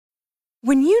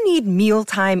When you need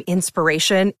mealtime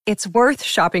inspiration, it's worth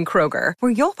shopping Kroger,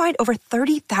 where you'll find over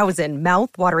 30,000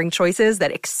 mouth-watering choices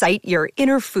that excite your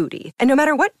inner foodie. And no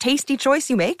matter what tasty choice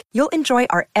you make, you'll enjoy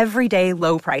our everyday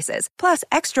low prices, plus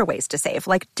extra ways to save,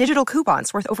 like digital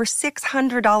coupons worth over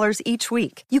 $600 each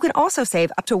week. You can also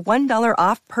save up to $1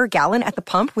 off per gallon at the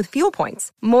pump with fuel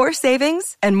points. More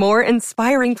savings and more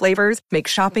inspiring flavors make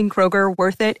shopping Kroger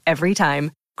worth it every time.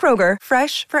 Kroger,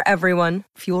 fresh for everyone.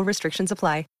 Fuel restrictions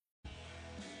apply.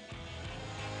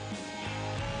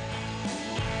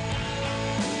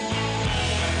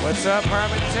 What's up,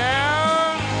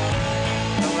 Harmontown?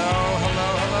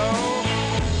 Hello.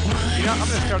 You know, I'm going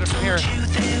to start it from here.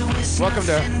 Welcome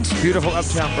to beautiful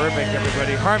Uptown Burbank,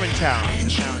 everybody. Harmontown.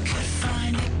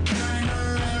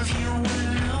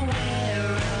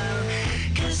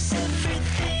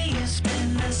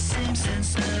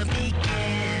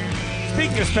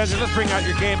 Speaking of Spencer, let's bring out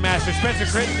your game master, Spencer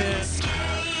Crittenden.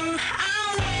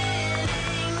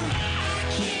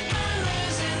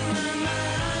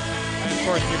 Of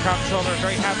course, your comptroller,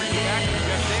 very happy to be back.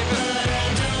 Jeff Davis.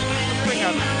 Let's bring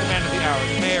out the man of the hour,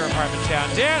 the mayor of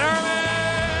Harmontown, Dan Harmon.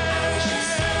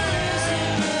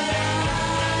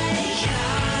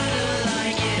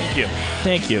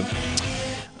 Thank you.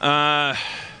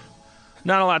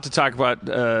 Not a lot to talk about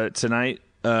tonight.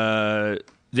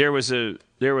 There was a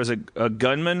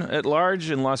gunman at large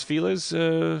in Los Feliz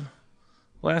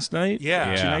last night.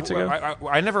 Yeah, 2 nights ago.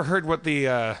 I never heard what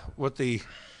the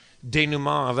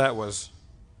denouement of that was.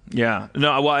 Yeah,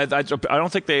 no. Well, I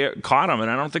don't think they caught him, and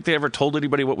I don't think they ever told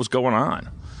anybody what was going on.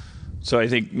 So I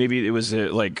think maybe it was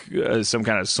some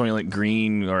kind of Soylent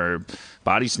Green or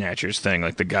Body Snatchers thing.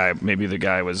 Like the guy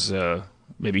was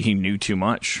maybe he knew too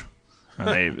much.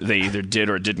 They either did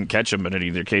or didn't catch him, but in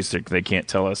either case, they can't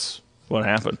tell us what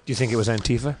happened. Do you think it was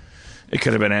Antifa? It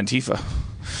could have been Antifa.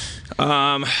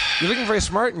 You're looking very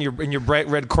smart in your bright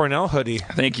red Cornell hoodie.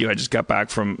 Thank you. I just got back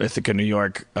from Ithaca, New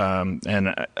York, and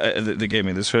they gave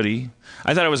me this hoodie.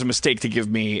 I thought it was a mistake to give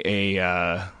me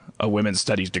a women's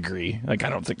studies degree. Like I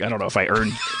don't know if I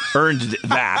earned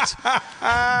that.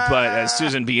 But as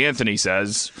Susan B. Anthony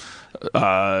says,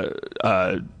 fuck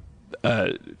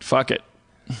it.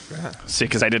 See,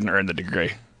 because I didn't earn the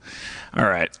degree. All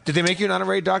right. Did they make you an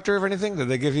honorary doctor or anything? Did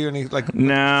they give you any fake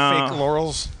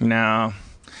laurels? No.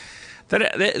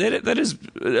 That is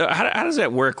how does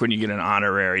that work when you get an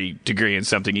honorary degree in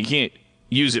something? You can't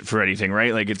use it for anything,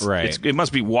 right? Like it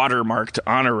must be watermarked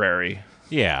honorary.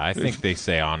 Yeah, I think they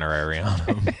say honorary on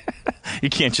them. You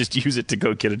can't just use it to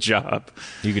go get a job.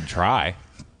 You could try.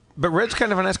 But red's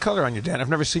kind of a nice color on you, Dan. I've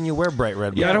never seen you wear bright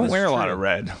red. Yeah, I don't wear a lot of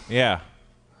red. Yeah.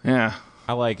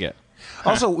 I like it.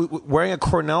 Also, wearing a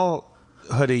Cornell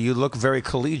hoodie, you look very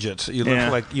collegiate. You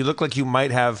look like you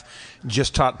might have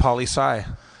just taught poli-sci.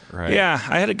 Right. Yeah,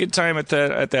 I had a good time at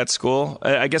that school.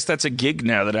 I guess that's a gig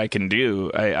now that I can do.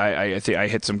 I think I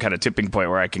hit some kind of tipping point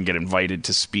where I can get invited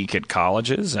to speak at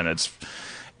colleges, and it's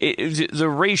the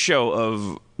ratio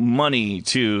of money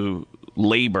to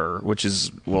labor, which is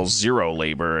zero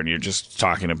labor, and you're just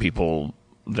talking to people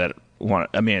that want.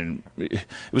 I mean, it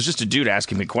was just a dude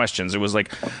asking me questions. It was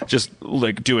just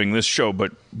like doing this show,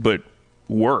 but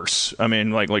worse. I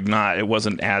mean, it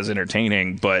wasn't as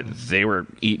entertaining, but they were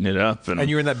eating it up. And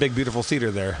you're in that big, beautiful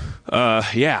theater there.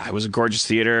 Yeah, it was a gorgeous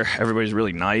theater. Everybody's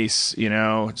really nice,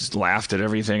 just laughed at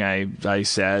everything I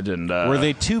said. And were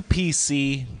they too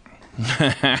PC?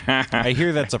 I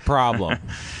hear that's a problem.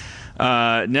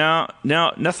 No,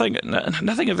 nothing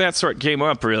of that sort came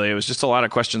up, really. It was just a lot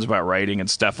of questions about writing and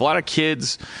stuff. A lot of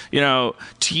kids,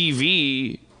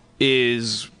 TV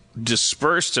is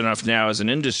dispersed enough now as an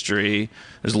industry.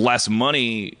 There's less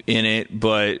money in it,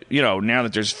 but now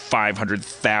that there's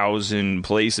 500,000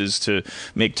 places to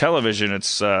make television,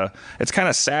 it's kind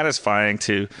of satisfying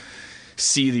to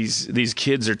see these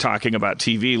kids are talking about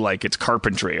TV like it's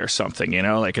carpentry or something,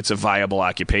 like it's a viable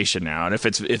occupation now. And if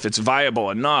it's viable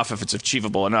enough, if it's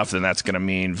achievable enough, then that's going to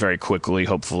mean very quickly,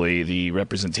 hopefully, the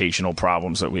representational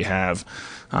problems that we have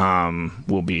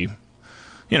will be.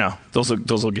 Those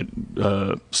will get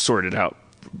sorted out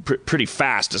pretty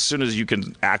fast as soon as you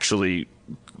can actually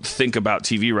think about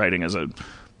TV writing as a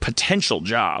potential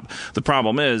job. The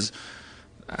problem is,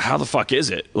 how the fuck is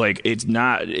it? Like, it's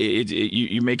not.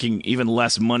 You're making even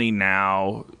less money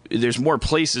now. There's more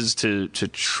places to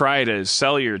try to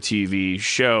sell your TV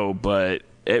show, but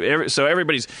so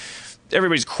everybody's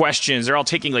questions. They're all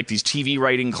taking these TV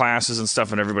writing classes and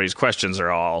stuff, and everybody's questions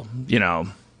are all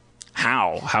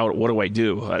How? What do I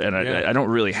do? And I don't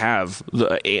really have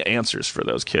the answers for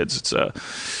those kids. It's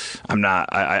I'm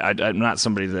not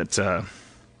somebody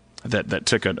that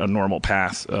took a normal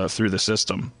path through the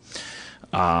system.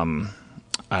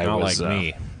 Not like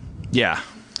me. Yeah.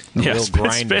 real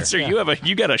grinder. Spencer,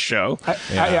 you got a show.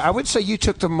 I would say you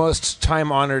took the most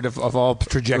time honored of all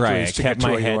trajectories. Right, I to kept get to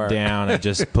my where you head are. down. I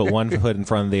just put one foot in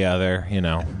front of the other.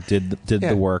 Did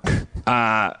the work.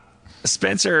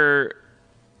 Spencer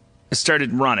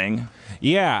started running.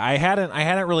 Yeah, I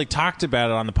hadn't really talked about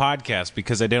it on the podcast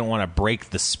because I didn't want to break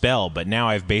the spell, but now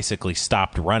I've basically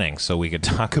stopped running so we could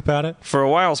talk about it. For a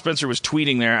while, Spencer was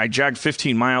tweeting there, I jogged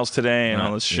 15 miles today and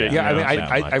all this shit. Yeah, you know?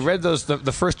 I read those.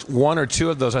 The first one or two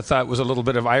of those I thought was a little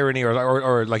bit of irony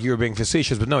or like you were being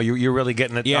facetious, but no, you're really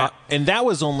getting it. Yeah, and that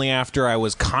was only after I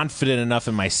was confident enough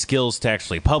in my skills to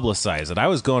actually publicize it. I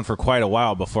was going for quite a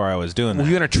while before I was doing that. Were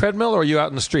you in a treadmill or were you out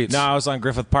in the streets? No, I was on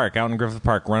Griffith Park, out in Griffith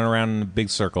Park, running around in a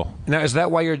big circle. Now, is that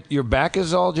why your back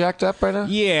is all jacked up right now?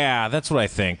 Yeah, that's what I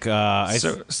think.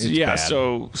 So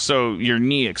your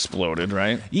knee exploded,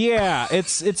 right? Yeah,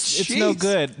 it's no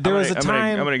good. There was a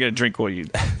time. I'm gonna get a drink while you.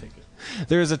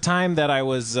 There was a time that I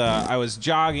was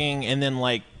jogging, and then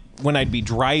like when I'd be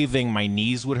driving, my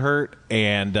knees would hurt,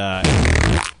 and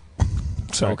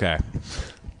Sorry. okay.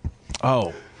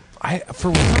 Oh, for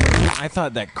some reason I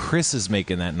thought that Chris is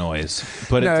making that noise,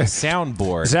 but No, it's a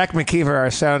soundboard. Zach McKeever,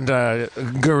 our sound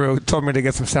guru, told me to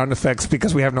get some sound effects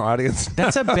because we have no audience.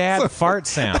 That's a bad fart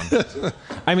sound.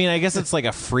 I mean, I guess it's like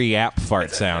a free app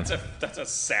fart sound. That's a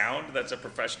sound. That's a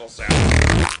professional sound.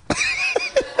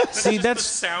 See, that's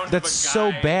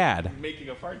so bad. Making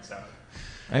a fart sound.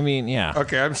 I mean, yeah.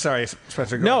 Okay, I'm sorry,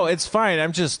 Spencer. Go No, on. it's fine.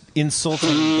 I'm just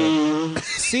insulting.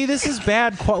 See, this is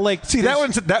bad. See,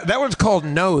 that one's called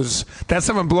nose. That's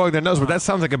someone blowing their nose, but that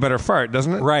sounds like a better fart,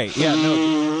 doesn't it? Right. Yeah,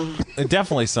 no. It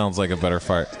definitely sounds like a better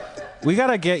fart. We got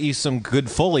to get you some good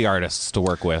Foley artists to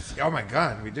work with. Oh my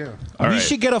God, we do. We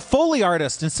should get a Foley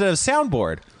artist instead of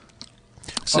soundboard.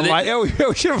 So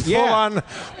we should have full on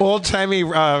old timey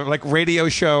like radio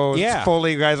show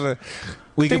Foley guys.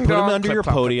 We can put them dong, under clip, your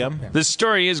clop, podium. clip, this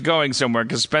story is going somewhere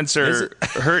because Spencer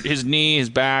hurt his knee, his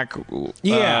back.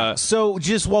 Yeah. So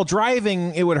just while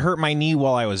driving, it would hurt my knee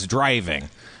while I was driving.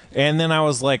 And then I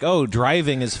was like, oh,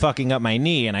 driving is fucking up my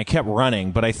knee. And I kept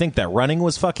running. But I think that running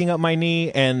was fucking up my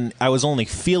knee. And I was only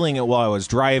feeling it while I was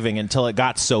driving until it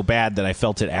got so bad that I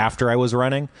felt it after I was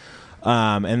running.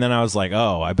 And then I was like,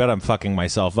 oh, I bet I'm fucking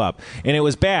myself up. And it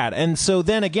was bad. And so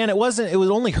then again, it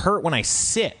would only hurt when I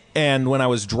sit and when I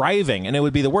was driving. And it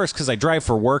would be the worst because I drive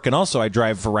for work and also I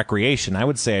drive for recreation. I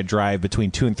would say I drive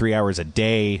between 2 and 3 hours a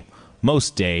day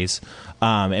most days.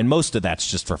 And most of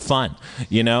that's just for fun,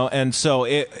 And so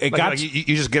it got...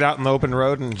 you just get out in the open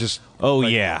road and just... Oh,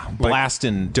 yeah.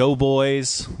 Blasting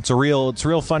doughboys. It's a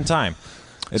real fun time.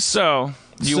 So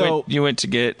you went to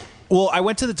get... Well, I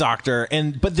went to the doctor,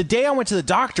 but the day I went to the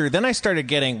doctor, then I started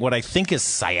getting what I think is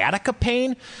sciatica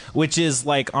pain, which is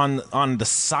like on the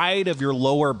side of your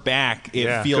lower back.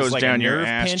 It feels goes like down a your nerve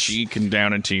ass pinch. cheek and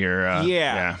down into your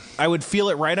I would feel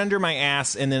it right under my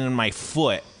ass and then in my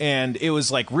foot, and it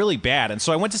was like really bad. And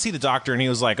so I went to see the doctor, and he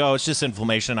was like, "Oh, it's just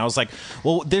inflammation." I was like,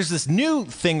 "Well, there's this new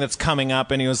thing that's coming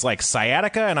up," and he was like,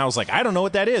 "Sciatica," and I was like, "I don't know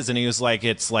what that is," and he was like,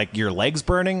 "It's like your legs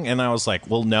burning," and I was like,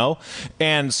 "Well, no,"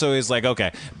 and so he's like,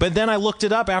 "Okay," but then I looked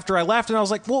it up after I left, and I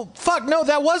was like, well, fuck, no,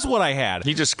 that was what I had.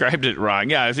 He described it wrong.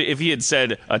 Yeah, if he had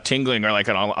said a tingling or like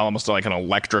almost like an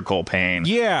electrical pain,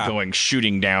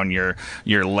 shooting down your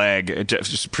leg,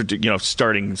 just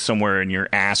starting somewhere in your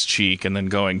ass cheek and then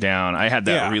going down. I had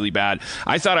that really bad.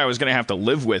 I thought I was going to have to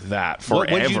live with that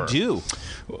forever. What did you do?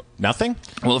 Nothing?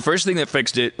 Well, the first thing that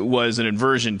fixed it was an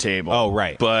inversion table. Oh,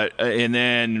 right. But and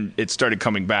then it started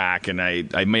coming back, and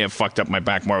I may have fucked up my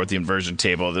back more with the inversion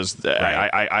table.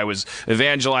 I was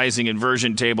evangelizing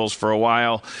inversion tables for a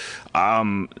while.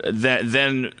 Then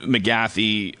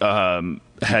McGathy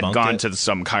had gone to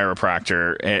some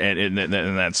chiropractor, and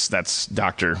that's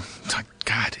Dr.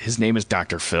 God, his name is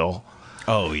Dr. Phil.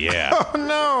 Oh, yeah. Oh,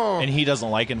 no. And he doesn't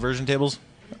like inversion tables?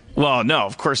 Well, no,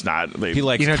 of course not. He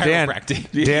likes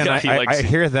chiropractic. Dan, I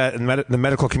hear that in the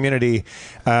medical community,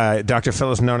 Dr.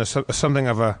 Phil is known as something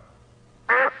of a...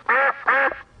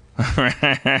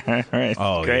 Right.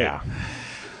 Oh, great. Yeah.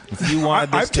 If you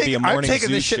wanted this to be a morning I've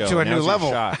taken this shit to a new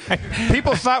level.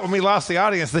 People thought when we lost the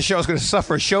audience, the show was going to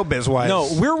suffer showbiz-wise. No,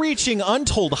 we're reaching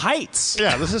untold heights.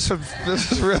 Yeah, this is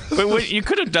real. But you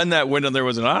could have done that when there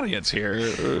was an audience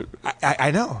here.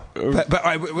 I know. But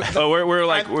we're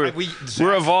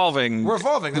evolving. We're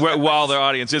evolving. While the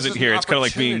audience isn't here. It's kind of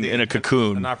like being in a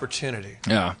cocoon. An opportunity.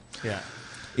 Yeah. Yeah.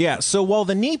 Yeah, so while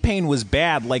the knee pain was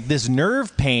bad, like this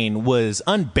nerve pain was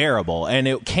unbearable, and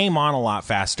it came on a lot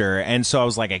faster. And so I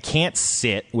was like, I can't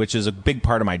sit, which is a big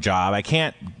part of my job. I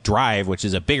can't drive, which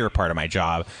is a bigger part of my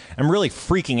job. I'm really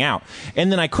freaking out.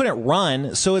 And then I couldn't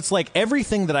run, so it's like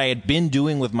everything that I had been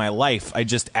doing with my life, I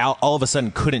just all of a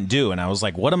sudden couldn't do. And I was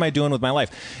like, what am I doing with my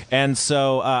life? And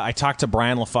so I talked to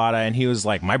Brian LaFata, and he was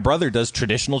like, my brother does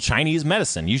traditional Chinese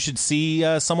medicine. You should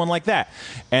see someone like that.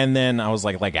 And then I was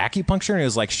like acupuncture? And he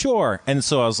was like, sure. And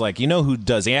so I was like, you know who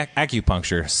does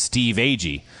acupuncture? Steve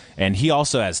Agee. And he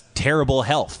also has terrible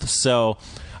health. So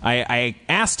I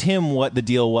asked him what the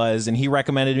deal was, and he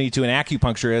recommended me to an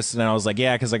acupuncturist. And I was like,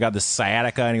 yeah, because I got this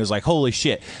sciatica. And he was like, holy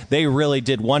shit, they really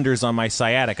did wonders on my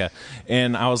sciatica.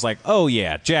 And I was like, oh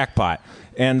yeah, jackpot.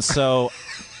 And so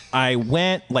I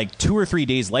went like 2 or 3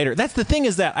 days later. That's the thing,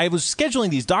 is that I was scheduling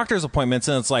these doctor's appointments,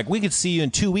 and it's like, we could see you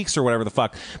in 2 weeks or whatever the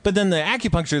fuck. But then the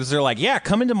acupuncturists are like, yeah,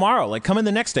 come in tomorrow, like come in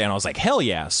the next day. And I was like, hell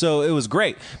yeah. So it was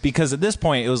great, because at this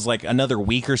point it was like another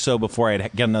week or so before I'd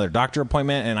get another doctor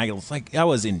appointment, and I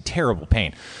was in terrible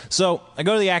pain. So I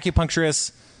go to the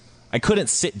acupuncturist. I couldn't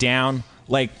sit down.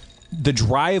 Like, the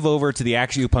drive over to the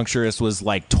acupuncturist was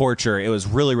like torture. It was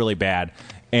really, really bad.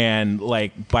 And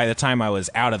like by the time I was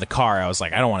out of the car, I was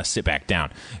like, I don't want to sit back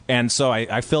down. And so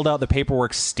I filled out the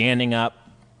paperwork standing up.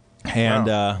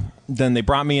 And then they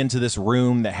brought me into this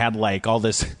room that had like all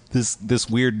this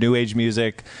weird new age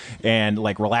music and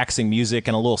like relaxing music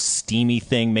and a little steamy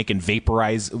thing making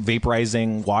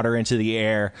vaporizing water into the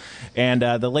air. And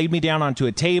they laid me down onto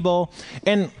a table.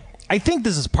 And I think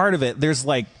this is part of it. There's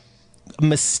like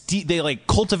mystique. They like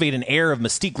cultivate an air of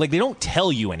mystique. Like, they don't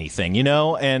tell you anything, you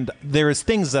know? And there's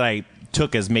things that I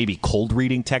took as maybe cold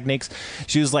reading techniques.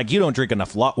 She was like, you don't drink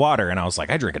enough water. And I was like,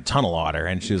 I drink a ton of water.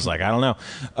 And she was like, I don't know.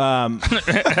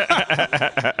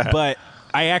 But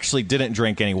I actually didn't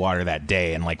drink any water that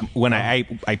day. And like when I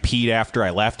peed after I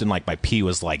left, and like my pee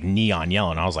was like neon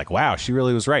yellow. And I was like, wow, she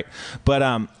really was right.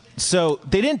 But so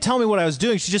they didn't tell me what I was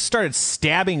doing. She just started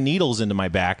stabbing needles into my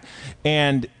back,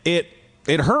 and it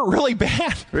hurt really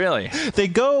bad. Really? They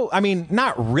go, I mean,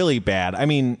 not really bad. I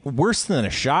mean, worse than a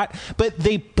shot. But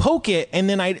they poke it, and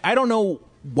then I don't know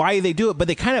why they do it, but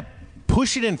they kind of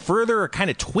push it in further or kind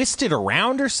of twist it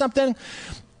around or something.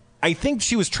 I think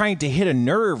she was trying to hit a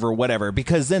nerve or whatever,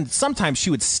 because then sometimes she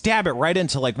would stab it right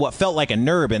into like what felt like a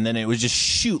nerve, and then it would just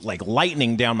shoot like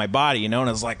lightning down my body, you know? And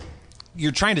I was like,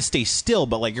 you're trying to stay still,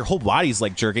 but like your whole body's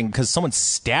like jerking because someone's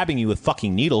stabbing you with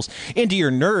fucking needles into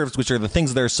your nerves, which are the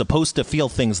things that are supposed to feel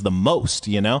things the most,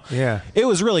 you know? Yeah. It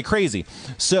was really crazy.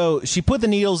 So she put the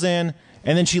needles in,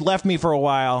 and then she left me for a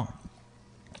while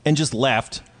and just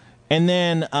left. And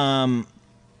then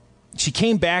she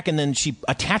came back, and then she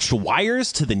attached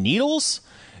wires to the needles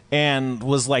and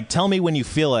was like, tell me when you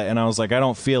feel it. And I was like, I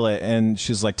don't feel it. And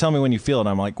she's like, tell me when you feel it. And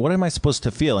I'm like, what am I supposed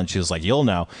to feel? And she was like, you'll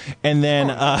know. And then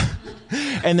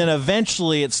and then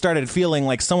eventually it started feeling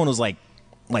like someone was like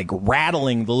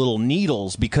rattling the little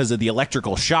needles because of the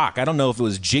electrical shock. I don't know if it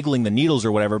was jiggling the needles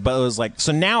or whatever, but it was like,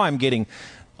 so now I'm getting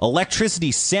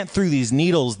electricity sent through these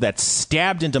needles that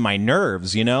stabbed into my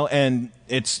nerves, you know? And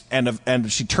and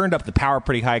she turned up the power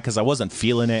pretty high because I wasn't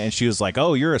feeling it. And she was like,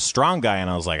 oh, you're a strong guy. And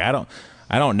I was like, I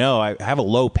don't know. I have a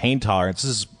low pain tolerance.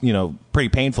 This is, you know, pretty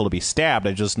painful to be stabbed.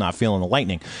 I'm just not feeling the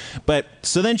lightning. But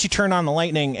so then she turned on the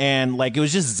lightning, and like it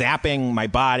was just zapping my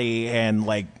body, and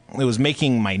like it was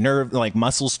making my nerve, like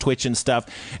muscles twitch and stuff.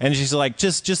 And she's like,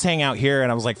 just hang out here. And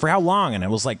I was like, for how long? And it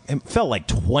was like, it felt like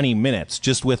 20 minutes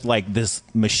just with like this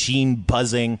machine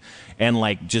buzzing and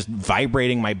like just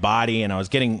vibrating my body. And I was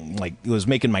getting like, it was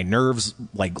making my nerves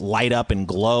like light up and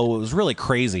glow. It was really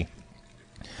crazy.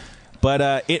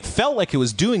 But it felt like it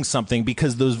was doing something,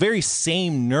 because those very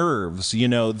same nerves, you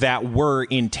know, that were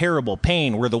in terrible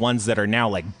pain were the ones that are now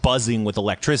like buzzing with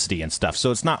electricity and stuff. So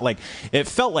it's not like, it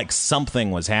felt like something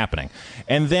was happening.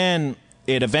 And then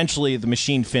it eventually, the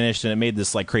machine finished, and it made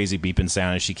this like crazy beeping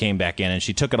sound, and she came back in and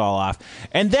she took it all off.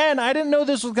 And then I didn't know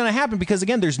this was going to happen, because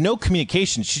again, there's no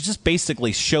communication. She just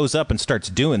basically shows up and starts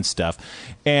doing stuff.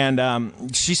 And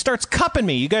she starts cupping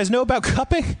me. You guys know about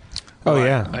cupping? Oh,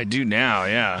 yeah. I do now,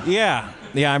 yeah.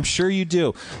 Yeah, I'm sure you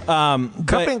do.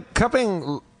 Cupping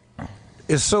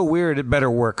is so weird, it better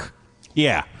work.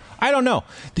 Yeah. I don't know.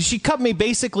 She cupped me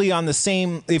basically on the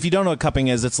same, if you don't know what cupping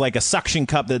is, it's like a suction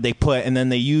cup that they put, and then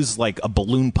they use like a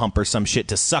balloon pump or some shit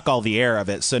to suck all the air of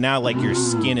it. So now like your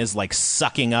skin is like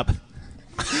sucking up.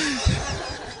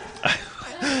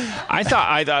 I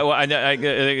thought the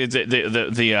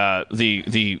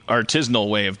artisanal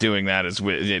way of doing that is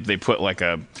they put like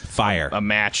a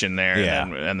match in there,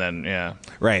 and then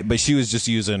right. But she was just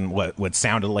using what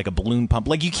sounded like a balloon pump.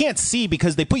 Like you can't see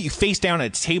because they put you face down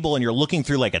at a table and you're looking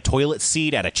through like a toilet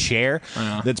seat at a chair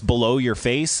that's below your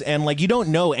face, and like you don't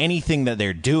know anything that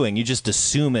they're doing. You just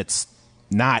assume it's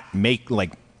not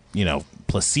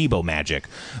placebo magic.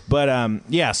 But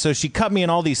so she cut me in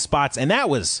all these spots, and that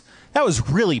was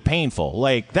really painful.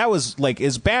 Like that was like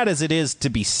as bad as it is to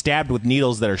be stabbed with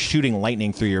needles that are shooting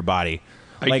lightning through your body.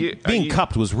 Being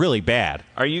cupped was really bad.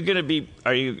 Are you gonna be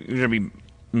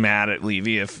mad at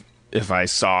Levy if I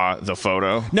saw the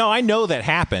photo? No, I know that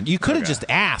happened. You could have just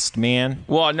asked, man.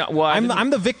 Well, no. Well, I'm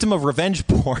the victim of revenge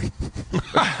porn.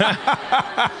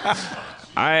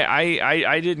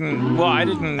 I didn't. Well, I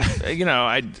didn't. You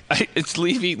know, it's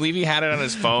Levy. Levy had it on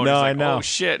his phone. No, like, I know. Oh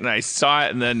shit! And I saw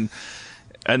it, and then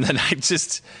I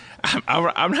just.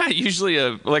 I'm not usually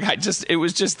it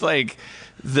was just like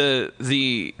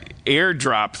the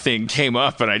airdrop thing came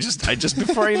up, and I just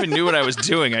before I even knew what I was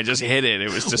doing, I just hit it.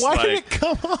 It was just Why like, did it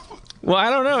come up? Well,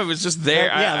 I don't know. It was just there.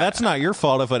 That's not your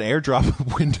fault if an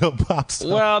airdrop window pops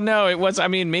up. Well, no, it was. I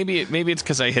mean, maybe it's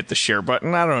because I hit the share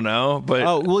button. I don't know, but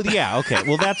yeah, okay.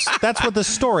 Well, that's what the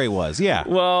story was. Yeah.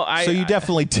 Well, so you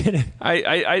definitely did it.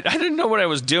 I didn't know what I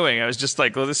was doing. I was just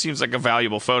like, well, this seems like a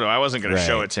valuable photo. I wasn't going to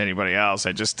show it to anybody else.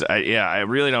 I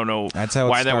really don't know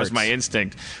why that was my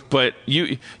instinct. But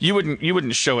you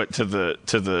wouldn't show it to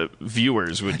the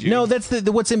viewers, would you? No, that's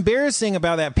what's embarrassing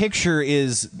about that picture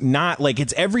is not like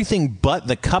it's everything but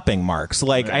the cupping marks.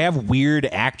 Like I have weird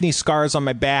acne scars on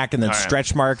my back and then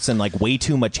stretch marks and like way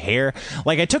too much hair.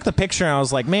 Like I took the picture and I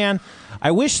was like, man,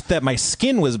 I wish that my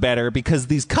skin was better because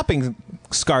these cupping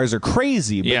scars are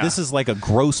crazy, but this is like a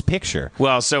gross picture.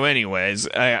 Well, so anyways,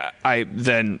 I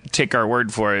then take our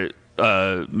word for it,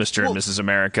 Mr. and Mrs.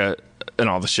 America and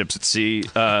all the ships at sea,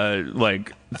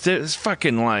 like there's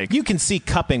fucking like you can see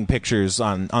cupping pictures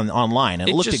on online and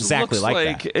it looked exactly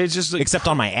like that. It's just like, except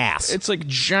on my ass. It's like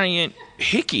giant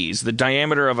hickeys, the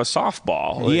diameter of a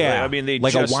softball. Yeah, I mean they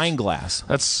like a wine glass.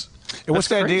 What's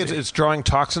the idea? It's drawing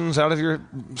toxins out of your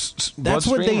bloodstream? That's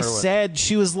what they said.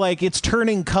 She was like, it's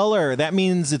turning color. That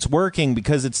means it's working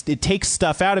because it takes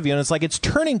stuff out of you. And it's like, it's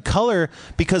turning color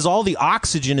because all the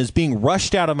oxygen is being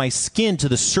rushed out of my skin to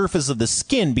the surface of the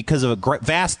skin because of a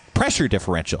vast pressure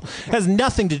differential. It has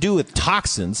nothing to do with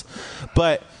toxins.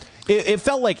 But it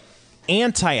felt like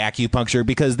anti-acupuncture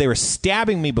because they were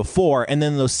stabbing me before, and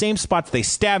then those same spots they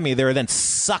stabbed me, they were then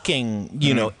sucking,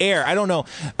 air. I don't know.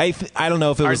 I don't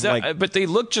know if it was but they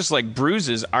look just like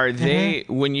bruises. Are they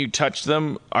when you touch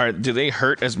them? Do they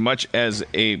hurt as much as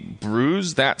a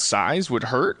bruise that size would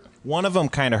hurt? One of them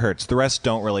kind of hurts. The rest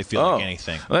don't really feel like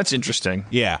anything. Well, that's interesting.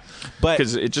 Yeah, but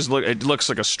because it looks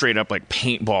like a straight up like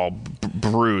paintball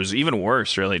bruise. Even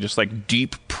worse, really, just like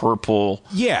deep purple.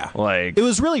 Yeah, like it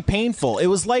was really painful.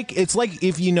 It's like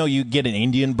if you get an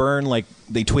Indian burn, like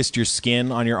they twist your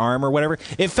skin on your arm or whatever.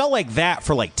 It felt like that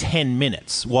for like 10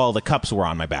 minutes while the cups were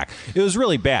on my back. It was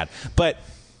really bad, but.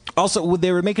 Also,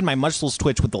 they were making my muscles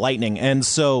twitch with the lightning, and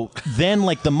so then,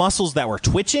 like, the muscles that were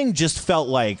twitching just felt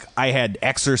like I had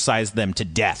exercised them to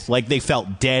death. Like, they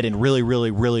felt dead and really,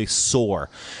 really, really sore.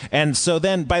 And so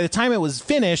then, by the time it was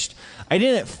finished, I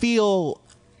didn't feel...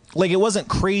 like, it wasn't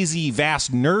crazy,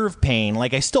 vast nerve pain.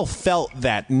 Like, I still felt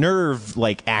that nerve,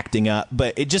 like, acting up,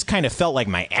 but it just kind of felt like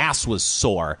my ass was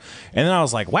sore. And then I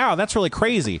was like, wow, that's really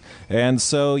crazy. And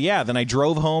so, yeah, then I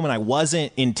drove home, and I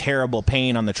wasn't in terrible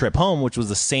pain on the trip home, which was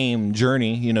the same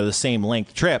journey, the same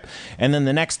length trip. And then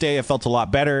the next day, I felt a lot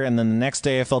better, and then the next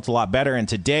day, I felt a lot better, and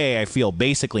today, I feel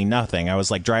basically nothing. I was,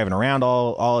 like, driving around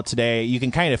all of today. You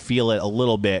can kind of feel it a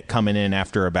little bit coming in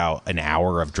after about an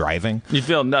hour of driving. You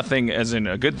feel nothing as in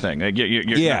a good thing. Like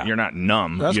you're not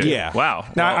numb. Wow.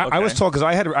 Now I was told because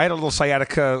I had a little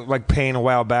sciatica like pain a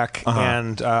while back,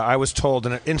 and I was told,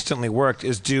 and it instantly worked,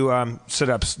 is do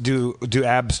sit-ups, do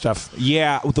ab stuff.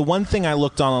 Yeah, the one thing I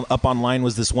looked up online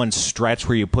was this one stretch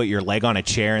where you put your leg on a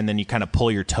chair and then you kind of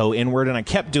pull your toe inward, and I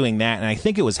kept doing that, and I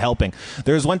think it was helping.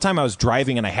 There was one time I was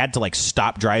driving and I had to like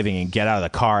stop driving and get out of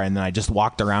the car, and then I just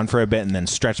walked around for a bit and then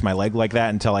stretched my leg like that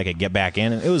until I could get back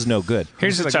in, and it was no good.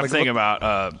 Here's the tough thing about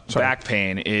back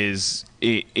pain is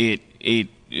your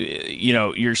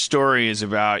story is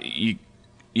about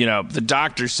the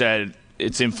doctor said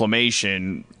it's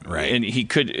inflammation, right? And it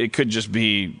could just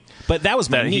be. But that was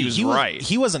my knee. He was right.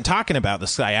 He wasn't talking about the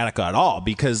sciatica at all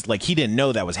because like he didn't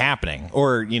know that was happening,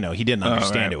 or he didn't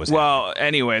understand it was happening. Well,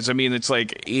 anyways, I mean, it's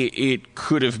like it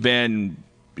could have been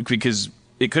because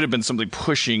it could have been something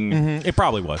pushing. It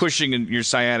probably was pushing in your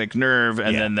sciatic nerve,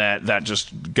 and then that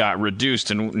just got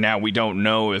reduced, and now we don't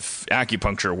know if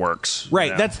acupuncture works. Right.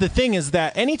 You know? That's the thing, is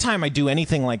that anytime I do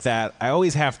anything like that, I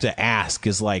always have to ask,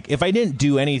 is like, if I didn't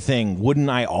do anything, wouldn't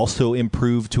I also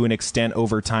improve to an extent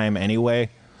over time anyway?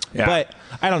 Yeah. But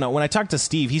I don't know. When I talked to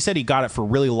Steve, he said he got it for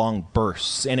really long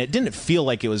bursts, and it didn't feel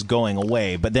like it was going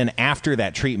away. But then after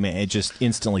that treatment, it just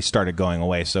instantly started going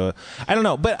away. So I don't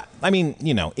know. But I mean,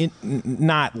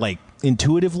 not like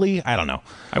intuitively. I don't know.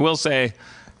 I will say,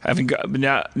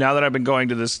 now that I've been going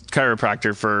to this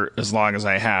chiropractor for as long as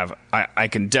I have, I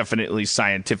can definitely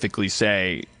scientifically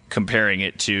say, comparing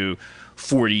it to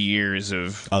 40 years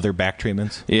of other back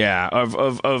treatments. Yeah,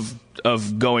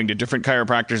 of going to different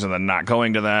chiropractors and then not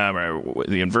going to them, or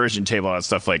the inversion table, all that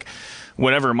stuff. Like,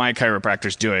 whatever my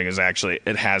chiropractor's doing is actually,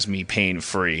 it has me pain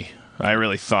free. I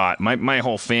really thought my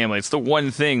whole family, it's the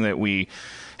one thing that we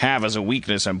have as a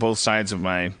weakness on both sides of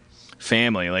my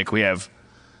family. Like, we have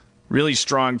really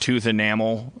strong tooth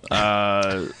enamel,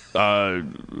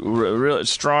 really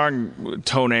strong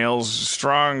toenails,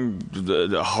 strong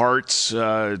the hearts,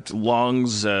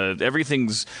 lungs,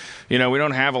 everything's, we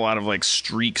don't have a lot of like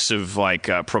streaks of like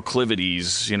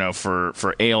proclivities,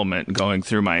 for ailment going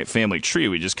through my family tree.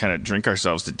 We just kind of drink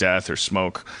ourselves to death or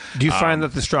smoke. Do you find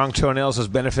that the strong toenails has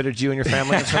benefited you and your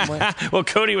family in some way? Well,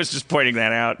 Cody was just pointing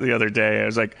that out the other day. I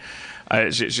was like,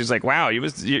 she's like, "Wow, you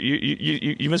must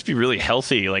be really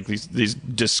healthy. Like these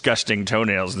disgusting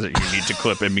toenails that you need to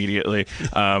clip immediately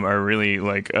are really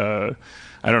like I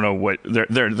don't know what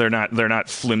they're not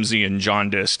flimsy and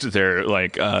jaundiced. They're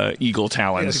like eagle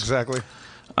talons." Yes, exactly.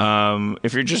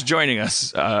 If you're just joining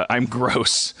us, I'm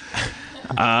gross.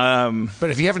 But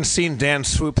if you haven't seen Dan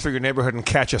swoop through your neighborhood and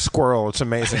catch a squirrel, it's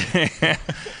amazing.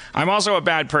 I'm also a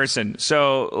bad person.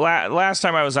 So last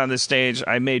time I was on this stage,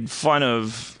 I made fun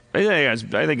of. I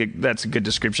think that's a good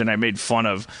description. I made fun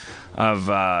of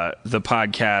the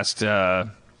podcast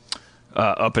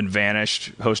Up and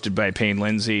Vanished, hosted by Payne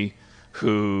Lindsay,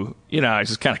 who, I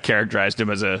just kind of characterized him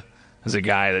as a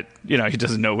guy that, he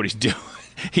doesn't know what he's doing.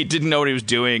 He didn't know what he was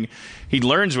doing. He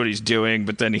learns what he's doing,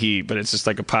 but it's just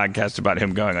like a podcast about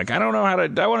him going like, I don't know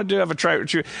I want to have a try.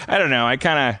 I don't know. I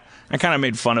kind of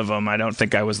made fun of him. I don't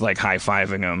think I was like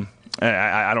high-fiving him.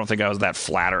 I don't think I was that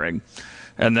flattering.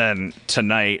 And then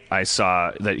tonight I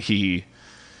saw that he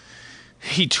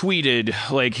tweeted,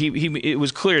 like it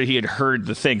was clear he had heard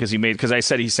the thing because I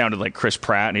said he sounded like Chris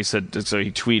Pratt, and he said, so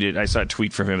he tweeted, I saw a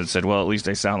tweet from him that said, well, at least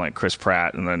I sound like Chris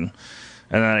Pratt. And then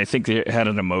I think they had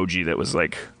an emoji that was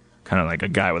like kind of like a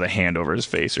guy with a hand over his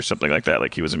face or something like that,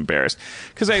 like he was embarrassed.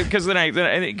 Because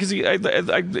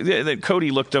Cody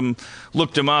looked him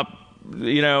up.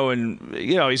 And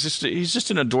he's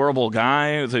just an adorable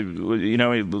guy. He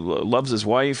loves his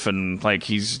wife, and like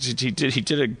he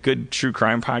did a good true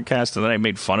crime podcast, and then I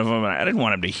made fun of him, and I didn't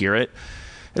want him to hear it.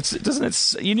 That some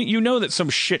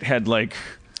shithead like.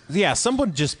 Yeah,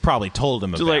 someone just probably told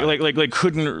him about it. Like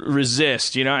couldn't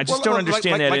resist. I just don't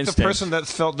understand that instinct. Like the person that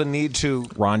felt the need to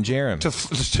Ron Jeremy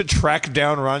to track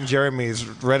down Ron Jeremy's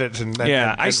Reddit and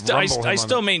I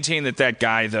still maintain that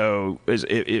guy though is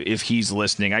if he's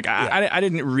listening. I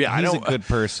didn't really. He's a good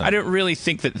person. I didn't really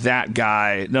think that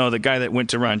guy. No, the guy that went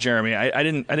to Ron Jeremy. I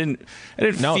didn't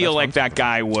feel like that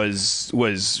guy was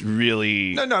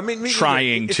really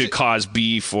trying to cause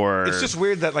beef or. It's just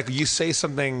weird that like you say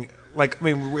something. Like, I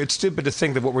mean, it's stupid to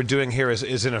think that what we're doing here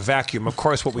is in a vacuum. Of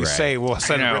course, what we say will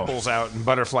send ripples out and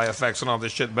butterfly effects and all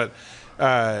this shit. But,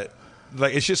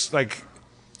 like, it's just like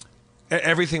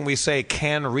everything we say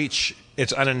can reach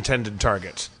its unintended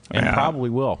target. And probably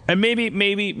will. And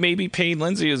maybe Payne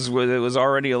Lindsay was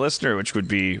already a listener, which would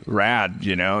be rad.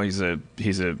 He's a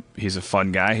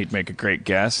fun guy. He'd make a great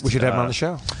guest. We should have him on the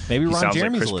show. Maybe Ron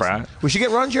Jeremy's like Chris Pratt. We should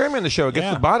get Ron Jeremy on the show. Get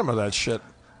to the bottom of that shit.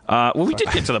 Well, we did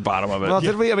get to the bottom of it. Well,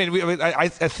 did we? I mean, I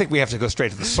think we have to go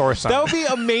straight to the source. That would be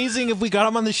amazing if we got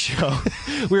him on the show.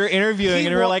 We were interviewing,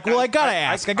 and we were like, "Well, I gotta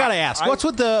ask. What's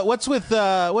with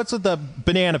the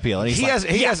banana peel?" And he has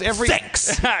every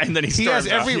and then he has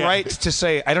every right to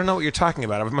say, "I don't know what you're talking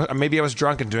about. Maybe I was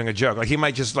drunk and doing a joke." Like he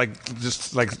might just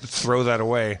throw that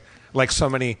away, like so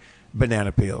many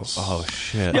banana peels. Oh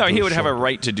shit! Yeah, he would have a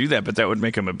right to do that, but that would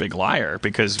make him a big liar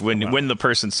because when the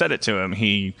person said it to him,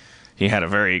 he had a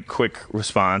very quick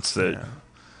response that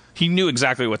he knew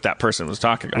exactly what that person was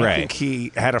talking about. I think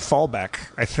he had a fallback.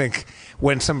 I think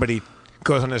when somebody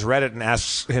goes on his Reddit and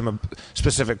asks him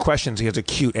specific questions, he has a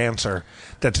cute answer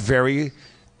that's very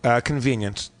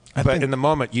convenient But in the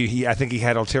moment, I think he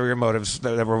had ulterior motives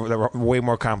that were way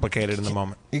more complicated in the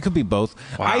moment. It could be both.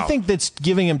 Wow. I think that's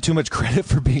giving him too much credit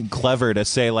for being clever to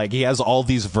say, like, he has all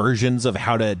these versions of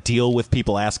how to deal with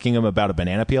people asking him about a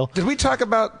banana peel. Did we talk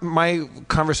about my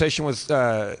conversation with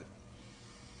David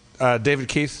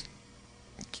Keith?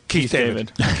 Keith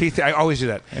David. Keith, I always do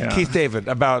that. Yeah. Keith David,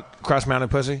 about cross-mounted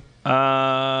pussy?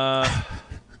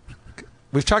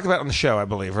 We've talked about it on the show, I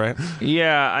believe, right?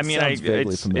 Yeah, I mean,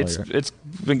 it's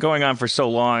been going on for so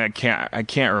long, I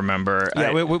can't remember.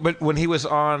 Yeah, but when he was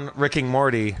on Rick and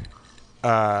Morty,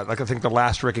 like I think the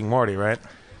last Rick and Morty, right?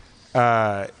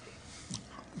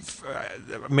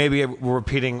 Maybe we're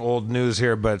repeating old news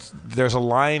here, but there's a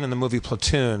line in the movie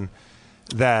Platoon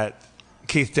that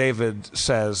Keith David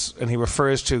says, and he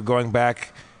refers to going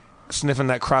back, sniffing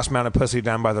that cross-mounted pussy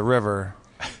down by the river.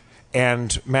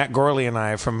 And Matt Gorley and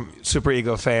I, from Super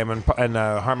Ego fame and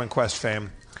Harmon Quest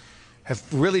fame, have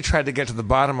really tried to get to the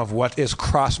bottom of what is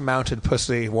cross-mounted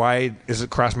pussy. Why is it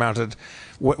cross-mounted?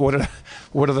 What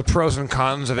are the pros and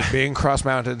cons of it being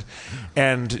cross-mounted?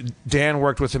 And Dan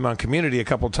worked with him on Community a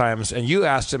couple times, and you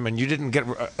asked him, and you didn't get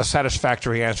a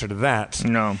satisfactory answer to that.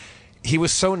 No. He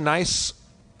was so nice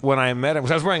when I met him,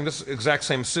 because I was wearing this exact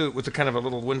same suit with the kind of a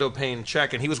little window pane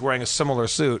check, and he was wearing a similar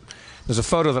suit. There's a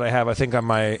photo that I have, I think, on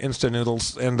my Insta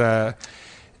Noodles, and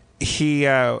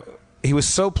he was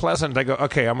so pleasant. I go,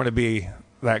 okay, I'm going to be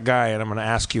that guy, and I'm going to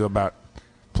ask you about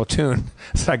Platoon.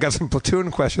 So I got some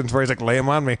Platoon questions where he's like, lay them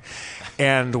on me.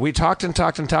 And we talked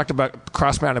about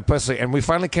cross-mounted pussy, and we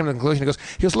finally came to the conclusion.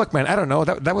 He goes, look, man, I don't know.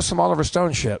 That was some Oliver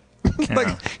Stone shit.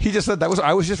 Like, he just said,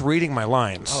 I was just reading my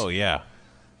lines. Oh, yeah.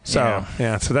 So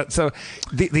so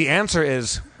the answer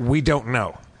is we don't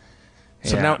know.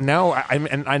 So now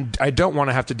I don't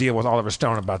want to have to deal with Oliver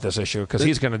Stone about this issue, because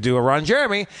he's going to do a Ron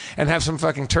Jeremy and have some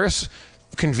fucking terse,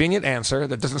 convenient answer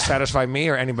that doesn't satisfy me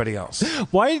or anybody else.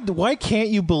 Why can't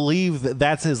you believe that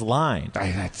that's his line?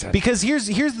 Because here's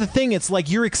the thing. It's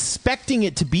like you're expecting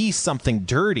it to be something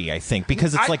dirty, I think,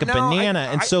 because it's like a banana.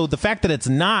 And so the fact that it's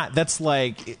not, that's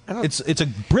like, it's a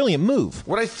brilliant move.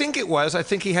 What I think it was, I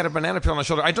think he had a banana peel on his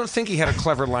shoulder. I don't think he had a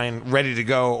clever line ready to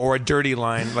go or a dirty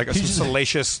line, like some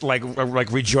salacious like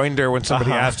rejoinder when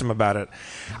somebody asked him about it.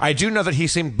 I do know that he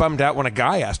seemed bummed out when a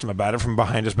guy asked him about it from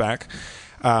behind his back.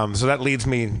 So that leads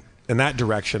me in that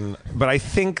direction. But I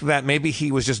think that maybe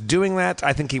he was just doing that.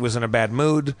 I think he was in a bad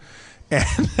mood.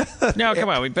 No, come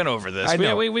on, we've been over this. I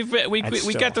know. We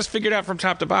got this figured out from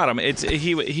top to bottom.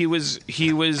 He was.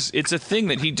 It's a thing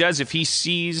that he does if he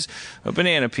sees a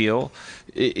banana peel.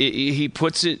 He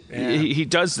puts it. Yeah. He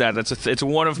does that. It's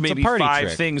one of maybe 5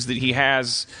 trick. Things that he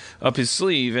has up his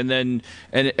sleeve, and then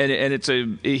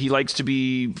he likes to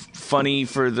be funny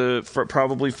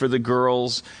probably for the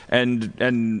girls, and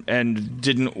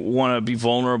didn't want to be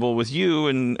vulnerable with you,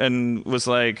 and was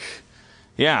like,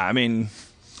 yeah, I mean.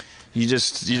 You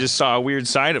just saw a weird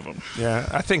side of him. Yeah,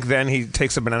 I think then he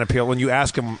takes a banana peel. When you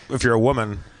ask him if you're a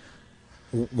woman,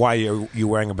 why are you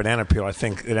wearing a banana peel, I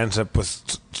think it ends up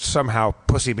with somehow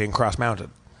pussy being cross-mounted.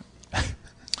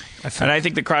 And I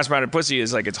think the cross-mounted pussy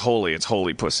is like it's holy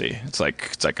pussy. It's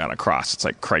like on a cross. It's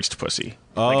like Christ pussy.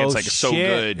 Oh, like it's shit. so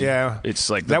good. Yeah, it's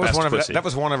like the best pussy. That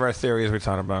was one of our theories we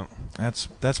thought about.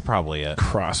 That's probably it.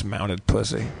 Cross-mounted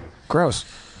pussy. Gross.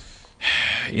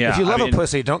 Yeah. If you love a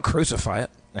pussy, don't crucify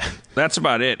it. That's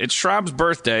about it. It's Schraub's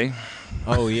birthday.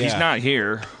 Oh yeah, he's not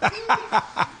here.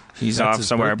 He's off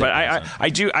somewhere. But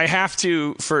I have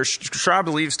to. First,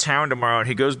 Schraub leaves town tomorrow, and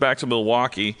he goes back to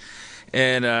Milwaukee,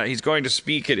 and he's going to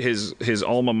speak at his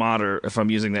alma mater, if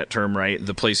I'm using that term right,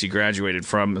 the place he graduated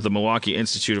from, the Milwaukee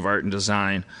Institute of Art and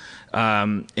Design,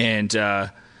 and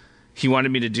he wanted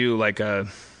me to do like an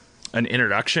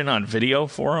introduction on video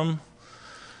for him.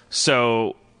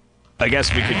 So. I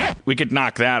guess we could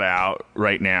knock that out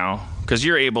right now, because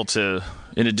you're able to,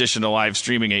 in addition to live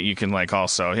streaming it, you can like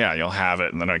also, you'll have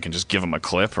it, and then I can just give them a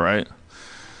clip, right?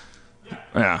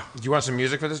 Yeah. Do you want some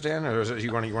music for this, Dan, or is it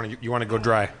you want to go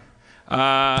dry?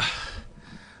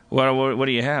 What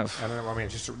do you have? I don't know. I mean,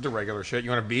 just the regular shit.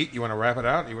 You want a beat? You want to wrap it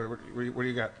out? What do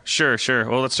you got? Sure.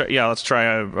 Well, let's try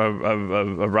a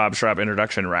Rob Schraub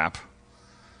introduction rap.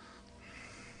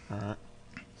 All right.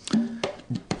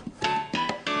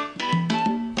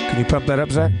 Can you pump that up,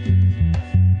 Zach?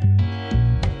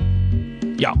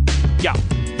 Yo,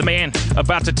 the man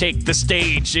about to take the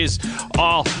stage is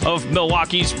all of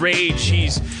Milwaukee's rage.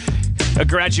 He's a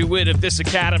graduate of this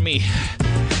academy.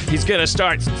 He's gonna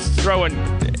start throwing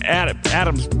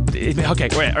atoms. Okay,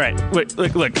 all right.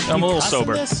 Look, I'm a little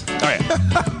sober. This? All right,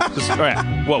 all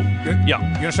right. Whoa, good. Yo,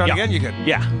 you gonna start again? You good?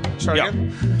 Yeah. Start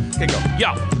again. Okay, go.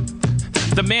 Yo,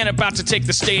 the man about to take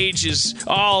the stage is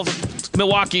all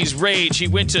Milwaukee's rage. He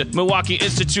went to Milwaukee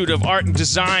Institute of Art and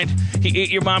Design. He ate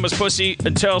your mama's pussy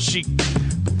until she...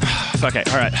 Okay,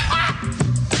 all right.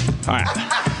 All right.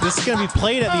 This is going to be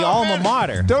played at the alma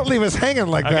mater. Don't leave us hanging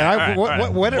like that. All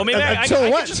right. Well, maybe I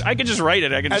could just write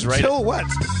it. Until what?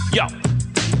 Yo.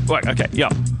 What? Okay, yo.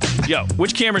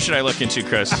 Which camera should I look into,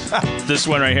 Chris? This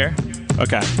one right here?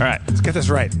 Okay, all right. Let's get this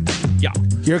right. Yo.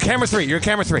 You're camera 3.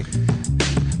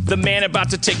 The man about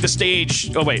to take the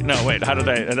stage. Oh, wait. No, wait. How did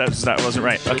I... That wasn't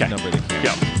right. Okay.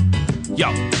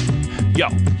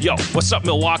 Yo. What's up,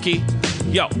 Milwaukee?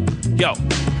 Yo.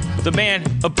 The man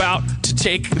about to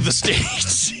take the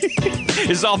stage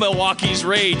is all Milwaukee's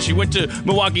rage. He went to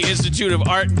Milwaukee Institute of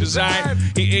Art and Design.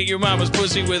 He ate your mama's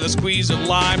pussy with a squeeze of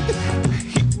lime.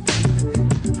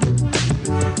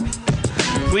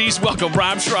 Please welcome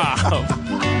Rob Schraub.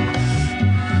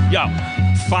 Yo,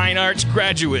 fine arts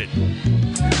graduate.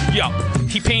 Yo,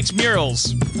 he paints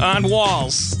murals on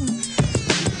walls.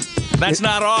 That's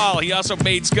not all. He also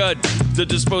made Scud, the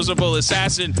disposable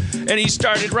assassin, and he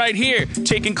started right here,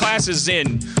 taking classes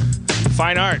in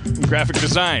fine art and graphic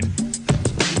design.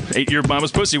 Ate your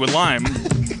mama's pussy with lime,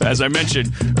 as I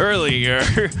mentioned earlier.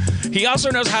 He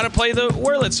also knows how to play the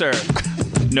Wurlitzer.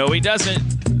 No, he doesn't.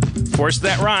 Forced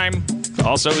that rhyme.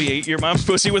 Also, he ate your mom's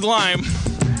pussy with lime.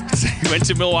 He went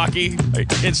to Milwaukee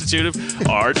Institute of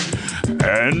Art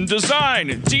and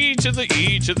Design. D to the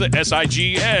E to the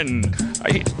S-I-G-N.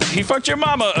 He fucked your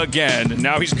mama again. And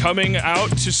now he's coming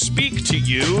out to speak to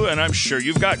you, and I'm sure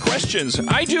you've got questions.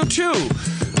 I do too.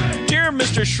 Dear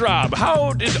Mr. Schraub,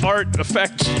 how did art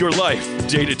affect your life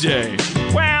day to day?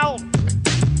 Well,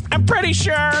 I'm pretty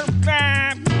sure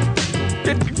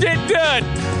it did good.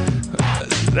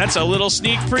 That's a little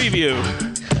sneak preview.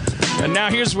 And now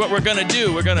here's what we're gonna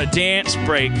do. We're gonna dance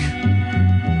break.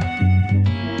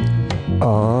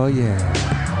 Oh, yeah.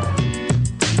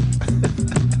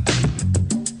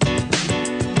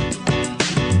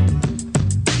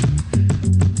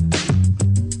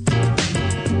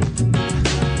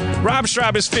 Rob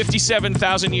Schraub is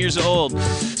 57,000 years old,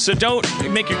 so don't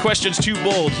make your questions too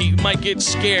bold. He might get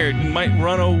scared and might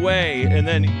run away and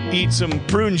then eat some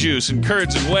prune juice and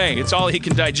curds and whey. It's all he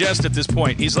can digest at this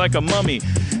point. He's like a mummy.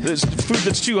 There's food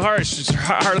that's too harsh. It's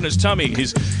hard on his tummy.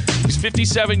 He's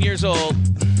 57 years old,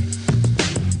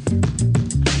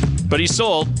 but he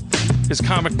sold his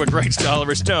comic book rights to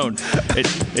Oliver Stone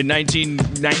in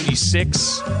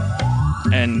 1996.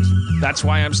 And that's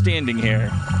why I'm standing here.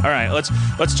 All right, let's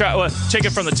try. Take it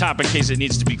from the top in case it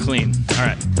needs to be clean. All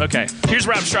right, okay. Here's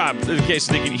Rob Schraub in case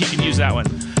he can use that one.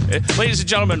 Ladies and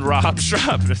gentlemen, Rob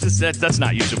Schraub. That's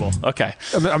not usable. Okay.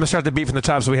 I'm gonna start the beat from the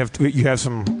top, so you have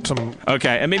some.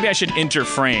 Okay, and maybe I should enter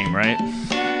frame, right?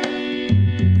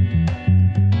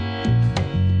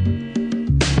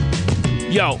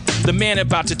 Yo, the man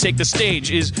about to take the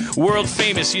stage is world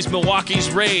famous. He's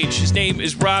Milwaukee's rage. His name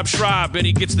is Rob Schraub, and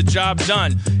he gets the job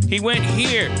done. He went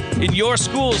here in your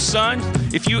school, son.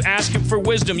 If you ask him for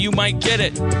wisdom, you might get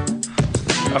it.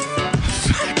 I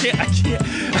can't.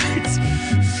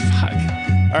 Fuck.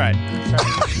 All right.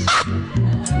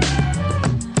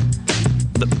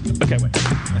 Okay, wait.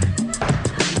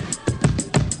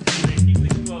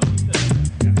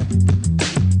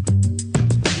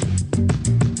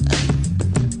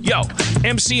 Yo,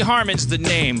 MC Harmon's the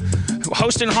name.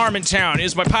 Hosting Harmontown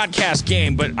is my podcast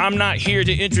game, but I'm not here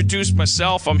to introduce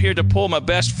myself. I'm here to pull my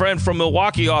best friend from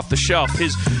Milwaukee off the shelf.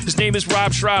 His name is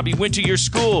Rob Schraub. He went to your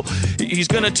school. He's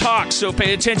going to talk, so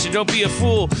pay attention. Don't be a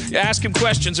fool. Ask him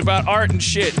questions about art and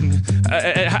shit, and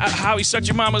how he sucked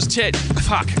your mama's tit.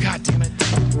 Fuck, God damn it.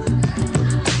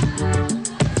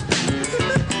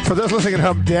 For those listening at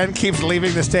home, Dan keeps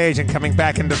leaving the stage and coming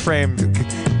back into frame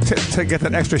to get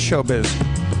that extra showbiz.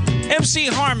 MC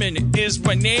Harmon is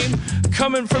my name.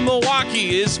 Coming from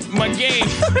Milwaukee is my game.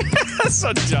 That's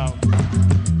so dumb.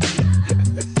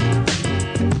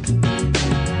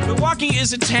 Milwaukee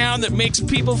is a town that makes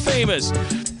people famous.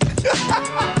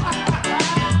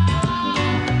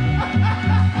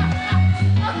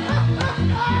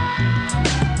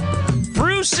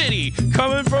 Brew City,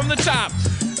 coming from the top.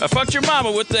 I fucked your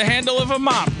mama with the handle of a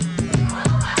mop.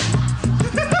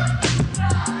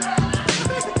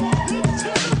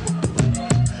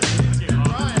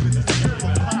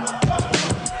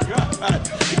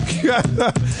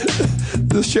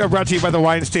 This show brought to you by the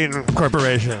Weinstein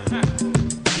Corporation.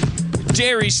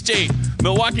 Dairy State.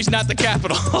 Milwaukee's not the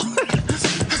capital. All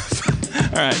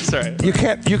right, sorry. You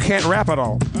can't rap at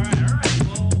all. All right.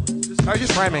 Well, I'm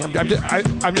just rhyming.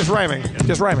 I'm just rhyming.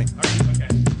 Just rhyming. All right, okay.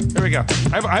 Here we go.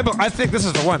 I think this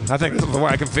is the one. I think this is the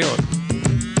one. I can feel it.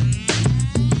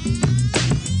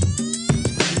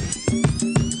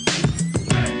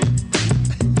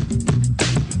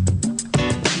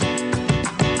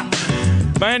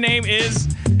 My name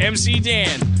is MC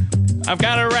Dan. I've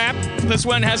got a rap. This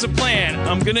one has a plan.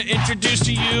 I'm going to introduce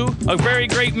to you a very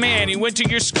great man. He went to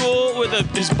your school with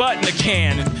his butt in a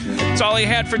can. It's all he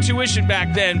had for tuition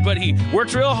back then, but he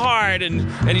worked real hard and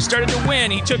he started to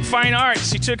win. He took fine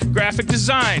arts. He took graphic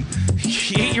design.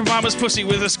 He ate your mama's pussy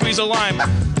with a squeeze of lime.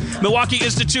 Milwaukee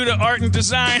Institute of Art and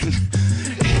Design.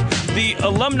 The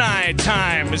alumni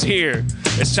time is here.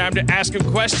 It's time to ask him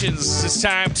questions. It's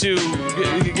time to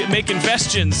make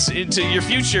investions into your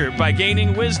future by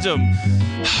gaining wisdom.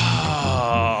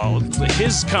 Oh,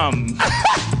 his cum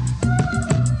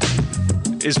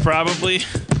is probably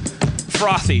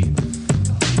frothy.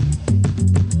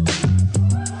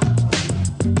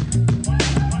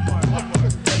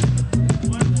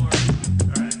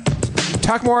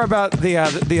 Talk more about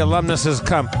the alumnus's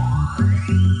cum.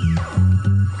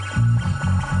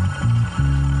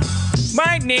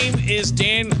 My name is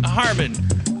Dan Harmon.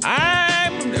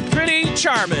 I'm pretty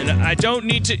charming. I don't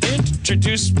need to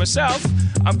introduce myself.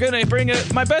 I'm going to bring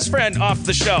my best friend off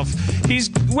the shelf. He's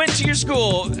went to your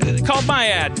school called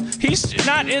Myad. He's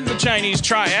not in the Chinese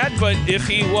triad, but if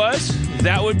he was,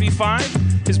 that would be fine.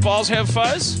 His balls have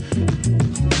fuzz.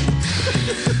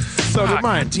 So do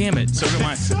mine. God damn it. So do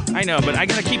mine. I know, but I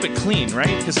got to keep it clean,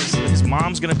 right? Because his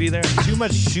mom's going to be there. Too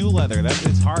much shoe leather.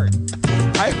 It's hard.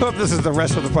 I hope this is the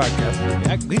rest of the podcast.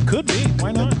 Yeah, it could be.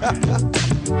 Why not? All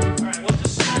right, we'll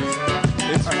just start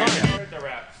the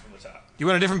rap from the top. You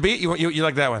want a different beat? You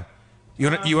like that one?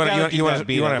 You want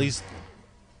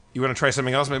to try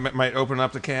something else? Might open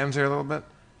up the cans here a little bit.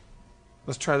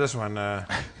 Let's try this one.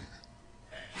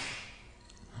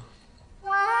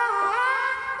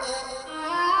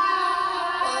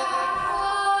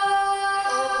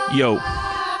 Yo,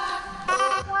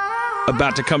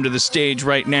 about to come to the stage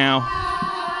right now.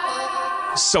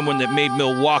 Someone that made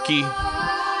Milwaukee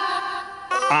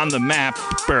on the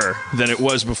mapper than it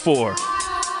was before.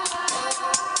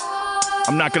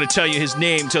 I'm not going to tell you his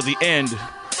name till the end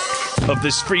of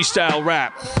this freestyle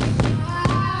rap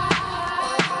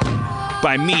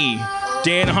by me,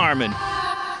 Dan Harmon.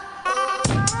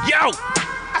 Yo,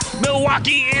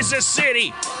 Milwaukee is a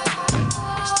city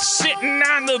sitting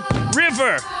on the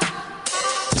river.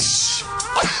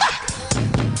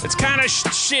 It's kind of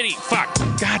shitty. Fuck.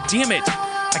 God damn it.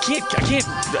 I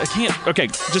can't. Okay,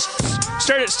 just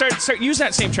start. Use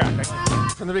that same track.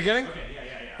 From the beginning?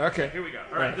 Yeah. Okay. Here we go.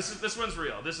 All right. This one's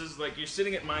real. This is like you're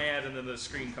sitting at my ad and then the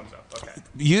screen comes up. Okay.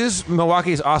 Use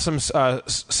Milwaukee's awesome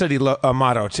city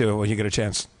motto, too, when you get a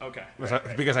chance. Okay.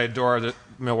 Because I adore the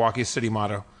Milwaukee city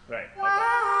motto. Right.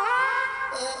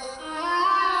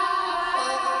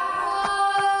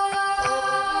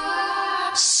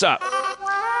 Sup.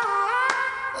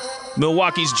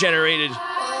 Milwaukee's generated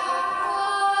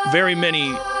very many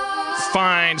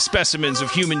fine specimens of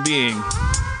human being.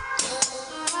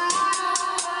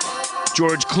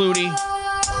 George Clooney,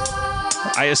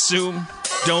 I assume,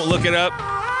 don't look it up.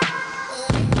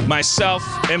 Myself,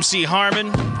 MC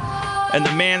Harmon, and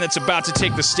the man that's about to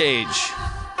take the stage.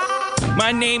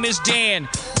 My name is Dan,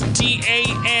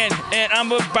 D-A-N, and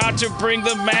I'm about to bring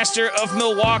the master of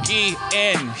Milwaukee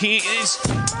in. He is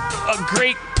a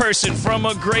great person from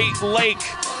a great lake.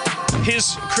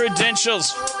 His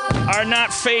credentials are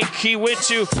not fake. He went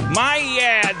to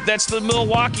Myad, that's the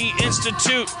Milwaukee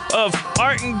Institute of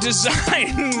Art and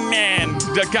Design. Man,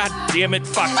 God damn it,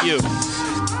 fuck you.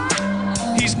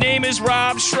 His name is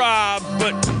Rob Schraub,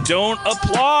 but don't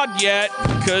applaud yet,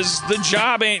 because the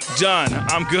job ain't done.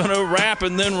 I'm gonna rap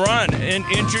and then run and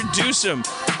introduce him.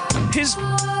 His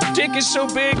dick is so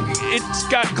big, it's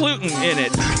got gluten in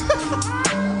it.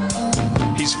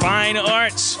 He's fine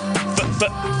arts,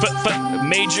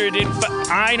 majored in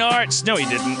fine arts. No, he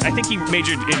didn't. I think he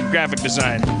majored in graphic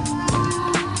design.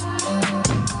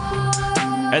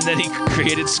 And then he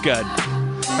created Scud.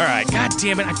 All right, God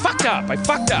damn it, I fucked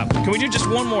up. Can we do just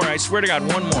one more? I swear to God,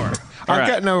 one more. I'm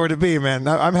getting nowhere to be, man.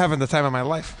 I'm having the time of my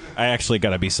life. I actually got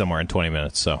to be somewhere in 20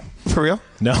 minutes, so. For real?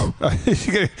 No.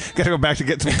 You got to go back to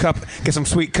get some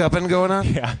sweet cupping going on?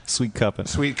 Yeah, sweet cupping.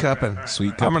 Sweet cupping.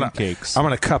 Sweet cupping cakes. I'm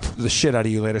going to cup the shit out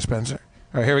of you later, Spencer.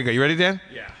 All right, here we go. You ready, Dan?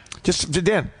 Yeah. Just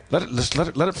Dan, let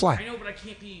it fly. I know, but I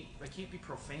can't be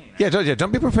profane. Yeah,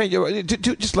 don't be profane.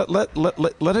 Just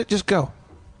let it just go.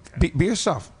 Be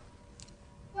yourself.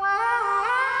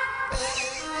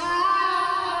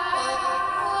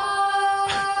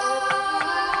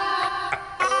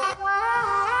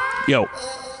 Yo,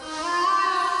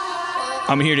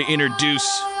 I'm here to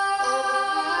introduce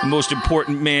the most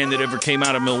important man that ever came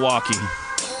out of Milwaukee.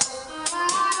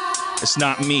 It's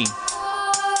not me.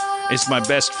 It's my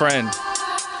best friend,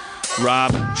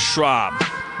 Rob Schraub.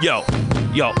 Yo,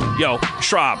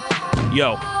 Schraub.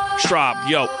 Schraub.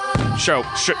 Yo.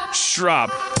 Schraub.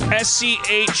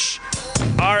 SCHRAB.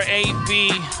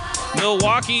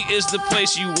 Milwaukee is the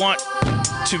place you want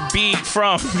to be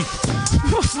from.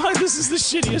 Fuck, this is the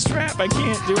shittiest rap. I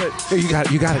can't do it. You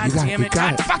got it.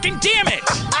 God fucking damn it.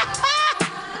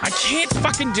 I can't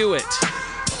fucking do it.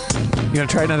 You gonna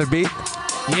try another beat?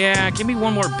 Yeah, give me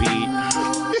one more beat.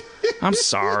 I'm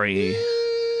sorry.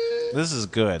 This is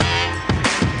good.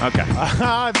 Okay.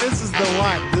 This is the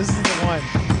one.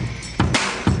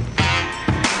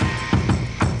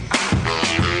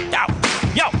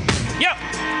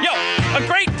 Yo, a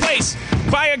great place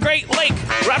by a great lake.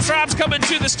 Rob Schraub's coming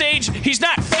to the stage. He's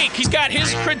not fake. He's got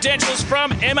his credentials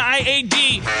from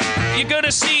MIAD. You're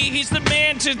gonna see he's the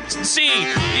man to see.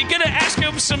 You're gonna ask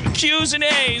him some Q's and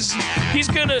A's. He's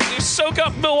gonna soak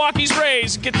up Milwaukee's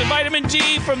rays. Get the vitamin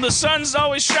D from the sun's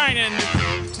always shining.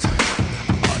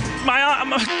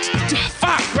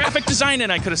 Fuck, graphic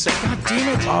designing, I could have said. God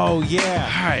damn it. Oh,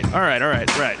 yeah. All right.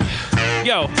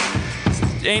 Yo,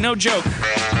 ain't no joke.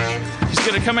 He's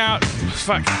gonna come out.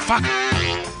 Fuck.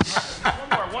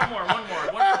 One more. I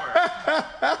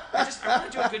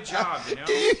want to do a good job, you know?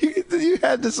 You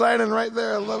had designing right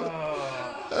there. I love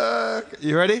it.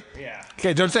 You ready? Yeah.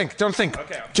 Okay, don't think.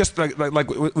 Okay. Just like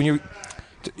when you...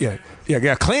 Yeah.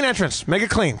 Clean entrance. Make it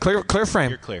clean. Clear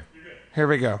frame. You're clear. Here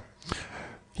we go.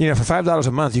 You know, for $5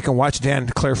 a month, you can watch Dan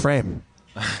clear frame.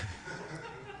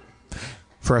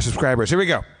 For our subscribers. Here we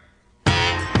go.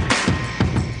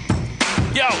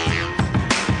 Yo,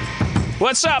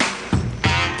 what's up,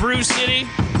 Brew City?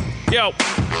 Yo,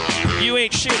 you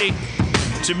ain't shitty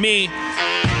to me.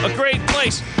 A great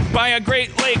place by a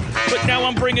great lake, but now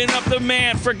I'm bringing up the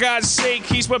man, for God's sake.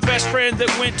 He's my best friend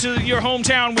that went to your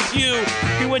hometown with you.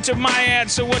 He went to my ad,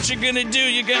 so what you gonna do?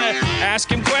 You're gonna ask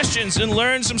him questions and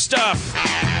learn some stuff.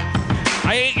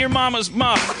 I ate your mama's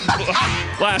muff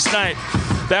last night.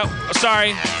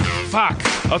 Sorry. Fuck.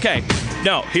 Okay.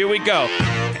 No, here we go.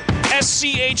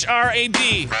 SCHRAB.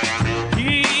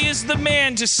 He is the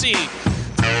man to see.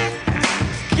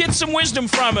 Get some wisdom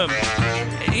from him.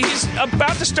 He's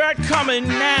about to start coming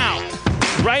now.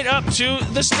 Right up to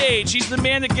the stage. He's the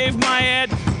man that gave my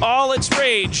ad all its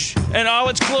rage and all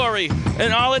its glory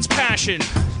and all its passion.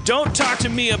 Don't talk to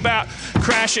me about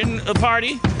crashing a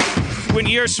party when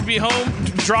you're to be home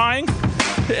drawing.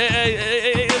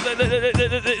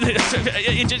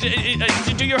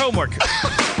 Do your homework.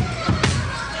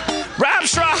 Rob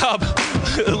Schraub,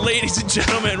 ladies and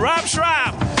gentlemen, Rob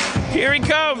Schraub. Here he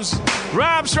comes,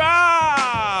 Rob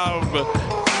Schraub.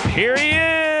 Here he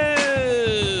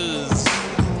is.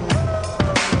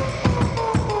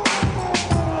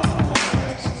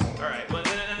 All right,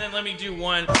 and then let me do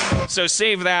one. So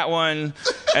save that one,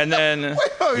 and then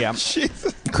Yeah.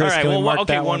 Jesus. Chris, all right. can we Well, mark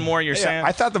okay, that one more. You're saying?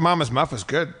 I thought the Mama's Muff was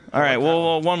good. All right,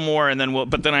 well, one more, and then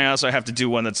but then I also have to do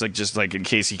one that's like just like in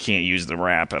case he can't use the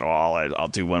rap at all. I'll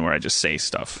do one where I just say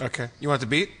stuff. Okay. You want the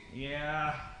beat?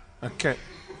 Yeah. Okay.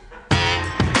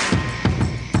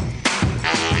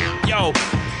 Yo.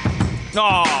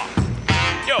 Aw.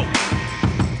 Yo.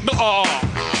 Oh.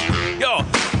 Yo.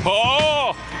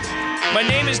 Oh. My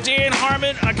name is Dan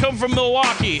Harmon. I come from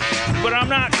Milwaukee, but I'm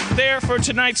not there for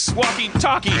tonight's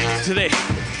walkie-talkie today.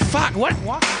 Fuck. What?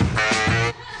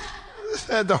 I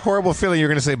had the horrible feeling you were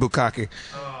going to say bukkake.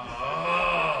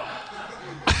 All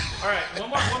right, one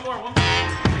more.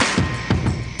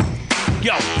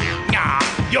 Yo, nah,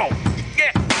 yo,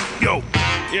 yeah, yo,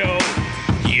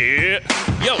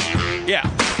 yeah.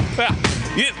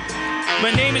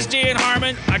 My name is Dan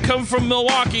Harmon. I come from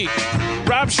Milwaukee.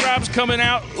 Rob Schraub's coming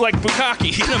out like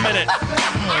bukkake in a minute.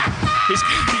 He's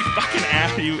gonna be fucking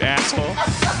you asshole.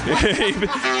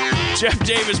 Jeff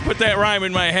Davis put that rhyme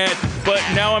in my head, but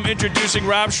now I'm introducing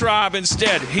Rob Schraub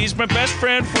instead. He's my best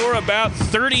friend for about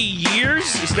 30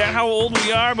 years. Is that how old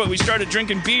we are? But we started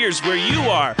drinking beers where you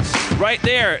are, right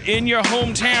there in your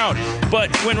hometown.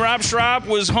 But when Rob Schraub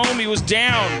was home, he was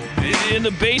down in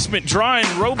the basement drawing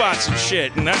robots and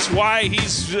shit, and that's why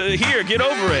he's here. Get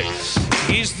over it.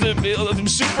 He's the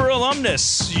super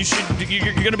alumnus.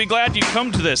 You're going to be glad you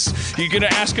come to this. You're going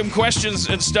to ask him questions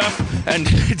and stuff. And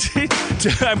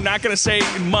I'm not going to say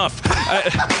muff.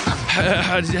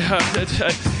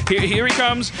 Here he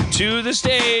comes to the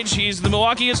stage. He's the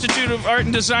Milwaukee Institute of Art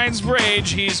and Design's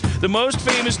Rage. He's the most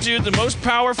famous dude, the most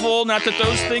powerful. Not that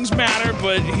those things matter,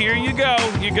 but here you go.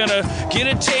 You're going to get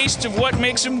a taste of what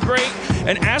makes him great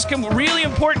and ask him really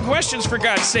important questions, for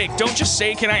God's sake. Don't just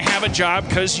say, "Can I have a job?"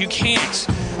 because you can't.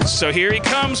 So here he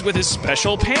comes with his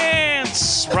special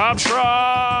pants. Rob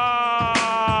Schraub.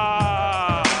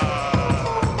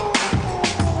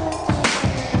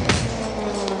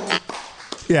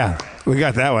 Yeah. We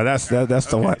got that one. That's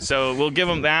the one. So we'll give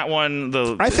them that one.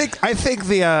 I think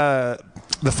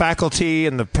the faculty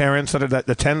and the parents that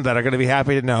attend that are going to be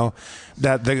happy to know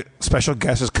that the special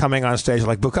guest is coming on stage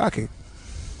like Bukkake.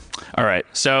 All right.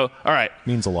 So, all right.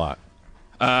 Means a lot.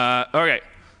 Okay.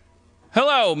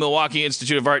 Hello, Milwaukee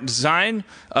Institute of Art and Design.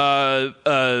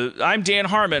 I'm Dan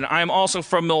Harmon. I'm also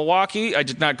from Milwaukee. I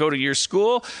did not go to your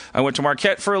school. I went to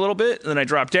Marquette for a little bit, and then I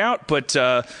dropped out. But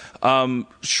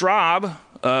Schraub,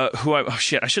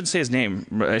 I shouldn't say his name.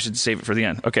 I should save it for the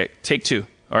end. Okay, take two.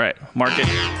 All right, Marquette.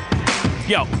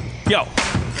 Yo.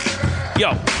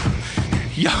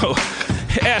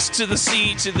 S to the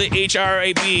C to the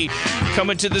HRAB.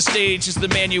 Coming to the stage is the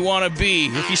man you want to be.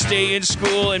 If you stay in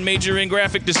school and major in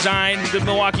graphic design, the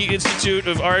Milwaukee Institute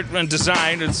of Art and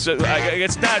Design, it's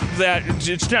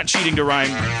not cheating to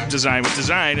rhyme design with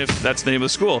design if that's the name of the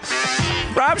school.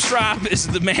 Rob Schraub is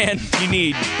the man you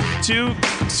need to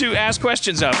ask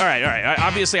questions of. All right.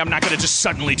 Obviously, I'm not going to just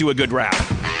suddenly do a good rap.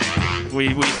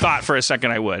 We thought for a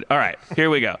second I would. All right, here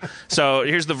we go. So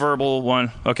here's the verbal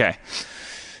one. Okay.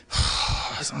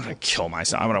 I'm going to kill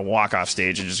myself. I'm going to walk off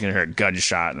stage and just going to hear a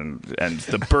gunshot, and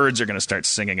the birds are going to start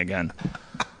singing again.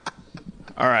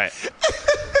 All right.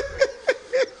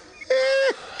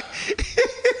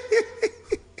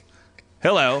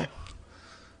 Hello.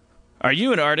 Are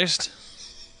you an artist?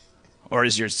 Or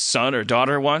is your son or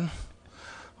daughter one?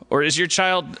 Or is your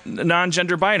child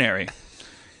non-gender binary?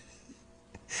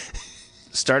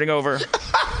 Starting over.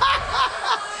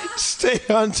 Stay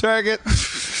on target.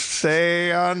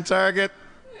 Stay on target.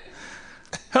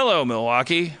 Hello,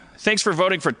 Milwaukee. Thanks for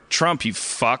voting for Trump, you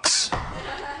fucks.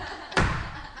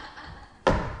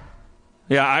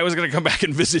 Yeah, I was going to come back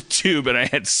and visit too, but I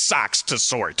had socks to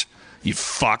sort. You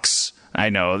fucks. I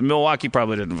know. Milwaukee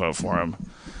probably didn't vote for him.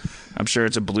 I'm sure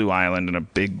it's a blue island in a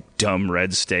big, dumb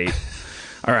red state.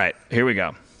 All right, here we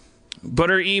go.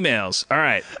 Butter emails. All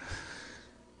right.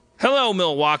 Hello,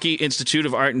 Milwaukee Institute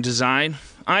of Art and Design.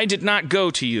 I did not go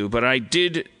to you, but I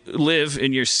did live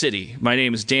in your city. My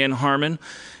name is Dan Harmon,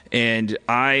 and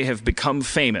I have become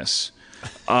famous.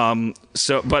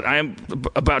 But I'm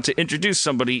about to introduce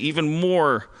somebody even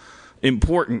more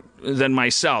important than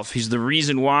myself. He's the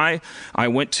reason why I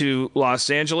went to Los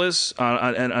Angeles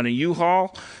on a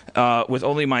U-Haul with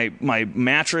only my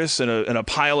mattress and a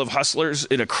pile of Hustlers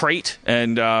in a crate.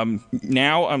 And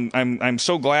now I'm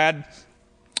so glad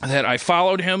that I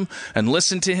followed him and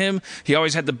listened to him. He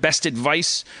always had the best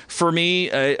advice for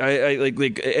me. I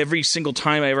like every single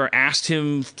time I ever asked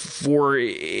him for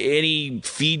any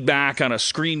feedback on a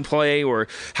screenplay or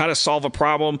how to solve a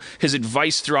problem, his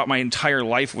advice throughout my entire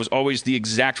life was always the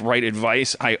exact right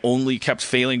advice. I only kept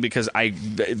failing because I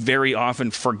very often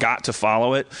forgot to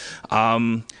follow it.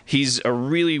 He's a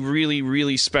really, really,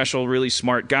 really special, really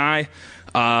smart guy.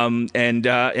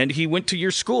 And he went to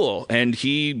your school and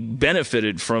he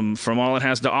benefited from all it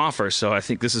has to offer. So I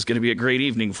think this is going to be a great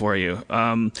evening for you.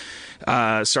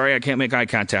 Sorry, I can't make eye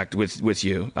contact with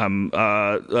you.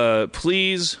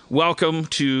 Please welcome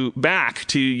back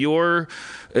to your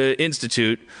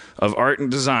Institute of Art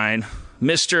and Design,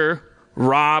 Mr.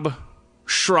 Rob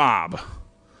Schraub.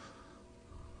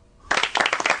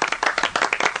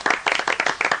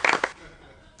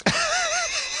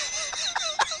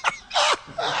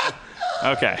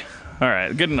 Okay. All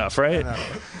right. Good enough, right?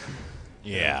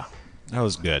 Yeah. That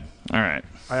was good. All right.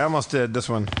 I almost did this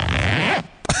one.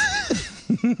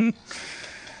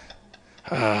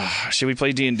 Should we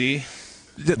play D&D?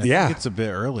 Yeah. It's a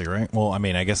bit early, right? Well, I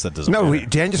mean, I guess that doesn't matter.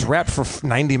 Dan just rapped for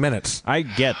 90 minutes. I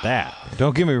get that.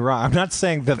 Don't get me wrong. I'm not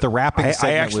saying that the rapping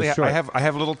segment was short. I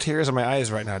have little tears in my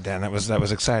eyes right now, Dan. That was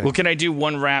exciting. Well, can I do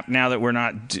one rap now that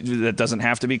that doesn't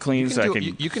have to be clean?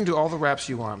 You can do all the raps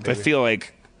you want, baby. I feel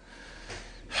like...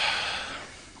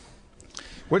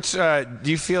 Do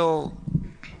you feel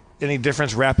any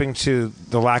difference rapping to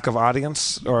the lack of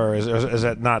audience, or is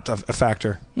that not a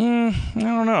factor? I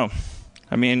don't know.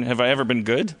 I mean, have I ever been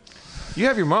good? You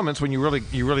have your moments when you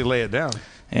really lay it down.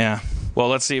 Yeah. Well,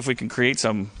 let's see if we can create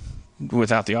some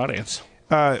without the audience.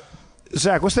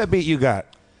 Zach, what's that beat you got?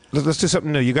 Let's do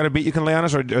something new. You got a beat you can lay on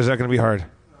us, or is that going to be hard?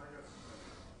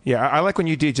 Yeah, I like when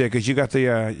you DJ because you got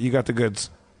the goods.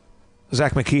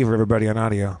 Zach McKeever, everybody on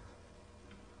audio.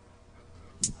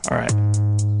 All right.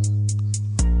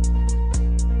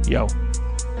 Yo.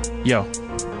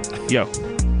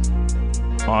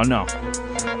 Oh, no.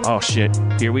 Oh, shit.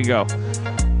 Here we go.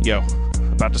 Yo.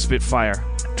 About to spit fire.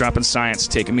 dropping science,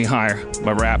 taking me higher.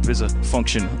 My rap is a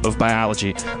function of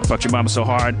biology. I fucked your mama so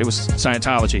hard, it was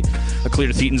Scientology. I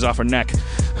cleared her thetans off her neck.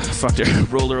 I fucked her,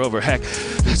 rolled her over. Heck,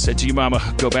 I said to your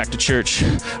mama, go back to church.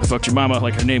 I fucked your mama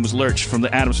like her name was Lurch from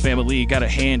the Addams Family. Got a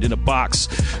hand in a box,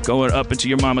 going up into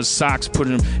your mama's socks,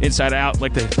 putting them inside out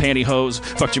like the pantyhose.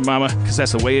 Fucked your mama, cause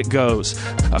that's the way it goes.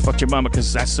 I fucked your mama,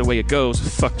 cause that's the way it goes.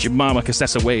 Fucked your mama, cause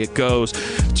that's the way it goes.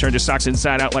 Turned your socks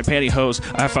inside out like pantyhose.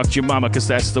 I fucked your mama, cause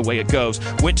that's the way it goes.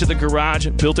 Went to the garage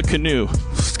and built a canoe,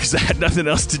 cause I had nothing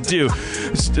else to do.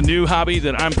 It's the new hobby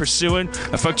that I'm pursuing.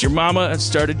 I fucked your mama and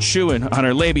started chewing on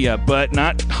her labia, but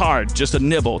not hard, just a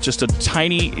nibble, just a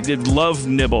tiny love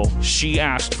nibble. She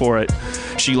asked for it.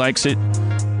 She likes it.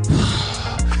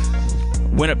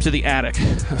 Went up to the attic.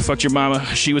 I fucked your mama.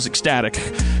 She was ecstatic.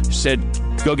 She said,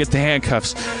 go get the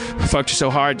handcuffs. I fucked her so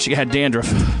hard she had dandruff.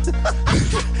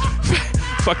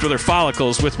 Fucked with her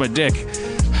follicles with my dick.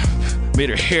 Made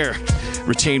her hair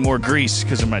retain more grease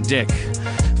because of my dick.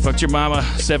 Fucked your mama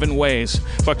 7 ways.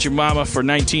 Fucked your mama for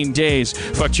 19 days.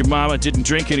 Fucked your mama, didn't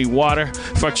drink any water.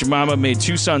 Fucked your mama, made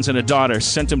 2 sons and a daughter.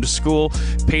 Sent them to school,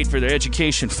 paid for their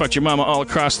education. Fucked your mama all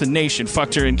across the nation.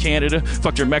 Fucked her in Canada.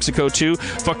 Fucked her in Mexico too.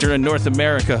 Fucked her in North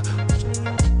America.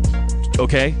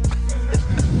 Okay?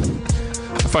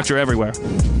 I fucked her everywhere.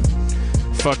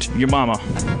 Fucked your mama.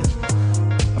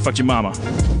 I fucked your mama.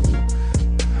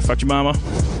 I fucked your mama.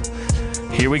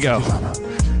 Here we go.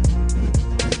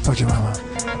 Fuck your mama.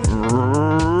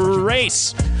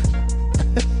 Race.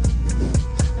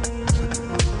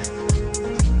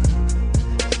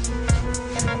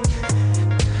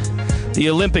 The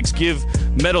Olympics give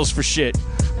medals for shit,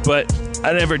 but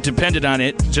I never depended on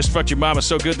it. Just fucked your mama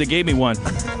so good they gave me one.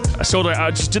 I told her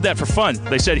I just did that for fun.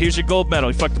 They said, here's your gold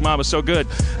medal. You fucked the mama so good.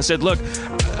 I said, look,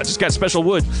 I just got special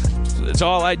wood. It's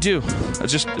all I do. I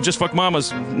just fuck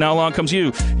mamas. Now along comes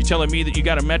you. You telling me that you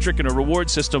got a metric and a reward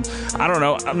system. I don't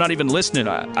know. I'm not even listening.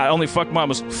 I only fuck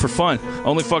mamas for fun. I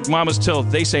only fuck mamas till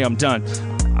they say I'm done.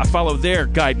 I follow their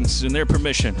guidance and their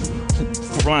permission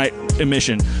for my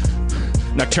emission.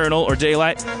 Nocturnal or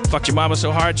daylight. Fucked your mama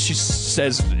so hard she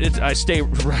says I stay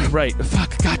right.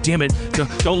 Fuck, god damn it.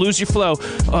 Don't lose your flow.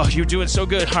 Oh, you're doing so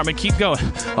good, Harmon. Keep going.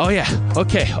 Oh yeah.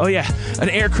 Okay. Oh yeah. An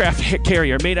aircraft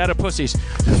carrier made out of pussies.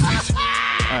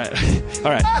 All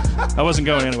right. I wasn't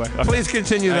going anywhere. Okay. Please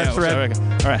continue that thread.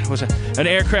 All right. What's that? An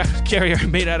aircraft carrier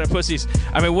made out of pussies.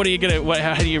 I mean, what are you gonna? What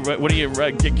are you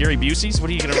get Gary Busey's? What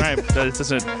are you gonna rhyme?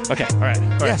 Okay. All right.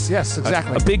 Yes.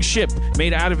 Exactly. A big ship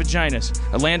made out of vaginas.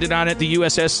 I landed on it, the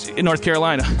USS in North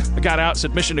Carolina. I got out,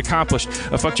 said mission accomplished.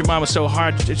 I fucked your mama so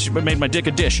hard she made my dick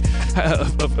a dish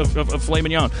of filet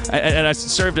mignon, and I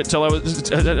served it till I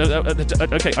was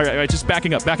okay. All right. Just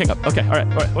backing up. Okay. All right.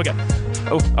 Okay.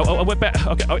 I went back.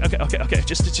 Okay.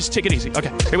 Just take it easy.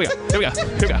 Okay. Here we go.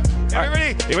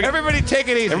 Everybody take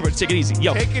it easy. Everybody take it easy.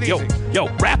 Yo,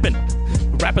 rapping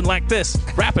like this.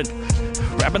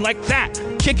 Rapping like that.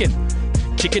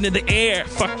 Kicking in the air.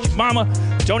 Fuck your mama.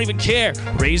 Don't even care.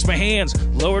 Raised my hands.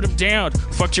 Lowered them down.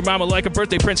 Fucked your mama like a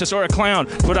birthday princess or a clown.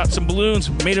 Put out some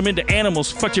balloons. Made them into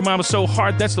animals. Fucked your mama so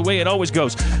hard. That's the way it always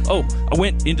goes. Oh, I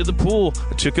went into the pool.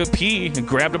 I took a pee and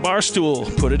grabbed a bar stool.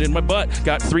 Put it in my butt.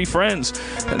 Got 3 friends.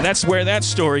 And that's where that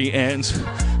story ends.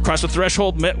 Crossed the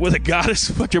threshold. Met with a goddess.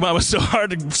 Fucked your mama so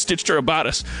hard. And stitched her a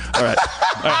bodice. All right.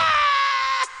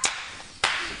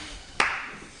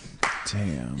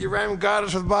 Damn. You rhyme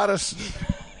goddess with bodice.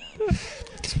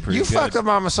 You good. fucked the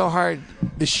mama so hard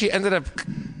that she ended up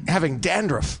having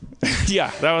dandruff.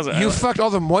 Yeah, that was it. You fucked all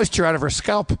the moisture out of her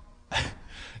scalp.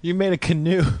 You made a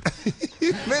canoe.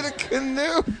 You made a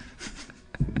canoe.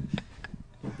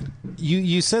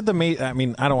 You said I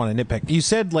mean, I don't want to nitpick. You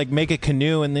said like make a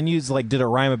canoe, and then you like did a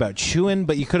rhyme about chewing,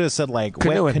 but you could have said like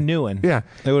canoeing. Yeah,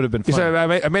 it would have been fun. You said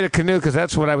I made a canoe because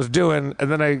that's what I was doing,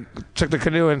 and then I took the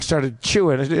canoe and started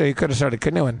chewing. You could have started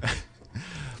canoeing.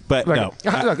 But no.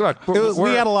 Look. We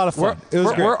had a lot of fun.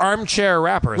 We're armchair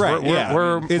rappers. Right,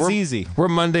 It's easy. We're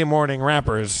Monday morning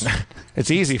rappers.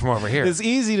 It's easy from over here. It's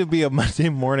easy to be a Monday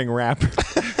morning rapper.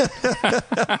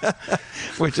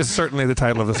 Which is certainly the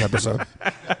title of this episode.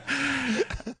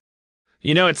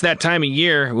 You know, it's that time of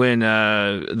year when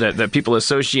that people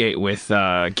associate with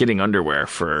getting underwear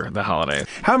for the holiday.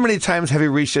 How many times have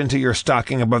you reached into your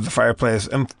stocking above the fireplace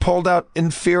and pulled out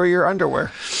inferior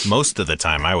underwear? Most of the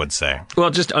time, I would say.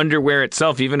 Well, just underwear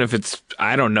itself, even if it's,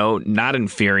 I don't know, not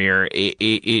inferior,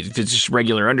 if it's just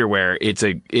regular underwear,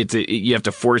 you have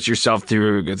to force yourself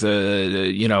through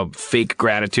the fake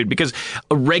gratitude, because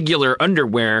a regular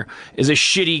underwear is a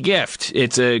shitty gift.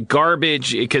 It's a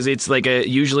garbage because it's like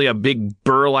usually a big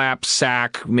burlap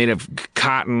sack made of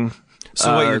cotton.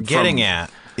 So what you're getting at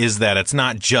is that it's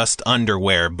not just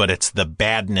underwear, but it's the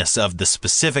badness of the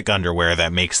specific underwear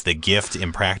that makes the gift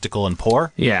impractical and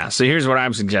poor? Yeah, so here's what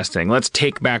I'm suggesting. Let's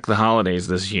take back the holidays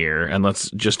this year, and let's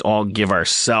just all give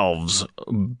ourselves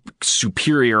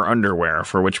superior underwear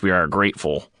for which we are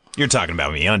grateful. You're talking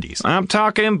about MeUndies. I'm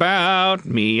talking about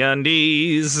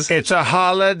MeUndies. It's a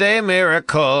holiday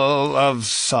miracle of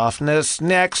softness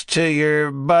next to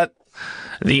your butt.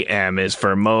 The M is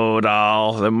for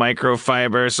modal, the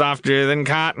microfiber softer than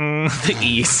cotton. The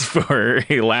E is for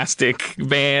elastic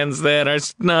bands that are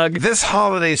snug. This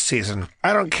holiday season,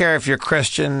 I don't care if you're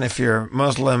Christian, if you're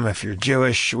Muslim, if you're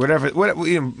Jewish, whatever.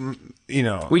 You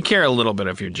know, We care a little bit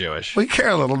if you're Jewish. we care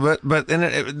a little bit, but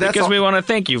that's Because we want to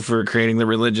thank you for creating the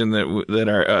religion that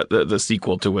are the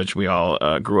sequel to which we all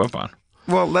grew up on.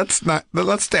 Well, let's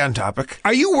stay on topic.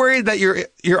 Are you worried that your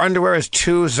underwear is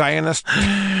too Zionist?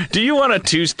 Do you want a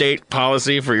two-state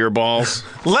policy for your balls?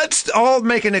 Let's all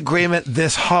make an agreement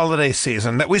this holiday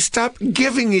season that we stop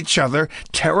giving each other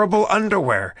terrible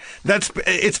underwear.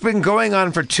 It's been going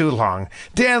on for too long.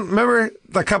 Dan, remember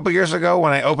a couple years ago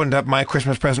when I opened up my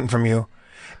Christmas present from you?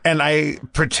 And I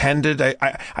pretended,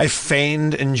 I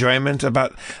feigned enjoyment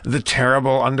about the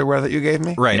terrible underwear that you gave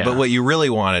me? Right, Yeah. but what you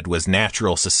really wanted was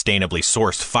natural, sustainably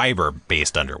sourced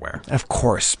fiber-based underwear. Of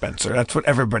course, Spencer. That's what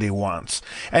everybody wants.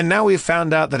 And now we've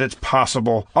found out that it's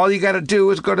possible. All you got to do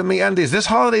is go to MeUndies this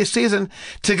holiday season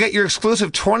to get your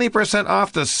exclusive 20%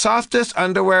 off the softest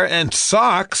underwear and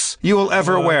socks you will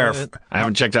ever wear. I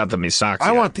haven't checked out the Me socks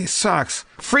I yet. want these socks.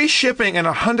 Free shipping and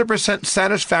 100%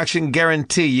 satisfaction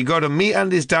guarantee. You go to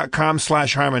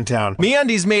MeUndies.com/Harmontown.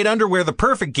 MeUndies made underwear the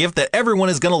perfect gift that everyone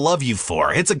is going to love you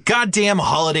for. It's a goddamn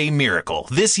holiday miracle.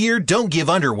 This year, don't give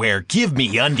underwear, give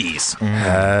MeUndies.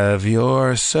 Have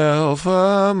yourself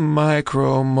a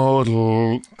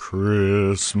micromodal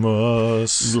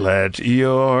Christmas. Let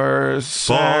your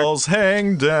Balls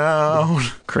hang down.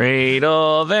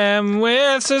 Cradle them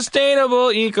with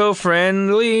sustainable,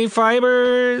 eco-friendly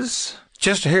fibers.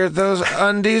 Just hear those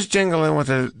undies jingling with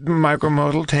a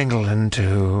micromodal tingling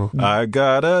too. I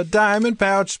got a diamond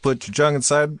pouch. Put your junk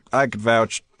inside. I could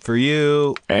vouch for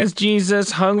you. As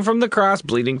Jesus hung from the cross,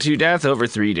 bleeding to death over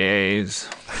 3 days.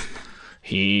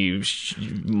 He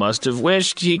must have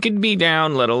wished he could be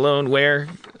down, let alone wear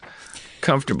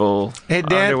comfortable Hey,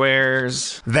 Dan.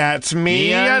 underwears. That's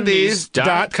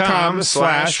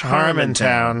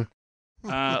MeUndies.com/Harmontown.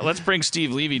 Let's bring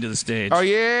Steve Levy to the stage. Oh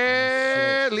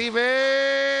yeah, leave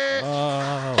it.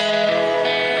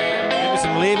 Give me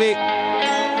some Levy.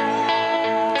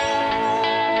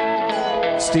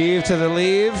 Steve to the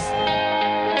leave.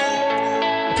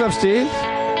 What's up, Steve?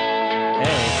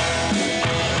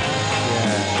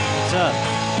 What's up?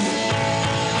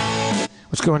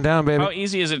 What's going down, baby? How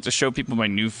easy is it to show people my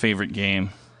new favorite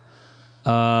game?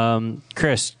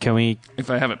 Chris, can we? If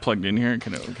I have it plugged in here,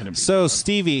 can it be? So,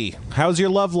 Stevie, how's your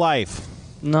love life?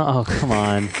 No, oh, come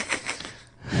on.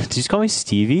 Did you just call me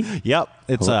Stevie? Yep,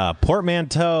 it's a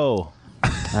portmanteau.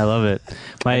 I love it.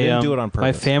 My didn't do it on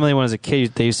My purpose. family, when I was a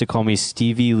kid, they used to call me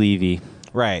Stevie Levy.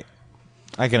 Right.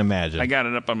 I can imagine. I got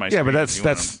it up on my Yeah, screen. but if you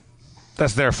wanna-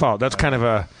 that's their fault. That's kind of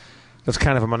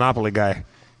a Monopoly guy.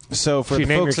 So for If you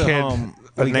the name folks your kid at home,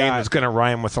 a we name got that's going to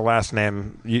rhyme with the last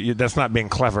name, that's not being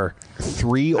clever.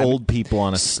 3 old people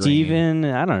on a screen. Steven,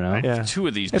 I don't know. Yeah. Two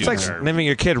of these It's dudes like are naming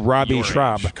your kid Robbie your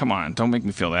Schraub. age. Come on, don't make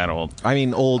me feel that old. I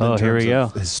mean, old Oh, in here terms we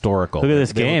of go. historical. Look at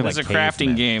this They look game. like It's a crafting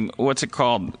cavemen. game. What's it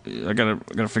called? I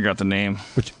gotta figure out the name.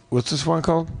 What's this one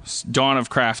called? Dawn of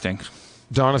Crafting.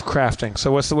 Dawn of Crafting.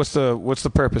 So what's the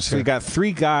purpose So here? we got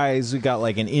 3 guys. We got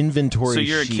like an inventory. So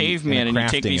you're a sheet caveman and, and you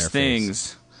take crafting these interface.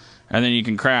 things, and then you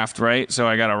can craft, right? So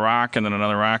I got a rock and then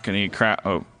another rock, and you craft.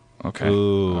 Oh, okay.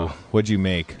 Ooh, what'd you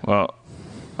make? Well,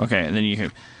 okay, and then you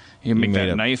can make made that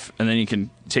a- knife, and then you can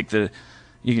take the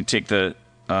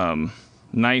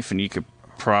knife, and you could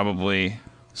probably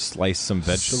Slice some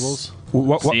vegetables.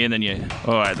 What? see, and then you.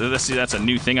 See, that's a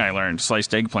new thing I learned: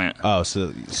 sliced eggplant. Oh,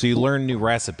 so you learn new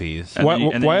recipes. And Why, then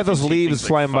you- and then why you are can those take leaves things like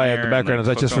flying by in fire the and background?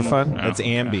 then Is that just for cook fun? them. Oh, It's okay.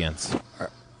 ambience.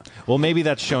 Well, maybe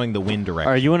that's showing the wind direction.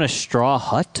 Are you in a straw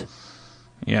hut?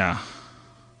 Yeah.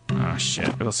 Oh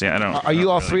shit! We'll see. I don't. Are you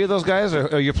all really- 3 of those guys,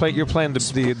 or you're playing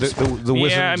the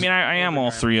wizard? Yeah, I mean, I am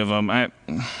all 3 of them.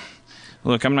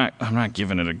 Look, I'm not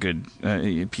giving it a good.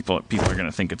 People are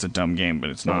gonna think it's a dumb game, but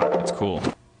it's not. It's cool.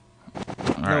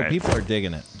 All No, right. people are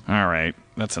digging it. All right,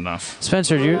 that's enough.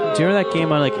 Spencer, do you remember that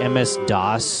game on like MS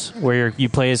DOS where you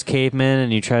play as caveman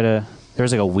and you try to?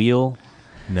 There's like a wheel.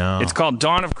 No, It's called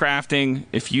Dawn of Crafting.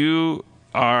 If you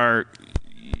are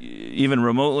even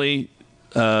remotely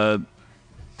a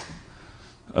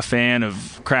fan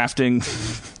of crafting,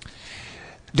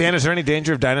 Dan, is there any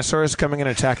danger of dinosaurs coming and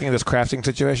attacking this crafting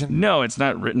situation? No, it's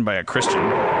not written by a Christian.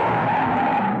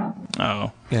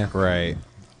 Oh. Yeah. Right.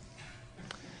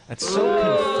 That's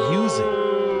so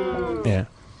confusing. Yeah.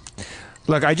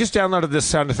 Look, I just downloaded this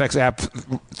sound effects app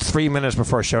 3 minutes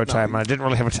before showtime, and I didn't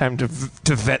really have time to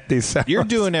vet these sounds. You're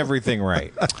doing everything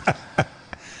right.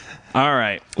 All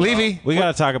right. Levy. We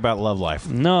got to talk about love life.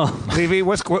 No. Levy,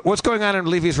 what's going on in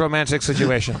Levy's romantic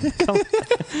situation?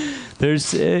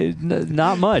 There's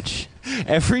not much.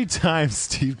 Every time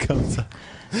Steve comes up,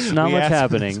 There's not we much ask him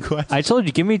happening. this question. I told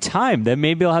you, give me time. Then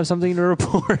maybe I'll have something to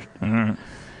report.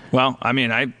 Well, I mean,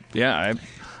 Do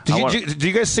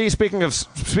you guys see, speaking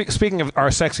of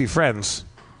our sexy friends,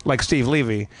 like Steve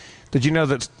Levy, did you know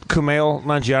that Kumail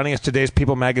Nanjiani is today's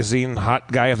People Magazine hot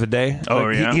guy of the day? Oh,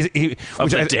 yeah?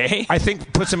 Of the day? I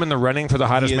think puts him in the running for the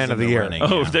hottest He is man of in the the year. running.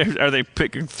 Oh, are they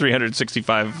picking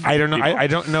 365? I don't know. people? I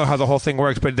don't know how the whole thing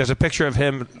works, but there's a picture of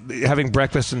him having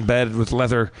breakfast in bed with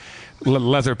leather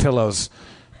pillows,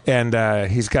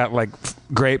 and he's got like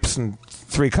grapes and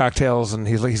 3 cocktails, and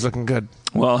he's looking good.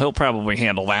 Well, he'll probably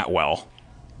handle that well.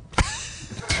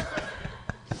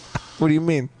 What do you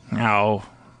mean? No.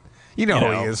 You know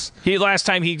who he is. Last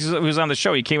time he was on the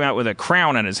show, he came out with a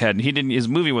crown on his head, and his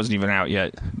movie wasn't even out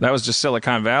yet. That was just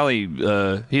Silicon Valley.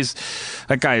 We're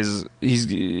all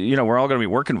going to be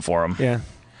working for him. Yeah.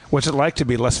 What's it like to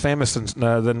be less famous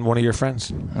than one of your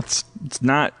friends? I'm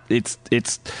not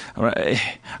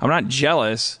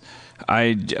jealous.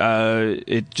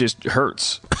 It just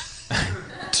hurts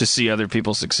to see other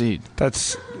people succeed.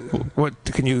 That's what.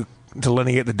 Can you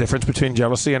delineate the difference between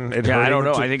jealousy and it Yeah, I hurting don't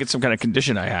know. to- I think it's some kind of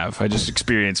condition I have. I just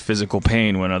experience physical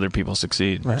pain when other people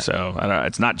succeed. Right. So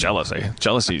it's not jealousy.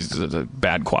 Jealousy is a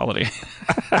bad quality.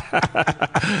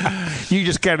 You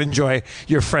just can't enjoy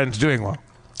your friends doing well.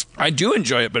 I do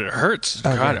enjoy it, but it hurts.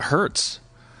 Okay. God, it hurts.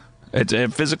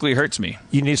 It physically hurts me.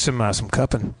 You need some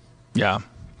cupping. Yeah.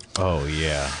 Oh,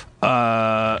 yeah.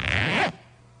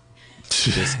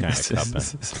 This kind of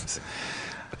cupping.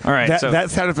 All right.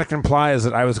 That sound effect implies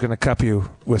that I was going to cup you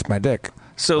with my dick.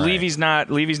 So Levy's not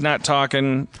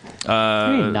talking.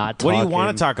 Not talking. What do you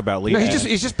want to talk about, Lee? No,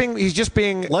 he's just being he's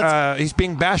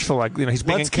being bashful, like he's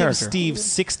being Let's in give character. Steve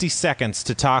 60 seconds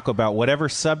to talk about whatever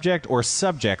subject or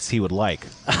subjects he would like.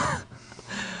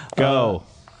 Go.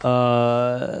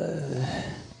 No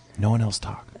one else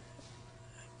talk.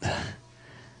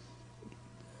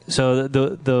 So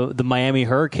the Miami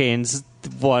Hurricanes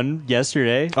won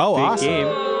yesterday. Oh, Big awesome. game.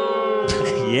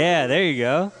 Yeah, there you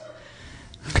go.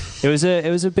 It was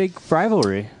a big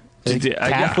rivalry.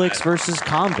 Catholics versus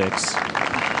convicts.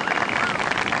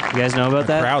 You guys know about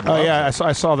that? Crowd Oh loves yeah, it.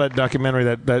 I saw that documentary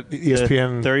that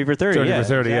ESPN 30 for 30. 30 yeah, for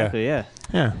 30, yeah. exactly, yeah.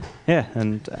 Yeah. Yeah,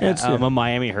 and I'm a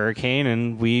Miami Hurricane,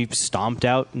 and we stomped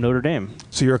out Notre Dame.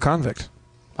 So you're a convict.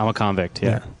 I'm a convict.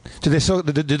 Yeah. Do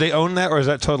they own that, or is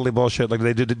that totally bullshit? Like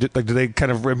do they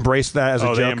kind of embrace that as a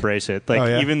joke? They embrace it. Like Oh,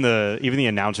 yeah? even the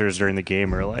announcers during the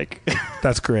game are like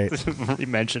That's great.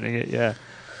 mentioning it. Yeah.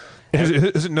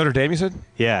 Is it Notre Dame? You said?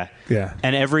 Yeah. Yeah.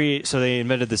 And so they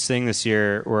invented this thing this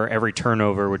year where every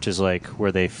turnover, which is like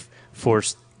where they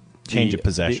force Change of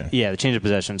possession. the change of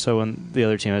possession. So when the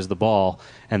other team has the ball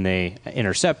and they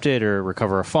intercept it or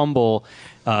recover a fumble,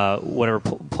 whatever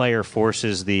player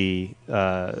forces the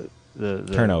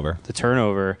Turnover. the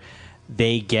turnover,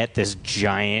 they get this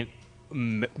giant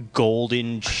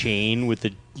golden chain with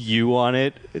the U on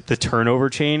it, the turnover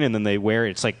chain, and then they wear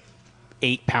it. It's like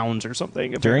 8 pounds or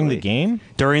something. During apparently. the game?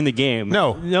 During the game.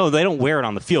 No, they don't wear it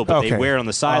on the field, but Okay. they wear it on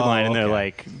the sideline, and they're okay.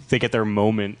 like, they get their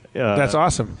moment. That's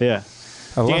awesome. Yeah.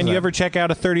 I love Dan, that. you ever check out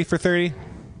a 30 for 30?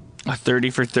 A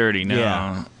 30 for 30.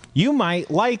 No. You might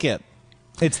like it.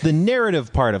 It's the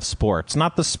narrative part of sports,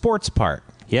 not the sports part.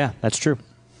 Yeah, that's true.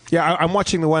 Yeah, I'm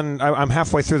watching the one. I'm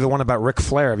halfway through the one about Ric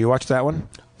Flair. Have you watched that one?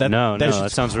 No, that's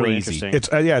that sounds really crazy.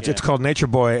 interesting. It's called Nature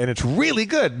Boy, and it's really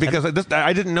good because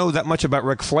I didn't know that much about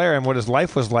Ric Flair and what his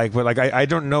life was like. But like I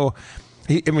don't know.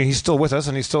 He's still with us,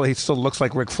 and he still looks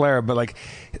like Ric Flair. But like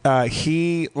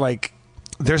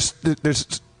there's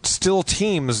still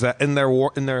teams that in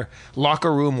their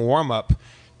locker room warm up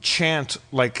chant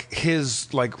like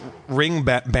his like ring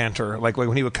banter, like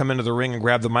when he would come into the ring and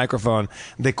grab the microphone,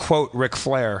 they quote Ric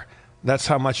Flair. That's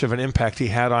how much of an impact he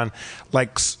had on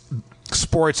like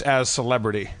sports as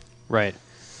celebrity. Right.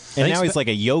 And now he's like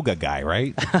a yoga guy,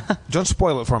 right? Don't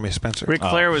spoil it for me, Spencer. Ric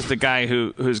Flair was the guy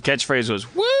whose catchphrase was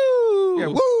 "Woo!" Yeah,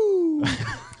 woo!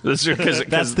 That's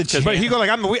the But he go like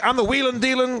I'm the wheeling,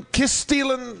 dealing, kiss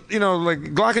stealing,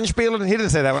 like glockenspielen. He didn't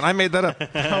say that one. I made that up.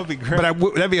 That would be great.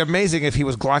 But that'd be amazing if he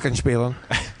was glockenspielen.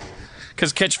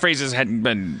 because catchphrases hadn't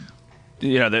been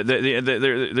that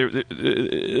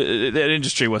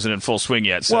industry wasn't in full swing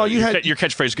yet. So Well, your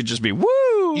catchphrase could just be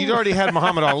 "woo." You'd already had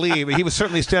Muhammad Ali, but he was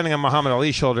certainly standing on Muhammad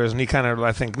Ali's shoulders, and he kind of,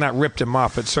 I think, not ripped him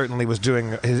off, but certainly was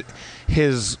doing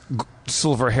his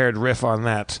silver-haired riff on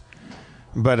that.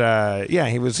 But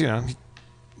he was,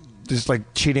 just like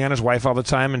cheating on his wife all the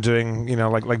time and doing,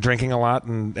 like drinking a lot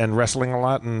and wrestling a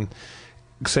lot and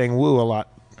saying "woo" a lot.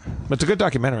 But it's a good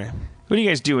documentary. What do you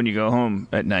guys do when you go home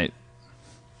at night?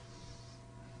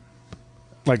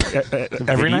 Like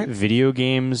every night? Video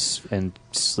games and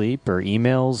sleep or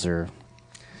emails or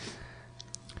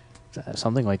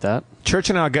something like that. Church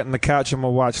and I'll get on the couch and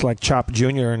we'll watch like Chop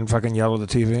Jr. and fucking yell at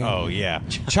the TV. Oh, yeah.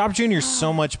 Chop Jr. is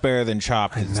so much better than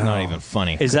Chop. It's not even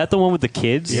funny. Is that the one with the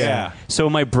kids? Yeah. So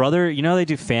my brother, they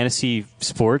do fantasy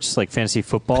sports, like fantasy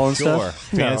football and stuff?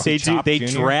 Fantasy They Chop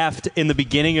Jr.? draft in the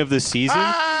beginning of the season.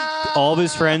 All of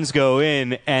his friends go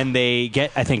in, and they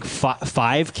get, I think,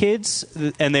 5 kids,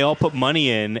 and they all put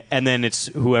money in, and then it's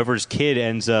whoever's kid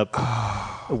ends up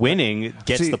winning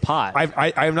gets the pot.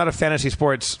 I'm not a fantasy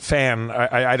sports fan.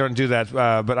 I don't do that,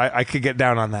 but I could get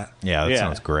down on that. Yeah, that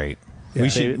sounds great. Yeah. We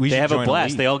should they have a join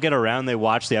blast. league. They all get around, they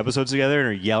watch the episodes together, and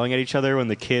are yelling at each other when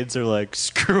the kids are like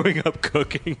screwing up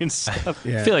cooking and stuff.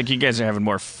 Yeah. I feel like you guys are having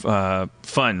more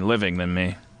fun living than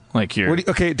me. Like you're.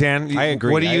 Okay, Dan. I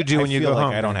agree. What do you do I when you feel go like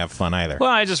home? I don't have fun either.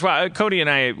 Well, Cody and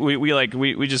I,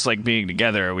 we just like being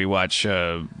together. We watch,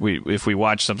 if we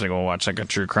watch something, we'll watch like a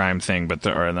true crime thing,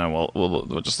 and then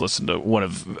we'll just listen to one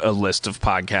of a list of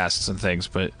podcasts and things.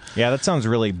 But Yeah, that sounds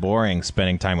really boring,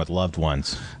 spending time with loved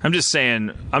ones. I'm just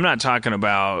saying, I'm not talking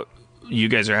about you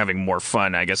guys are having more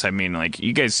fun. I guess I mean like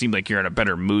you guys seem like you're in a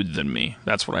better mood than me.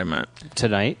 That's what I meant.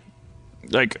 Tonight?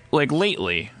 Like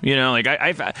lately, like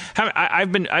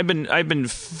I've been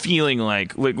feeling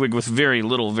like with very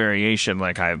little variation,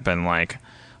 like I've been like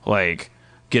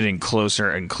getting closer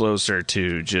and closer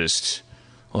to just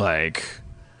like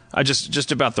I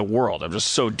just about the world. I'm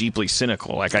just so deeply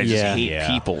cynical. Like I just hate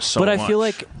people so much. But I feel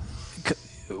like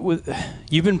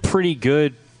you've been pretty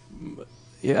good.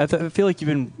 I feel like you've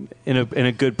been in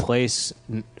a good place.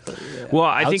 Well,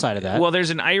 I outside think, of that. well, there's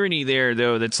an irony there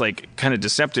though that's like kind of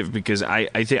deceptive because I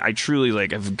think I truly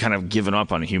like have kind of given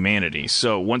up on humanity.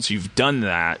 So once you've done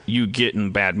that, you get in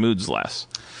bad moods less.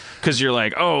 Because you're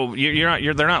like, oh,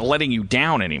 they're not letting you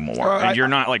down anymore, and you're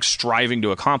not like striving to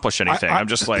accomplish anything. I'm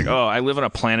just like, oh, I live on a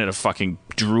planet of fucking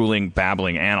drooling,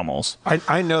 babbling animals.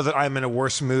 I know that I'm in a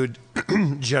worse mood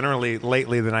generally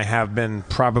lately than I have been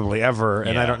probably ever,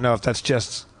 and I don't know if that's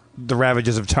just the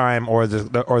ravages of time or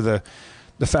the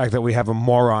fact that we have a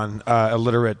moron,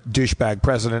 illiterate douchebag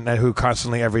president who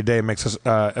constantly every day makes us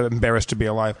embarrassed to be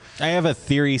alive. I have a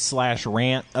theory /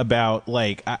 rant about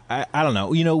like I don't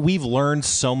know. We've learned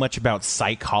so much about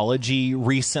psychology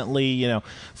recently.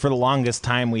 For the longest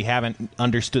time we haven't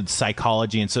understood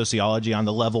psychology and sociology on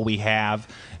the level we have,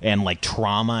 and like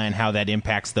trauma and how that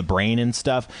impacts the brain and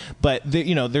stuff. But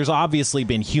there's obviously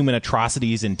been human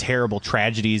atrocities and terrible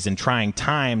tragedies and trying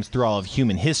times through all of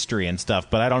human history and stuff.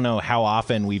 But I don't know how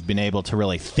often we've been able to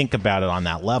really think about it on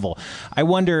that level. I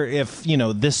wonder if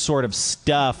this sort of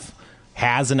stuff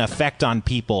has an effect on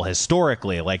people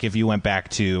historically. Like if you went back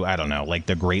to, I don't know, like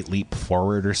the Great Leap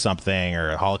Forward or something,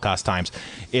 or Holocaust times,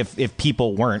 if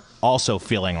people weren't also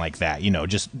feeling like that,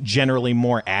 just generally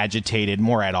more agitated,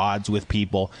 more at odds with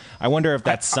people. I wonder if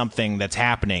that's something that's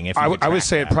happening. If I would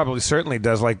say it probably certainly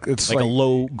does. Like it's like a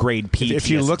low grade PTSD. If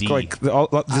you look like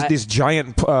these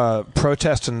giant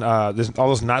protests and all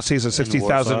those Nazis at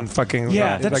 60,000 fucking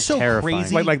that's like, so terrifying.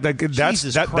 crazy.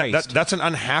 That's an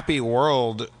unhappy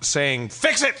world saying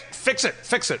fix it.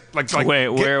 Like wait,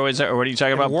 where was that? What are you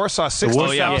talking about? Warsaw, 60,000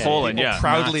 Oh yeah, Poland. people Yeah,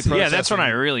 proudly yeah. That's protesting. when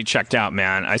I really checked out,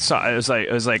 man. I was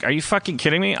like, are you fucking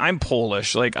kidding me? I'm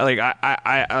Polish. I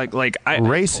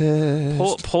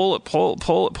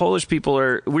racist. Polish people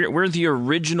are we're the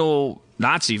original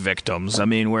Nazi victims. I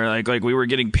mean, we're like we were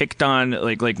getting picked on.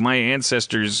 Like my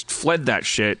ancestors fled that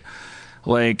shit.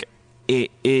 Like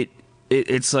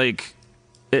it's like.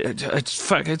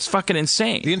 It's fucking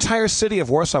insane. The entire city of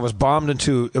Warsaw was bombed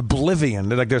into oblivion.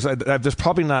 Like there's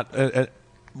probably not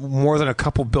more than a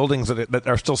couple buildings that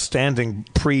are still standing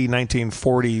pre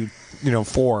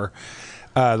 1944.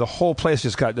 The whole place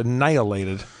just got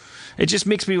annihilated. It just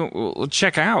makes me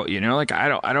check out, like I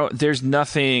don't there's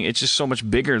nothing, it's just so much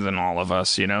bigger than all of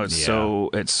us,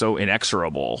 it's so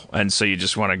inexorable. And so you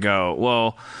just want to go,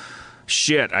 well,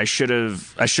 shit, I should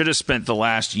have spent the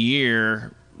last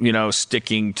year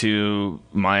sticking to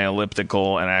my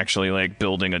elliptical and actually like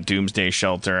building a doomsday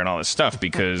shelter and all this stuff,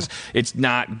 because it's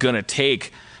not gonna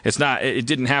take. It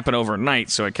didn't happen overnight,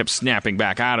 so I kept snapping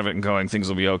back out of it and going, things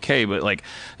will be okay. But like,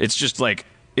 it's just like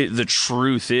the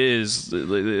truth is,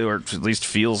 or at least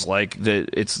feels like, that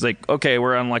it's like, okay,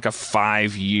 we're on like a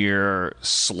 5-year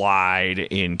slide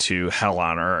into hell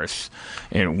on earth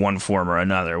in one form or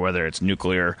another, whether it's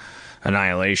nuclear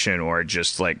annihilation or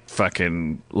just like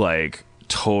fucking like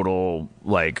total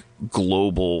like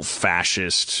global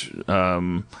fascist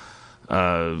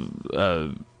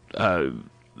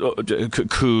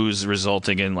coups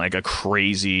resulting in like a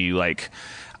crazy like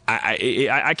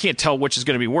I can't tell which is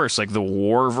going to be worse, like the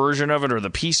war version of it or the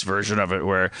peace version of it,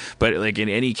 but like in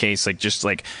any case, like just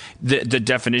like the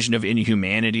definition of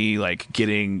inhumanity, like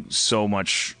getting so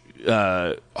much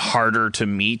harder to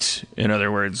meet. In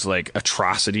other words, like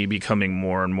atrocity becoming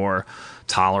more and more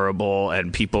tolerable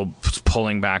and people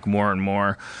pulling back more and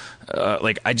more.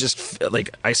 Like I just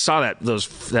like I saw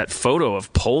that photo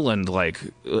of Poland, like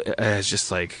it's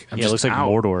just like I'm it just looks like out.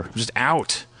 Mordor. I'm just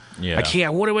out. Yeah. I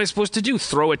can't. What am I supposed to do?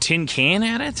 Throw a tin can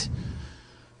at it?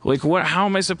 Like what? How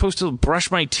am I supposed to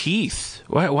brush my teeth?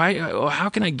 Why? How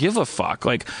can I give a fuck?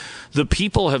 Like the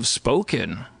people have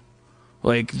spoken.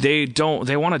 Like they don't.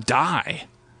 They want to die.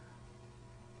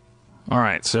 All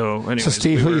right. So anyways, So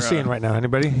Steve, who are you seeing right now?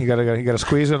 Anybody? You got a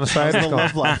squeeze on the side. The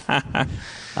love life.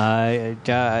 I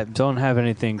don't have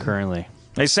anything currently.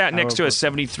 I sat next to a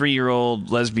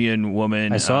 73-year-old lesbian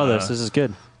woman. I saw this. This is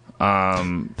good.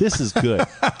 This is good.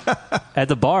 At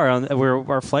the bar where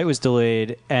our flight was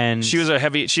delayed, and She was a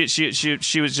heavy. She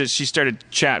started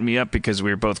chatting me up because we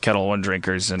were both Kettle One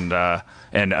drinkers, and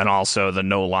also the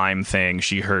no lime thing.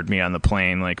 She heard me on the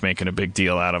plane, like making a big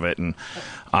deal out of it, and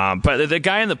but the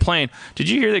guy in the plane. Did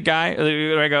you hear the guy?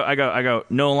 I go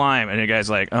no lime, and the guy's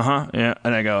like, yeah,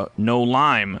 and I go no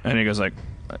lime, and he goes like,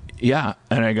 yeah,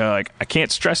 and I go like, I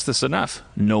can't stress this enough,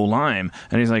 no lime,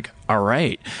 and he's like, all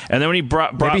right, and then when he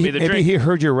brought me the drink, maybe he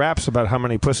heard your raps about how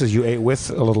many pussies you ate with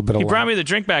a little bit of he lime. brought me the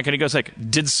drink back, and he goes like,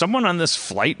 "Did someone on this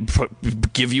flight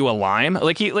give you a lime?"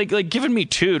 Like he like giving me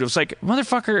two. It was like,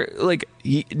 motherfucker, like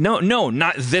no,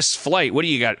 not this flight. What do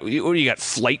you got? What do you got?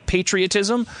 Flight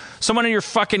patriotism? Someone on your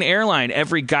fucking airline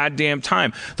every goddamn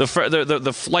time. The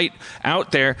flight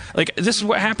out there, like this is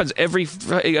what happens every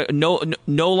no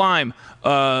lime.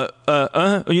 And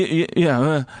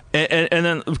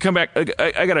then come back.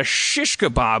 I got a shish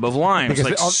kebab of limes, Because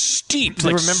like steeped,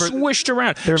 like remember- swished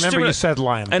around. They remember you said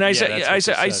lime. And I Yeah,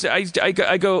 said, that's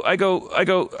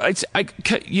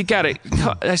what you got it.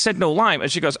 I said no lime,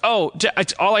 and she goes, oh,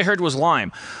 all I heard was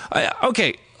lime.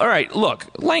 Okay, all right. Look,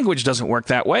 language doesn't work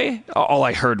that way. All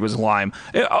I heard was lime.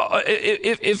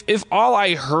 If all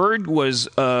I heard was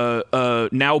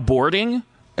now boarding,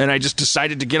 and I just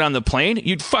decided to get on the plane,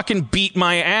 you'd fucking beat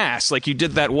my ass like you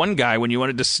did that one guy when you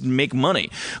wanted to make money.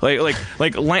 Like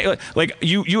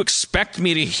you expect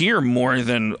me to hear more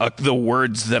than the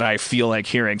words that I feel like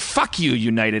hearing. Fuck you,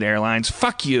 United Airlines.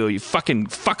 Fuck you. You fucking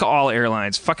fuck all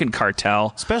airlines. Fucking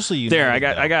cartel. Especially United,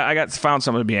 there. I got found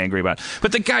something to be angry about.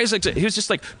 But the guy's like, he was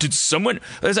just like, did someone?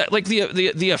 Is that like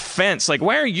the offense? Like,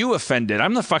 why are you offended?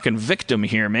 I'm the fucking victim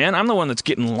here, man. I'm the one that's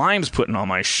getting limes put in all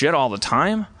my shit all the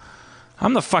time.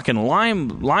 I'm the fucking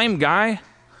lime guy.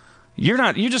 You're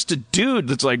not. You're just a dude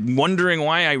that's like wondering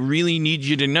why I really need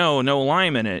you to know no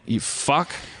lime in it. You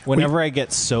fuck. Whenever I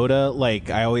get soda, like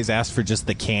I always ask for just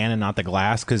the can and not the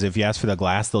glass, because if you ask for the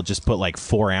glass, they'll just put like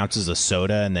 4 ounces of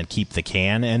soda and then keep the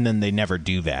can, and then they never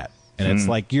do that. And it's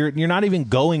like you're not even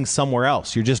going somewhere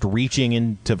else. You're just reaching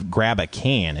in to grab a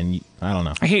can, and I don't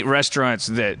know. I hate restaurants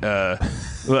that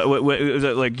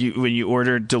like when you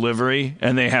order delivery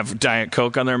and they have Diet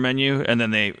Coke on their menu, and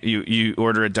then you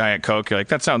order a Diet Coke. You're like,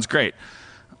 that sounds great,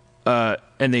 and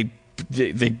they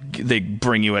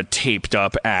bring you a taped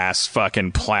up ass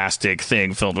fucking plastic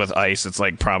thing filled with ice. It's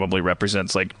like probably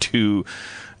represents like 2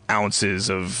 ounces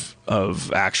of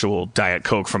actual Diet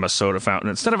Coke from a soda fountain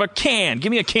instead of a can. Give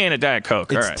me a can of Diet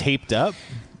Coke. It's all right. taped up,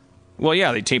 Well,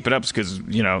 yeah, they tape it up because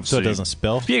so it doesn't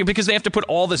spill. Yeah, because they have to put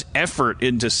all this effort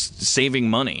into saving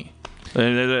money.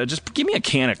 Just give me a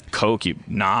can of Coke, you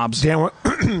knobs. Dan,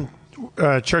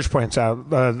 Church points out,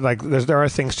 like there are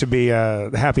things to be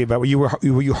happy about. Were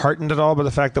you heartened at all by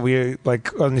the fact that we,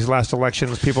 like, on these last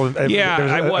elections, people?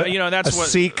 That's what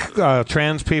Sikh,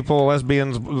 trans people,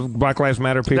 lesbians, Black Lives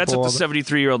Matter people. That's what the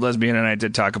 73-year-old lesbian and I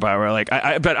did talk about. Where like,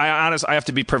 I have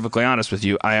to be perfectly honest with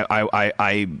you.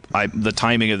 The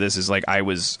timing of this is like I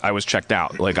was checked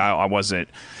out. Like I wasn't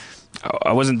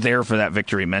there for that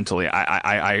victory mentally.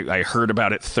 I heard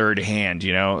about it third hand,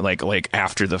 like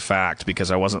after the fact,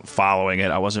 because I wasn't following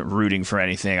it. I wasn't rooting for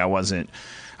anything. I wasn't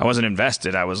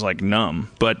invested. I was like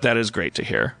numb. But that is great to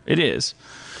hear. It is.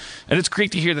 And it's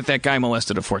great to hear that guy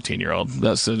molested a 14-year-old.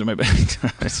 That's my bad.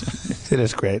 It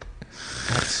is great.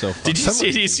 That's so funny.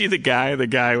 Did you see the guy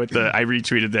with the? I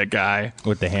retweeted that guy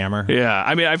with the hammer. Yeah,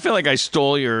 I mean, I feel like I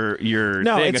stole your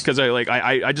thing because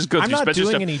I just go through. I'm not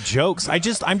doing any jokes.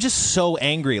 I'm just so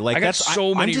angry. Like I got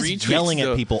so many I'm just retweets, yelling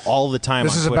at people all the time.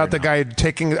 This is Twitter about the guy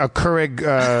taking a Keurig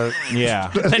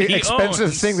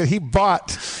expensive thing that he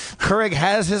bought. Keurig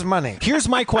has his money. Here's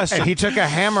my question. And he took a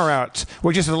hammer out,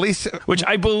 which is at least... Which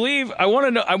I believe, I want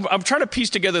to know, I'm trying to piece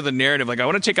together the narrative. Like, I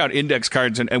want to take out index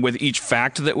cards and with each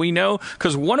fact that we know,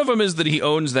 because one of them is that he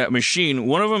owns that machine.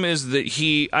 One of them is that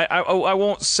he, I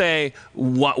won't say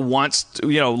what wants,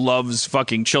 loves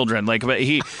fucking children. Like, but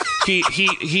he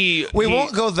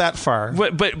won't go that far.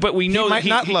 But we know he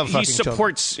that he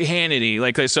supports Hannity.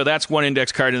 Like, so that's one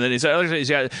index card, and then so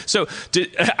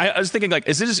I was thinking, like,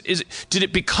 did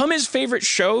it become his favorite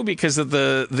show because of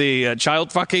the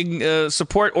child fucking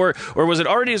support, or was it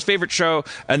already his favorite show?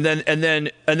 And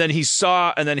then he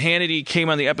saw, and then Hannity came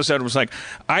on the episode and was like,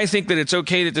 I think that it's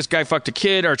okay that this guy fucked a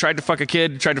kid or tried to fuck a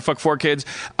kid, tried to fuck 4 kids.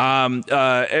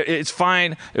 It's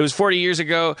fine. It was 40 years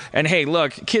ago, and hey,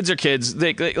 look, kids are kids.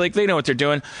 They know what they're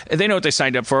doing. They know what they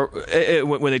signed up for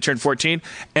when they turned 14.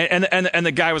 And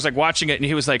the guy was like watching it, and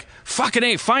he was like, fucking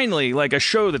A, finally, like a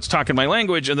show that's talking my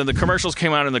language. And then the commercials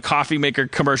came out, and the coffee maker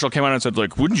commercial came out and said,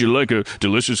 like, wouldn't you like a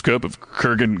delicious cup of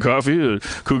Kurgan coffee?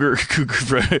 Cougar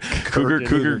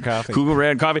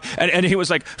Ran coffee. And he was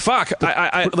like, fuck,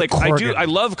 I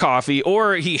love coffee.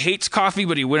 Or he hates coffee,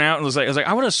 but he went out and was like,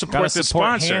 I want to support this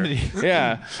sponsor.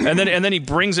 Yeah. And then he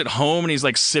brings it home and he's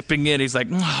like sipping it. He's like,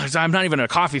 I'm not even a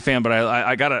coffee fan, but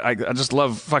I just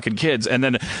love fucking kids. And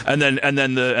then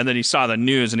he saw the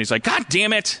news and he's like, God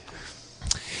damn it.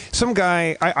 Some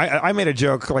guy, I made a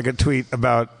joke, like a tweet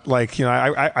about, like,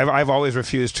 I've always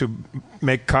refused to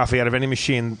make coffee out of any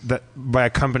machine that by a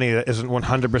company that isn't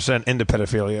 100% into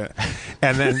pedophilia.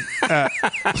 And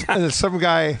then some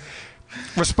guy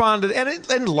responded,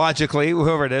 and logically,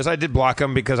 whoever it is, I did block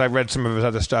him because I read some of his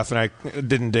other stuff and I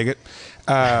didn't dig it.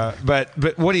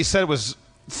 But what he said was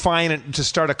fine to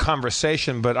start a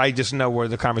conversation, but I just know where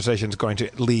the conversation is going to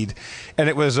lead. And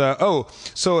it was,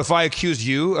 so if I accused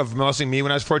you of molesting me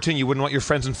when I was 14, you wouldn't want your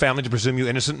friends and family to presume you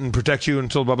innocent and protect you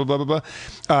until blah, blah, blah, blah,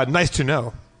 blah. Nice to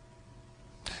know.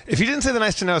 If you didn't say the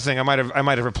nice to know thing, I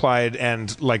might have replied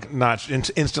and, like, not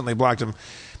instantly blocked him.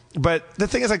 But the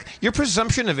thing is, like, your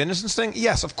presumption of innocence thing,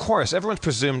 yes, of course, everyone's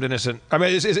presumed innocent. I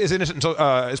mean, is innocent until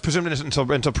is presumed innocent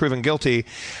until proven guilty.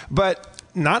 But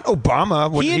not Obama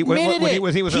when he was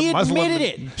a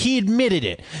Muslim. He admitted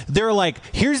it. They're like,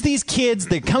 here's these kids.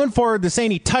 They're coming forward. They're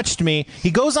saying he touched me.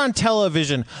 He goes on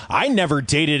television. I never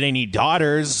dated any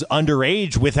daughters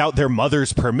underage without their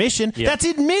mother's permission. Yep. That's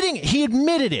admitting it. He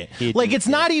admitted it. It's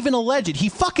not even alleged. He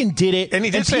fucking did it. And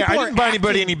he did say, I didn't buy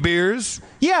anybody any beers.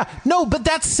 Yeah. No, but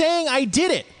that's saying I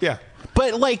did it. Yeah.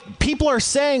 But, like, people are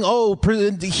saying,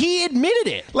 he admitted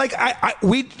it. Like,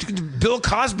 Bill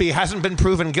Cosby hasn't been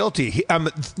proven guilty.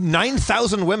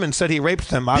 9,000 women said he raped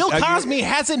them. Bill Cosby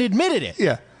hasn't admitted it.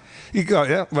 Yeah. You go,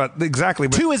 yeah, but exactly.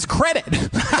 But to his credit.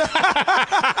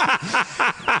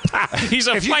 He's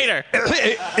a fighter.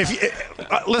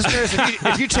 Listeners,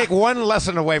 if you take one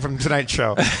lesson away from tonight's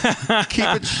show,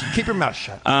 keep your mouth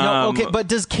shut. No, okay, but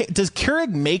does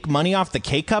Keurig make money off the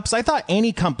K-Cups? I thought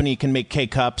any company can make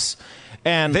K-Cups.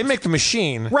 And they make the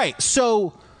machine. Right.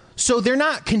 So they're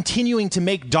not continuing to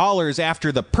make dollars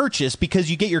after the purchase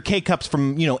because you get your K-Cups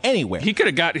from, anywhere. He could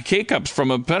have got K-Cups from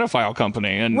a pedophile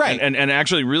company and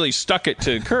actually really stuck it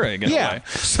to Keurig in a way.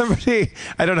 Somebody,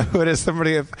 I don't know who it is,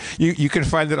 somebody, you can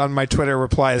find it on my Twitter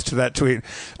replies to that tweet.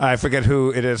 I forget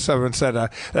who it is. Someone said,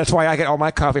 that's why I get all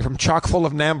my coffee from chock full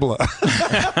of Nambla.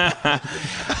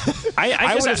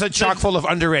 I would have said chock full of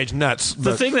underage nuts.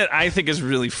 The thing that I think is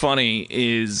really funny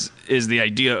is the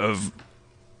idea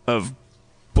of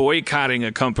boycotting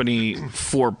a company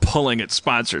for pulling its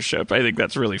sponsorship. I think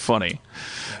that's really funny.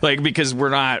 Like, because we're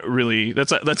not really,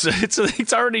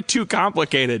 it's already too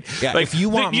complicated. Yeah, like, if you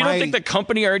want don't think the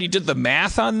company already did the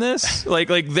math on this? like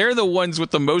they're the ones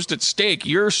with the most at stake.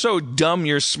 You're so dumb,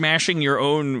 you're smashing your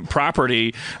own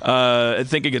property,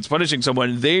 thinking it's punishing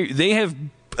someone. They have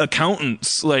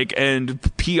accountants and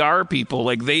PR people,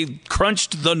 they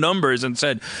crunched the numbers and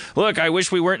said, look, I wish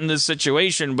we weren't in this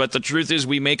situation, but the truth is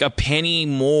we make a penny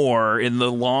more in the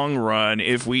long run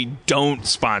if we don't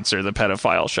sponsor the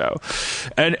pedophile show.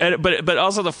 But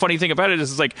also the funny thing about it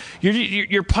is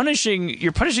you're punishing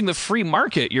the free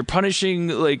market. You're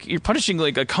punishing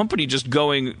a company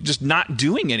just not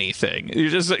doing anything.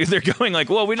 They're going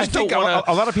well, we just don't want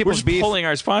to. A lot of people's beef, pulling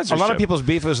our sponsorship. A lot of people's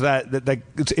beef is that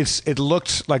it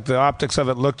looked like the optics of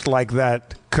it looked like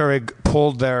that Keurig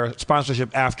pulled their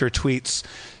sponsorship after tweets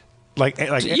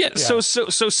Yeah. So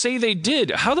say they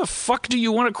did. How the fuck do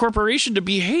you want a corporation to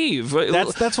behave?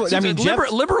 That's what I mean.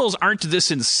 Liberals aren't this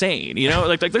insane, you know.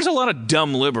 Like there's a lot of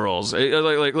dumb liberals. Like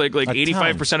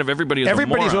 85% of everybody.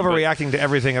 Everybody's overreacting to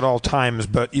everything at all times,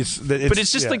 but it's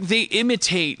just like they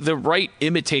imitate the right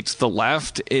imitates the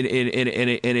left, and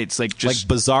it's like just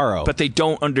like Bizarro. But they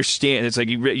don't understand. It's like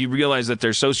you realize that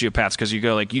they're sociopaths because you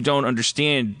go like you don't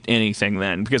understand anything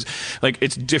then, because like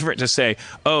it's different to say,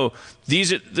 oh,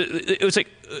 these are it's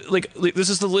like this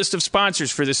is the list of sponsors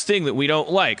for this thing that we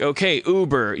don't like. Okay,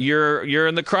 Uber, you're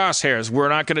in the crosshairs. We're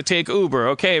not going to take Uber.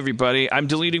 Okay, everybody, I'm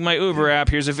deleting my Uber app.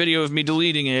 Here's a video of me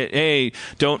deleting it. Hey,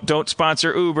 don't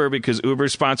sponsor Uber because Uber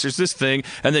sponsors this thing.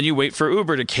 And then you wait for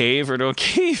Uber to cave or don't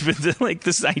cave. And then, like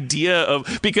this idea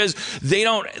of, because they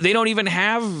don't even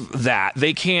have that.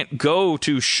 They can't go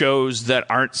to shows that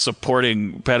aren't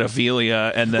supporting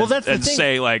pedophilia and then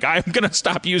say like, I'm going to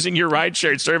stop using your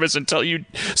rideshare service until you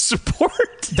support.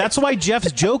 That's why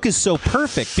Jeff's joke is so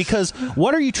perfect, because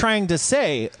what are you trying to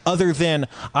say other than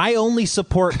I only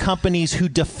support companies who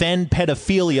defend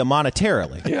pedophilia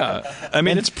monetarily? Yeah. I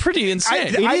mean, it's pretty insane.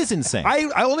 It is insane.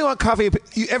 I only want coffee.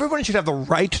 Everyone should have the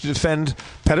right to defend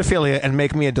pedophilia and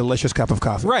make me a delicious cup of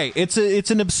coffee. Right. It's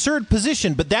an absurd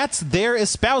position, but that's their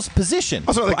espoused position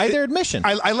also, by their admission.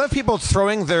 I love people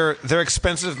throwing their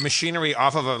expensive machinery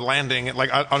off of a landing,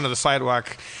 like onto the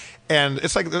sidewalk. And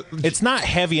it's like it's not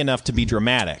heavy enough to be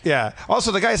dramatic. Yeah.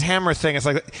 Also, the guy's hammer thing. It's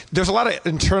like there's a lot of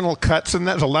internal cuts in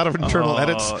that. There's a lot of internal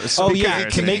edits.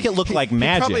 To make it look like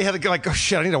magic. Probably had to go like, oh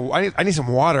shit, I need some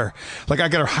water. Like I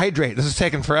got to hydrate. This is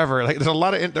taking forever. Like there's a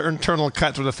lot of internal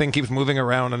cuts where the thing keeps moving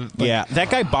around. And that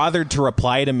guy bothered to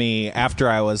reply to me after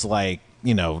I was like,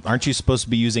 you know, aren't you supposed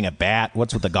to be using a bat?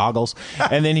 What's with the goggles?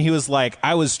 And then he was like,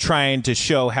 I was trying to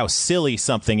show how silly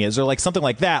something is, or like something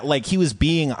like that. Like he was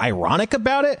being ironic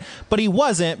about it, but he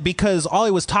wasn't, because all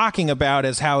he was talking about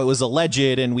is how it was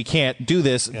alleged and we can't do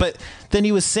this. Yeah. But then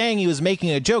he was saying he was making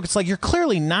a joke. It's like, you're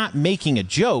clearly not making a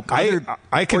joke.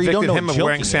 I convicted him of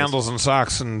wearing sandals and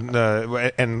socks and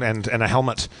a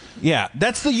helmet. Yeah,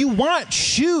 you want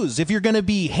shoes. If you're going to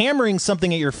be hammering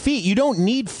something at your feet, you don't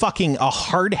need fucking a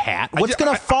hard hat. What's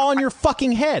going to fall on your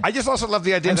fucking head? I just also love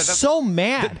the idea I'm so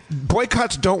mad.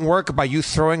 Boycotts don't work by you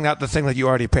throwing out the thing that you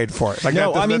already paid for. Like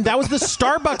that was the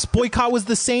Starbucks boycott was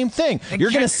the same thing.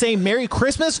 You're going to say Merry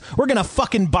Christmas? We're going to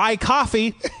fucking buy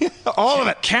coffee. All of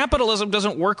it. Capitalism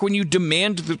doesn't work when you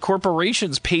demand that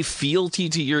corporations pay fealty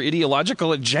to your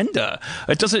ideological agenda.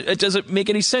 It doesn't make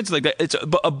any sense like that. It's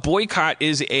a boycott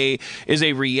is a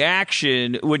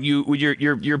reaction when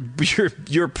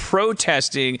you're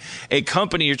protesting a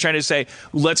company. You're trying to say,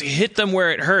 let's hit them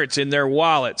where it hurts in their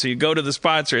wallet. So you go to the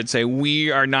sponsor and say,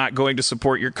 we are not going to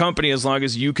support your company as long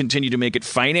as you continue to make it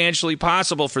financially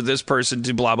possible for this person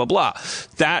to blah blah blah.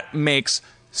 That makes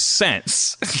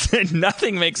sense.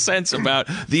 Nothing makes sense about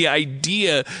the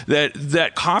idea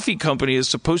that coffee company is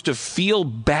supposed to feel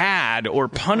bad or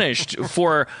punished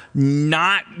for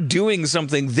not doing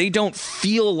something they don't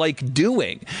feel like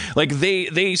doing. Like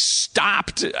they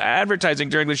stopped advertising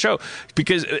during the show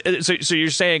because so you're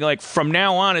saying like from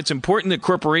now on it's important that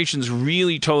corporations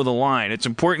really toe the line. It's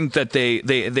important that they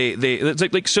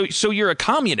it's like so you're a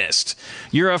communist.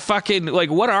 You're a fucking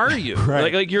like what are you?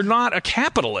 Right. Like you're not a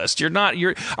capitalist.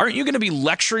 Aren't you going to be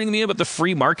lecturing me about the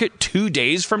free market 2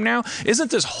 days from now?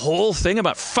 Isn't this whole thing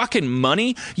about fucking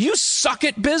money? You suck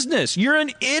at business. You're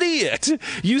an idiot.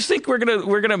 You think we're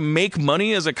gonna make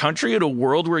money as a country in a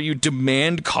world where you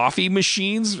demand coffee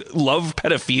machines love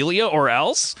pedophilia or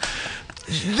else?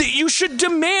 You should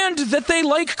demand that they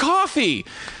like coffee.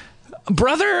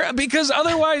 Brother, because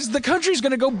otherwise the country's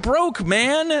gonna go broke,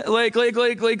 man. Like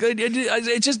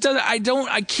it just doesn't.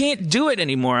 I can't do it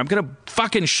anymore. I'm gonna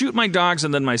fucking shoot my dogs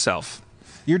and then myself.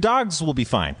 Your dogs will be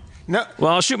fine. No,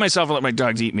 well, I'll shoot myself and let my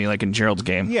dogs eat me, like in Gerald's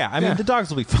game. Yeah, I mean the dogs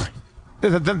will be fine.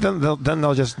 Then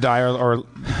they'll just die or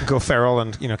go feral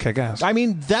and kick ass. I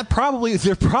mean they're probably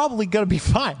gonna be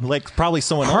fine. Like probably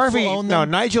someone else will own them.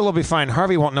 No, Nigel will be fine.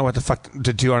 Harvey won't know what the fuck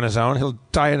to do on his own. He'll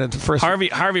die in the first.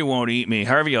 Harvey won't eat me.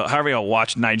 Harvey will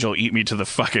watch Nigel eat me to the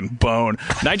fucking bone.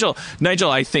 Nigel.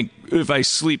 I think if I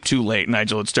sleep too late,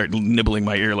 Nigel would start nibbling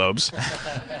my earlobes.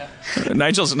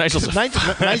 Nigel's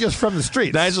from the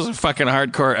streets. Nigel's a fucking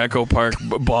hardcore Echo Park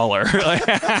baller.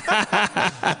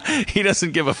 He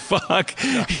doesn't give a fuck.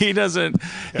 He doesn't.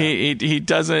 He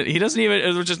doesn't even.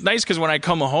 It was just nice because when I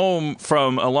come home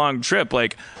from a long trip,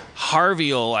 like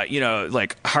Harvey will,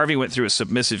 like Harvey went through a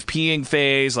submissive peeing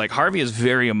phase. Like Harvey is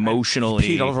very emotionally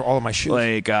peed all over all of my shoes.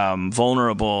 Like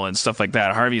vulnerable and stuff like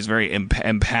that. Harvey is very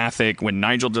empathic. When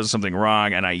Nigel does something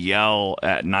wrong and I yell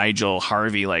at Nigel,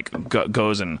 Harvey like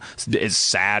goes and is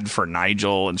sad for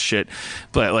Nigel and shit.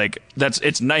 But like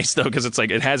it's nice though because it's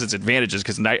like it has its advantages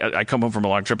because I come home from a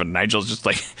long trip and Nigel's just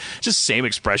like same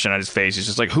expression on his face. He's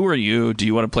just like, who are you? Do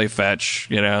you want to play fetch?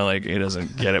 You know, like he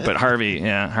doesn't get it. But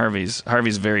Harvey's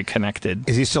very connected.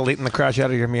 Is he still eating the crotch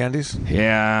out of your meandies?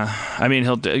 Yeah, I mean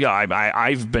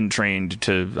I've been trained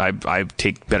to I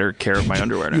take better care of my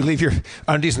underwear now. You leave your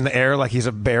undies in the air like he's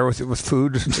a bear with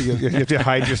food. You have to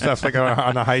hide your stuff like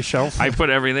on a high shelf. I put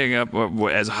everything up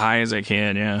as high as I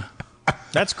can. Yeah,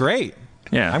 that's great.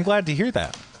 Yeah, I'm glad to hear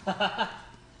that.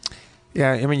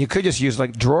 Yeah, I mean, you could just use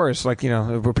like drawers, like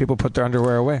where people put their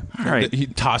underwear away. All right, you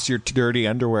toss your dirty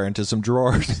underwear into some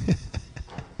drawers.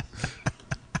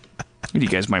 What are you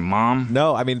guys, my mom?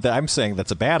 No, I mean, I'm saying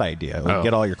that's a bad idea.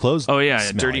 Get all your clothes. Oh yeah,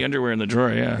 smelly. dirty underwear in the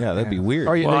drawer. Yeah, that'd be weird.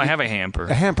 I have a hamper.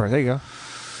 A hamper. There you go.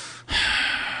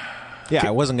 Yeah,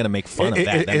 I wasn't going to make fun of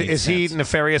that. Is he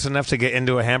nefarious enough to get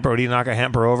into a hamper? Would he knock a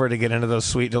hamper over to get into those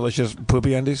sweet, delicious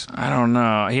poopy undies? I don't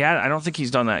know. I don't think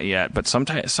he's done that yet. But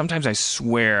sometimes I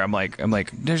swear I'm like,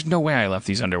 there's no way I left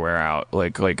these underwear out.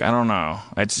 Like I don't know.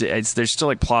 It's there's still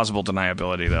like plausible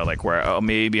deniability though. Like where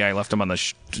maybe I left them on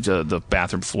the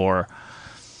bathroom floor.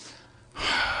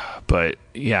 But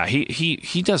yeah,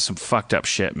 he does some fucked up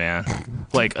shit, man.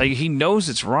 Like he knows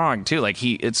it's wrong too. Like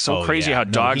it's so crazy how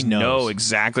dogs know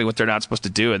exactly what they're not supposed to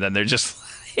do, and then they're just.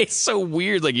 It's so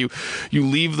weird. Like you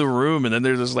leave the room and then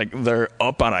they're just like they're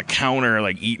up on a counter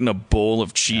like eating a bowl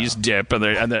of cheese dip and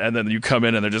then you come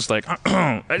in and they're just like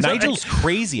Nigel's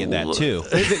crazy at that too.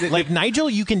 Like Nigel,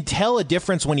 you can tell a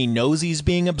difference when he knows he's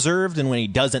being observed and when he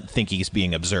doesn't think he's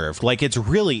being observed. Like it's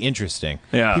really interesting.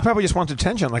 Yeah, he probably just wants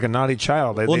attention like a naughty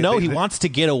child. He wants to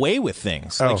get away with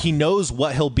things. Like he knows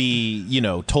what he'll be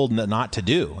told not to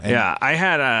do. And I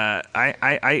had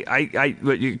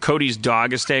Cody's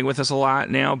dog is staying with us a lot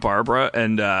now, Barbara,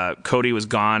 and Cody was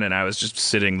gone, and I was just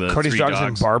sitting the Cody's three dog's dogs.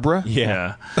 named Barbara.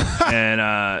 Yeah, and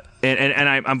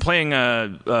I'm playing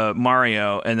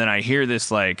Mario, and then I hear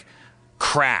this like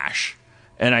crash,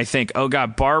 and I think, oh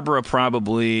god, Barbara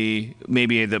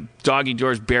maybe the doggy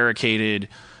door's barricaded.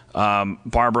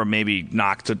 Barbara maybe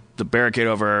knocked the barricade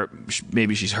over.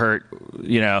 Maybe she's hurt.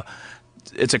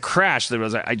 It's a crash.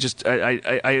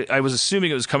 I was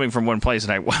assuming it was coming from one place,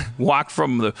 and I walked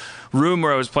from the room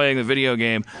where I was playing the video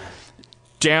game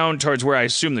down towards where I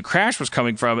assumed the crash was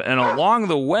coming from, and along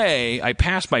the way, I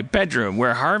passed my bedroom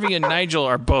where Harvey and Nigel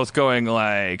are both going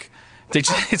like.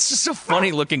 It's just so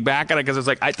funny looking back at it because it's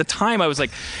like at the time I was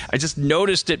like I just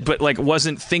noticed it but like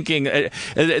wasn't thinking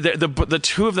the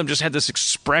two of them just had this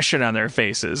expression on their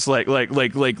faces like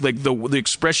the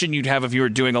expression you'd have if you were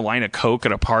doing a line of coke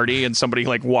at a party and somebody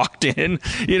like walked in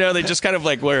they just kind of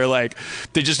like were like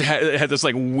they just had this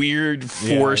like weird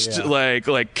forced like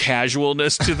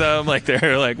casualness to them like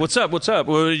they're like what's up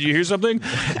did you hear something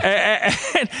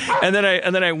and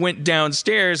then I went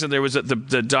downstairs and there was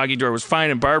the doggy door was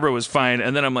fine and Barbara was fine.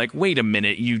 And then I'm like, wait a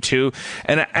minute, you two.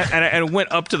 And I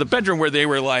went up to the bedroom where they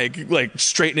were like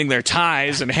straightening their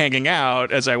ties and hanging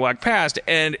out as I walked past.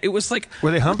 And it was like, were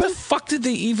they humping? What the fuck did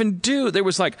they even do? There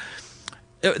was like,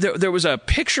 there was a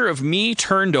picture of me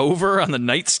turned over on the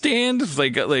nightstand,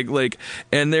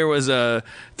 and there was a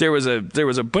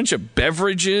bunch of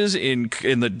beverages in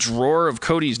the drawer of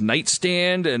Cody's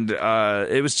nightstand, and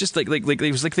it was just like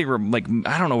it was like they were like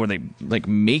I don't know, were they like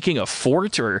making a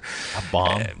fort or a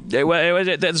bomb?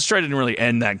 That story didn't really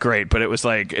end that great, but it was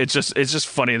like it's just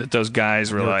funny that those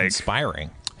guys were like inspiring.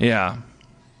 Yeah,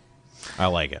 I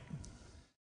like it.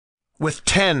 With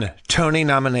 10 Tony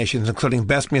nominations, including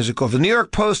Best Musical, the New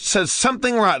York Post says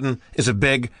Something Rotten is a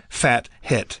big, fat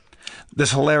hit.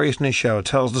 This hilarious new show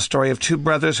tells the story of two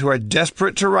brothers who are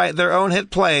desperate to write their own hit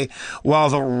play,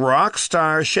 while the rock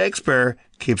star Shakespeare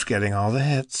keeps getting all the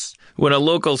hits. When a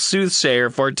local soothsayer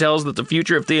foretells that the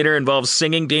future of theater involves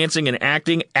singing, dancing, and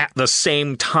acting at the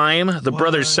same time, the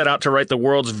brothers set out to write the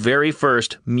world's very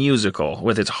first musical.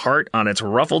 With its heart on its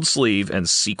ruffled sleeve and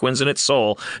sequins in its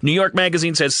soul, New York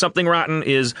Magazine says Something Rotten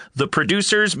is The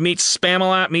Producers meets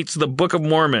Spamalot meets the Book of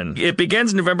Mormon. It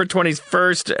begins November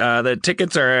 21st. The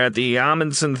tickets are at the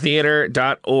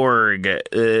AmundsenTheater.org.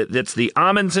 That's the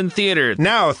Amundsen Theater.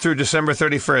 Now through December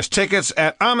 31st. Tickets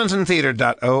at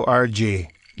AmundsenTheater.org.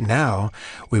 Now,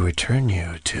 we return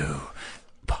you to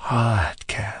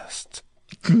podcast.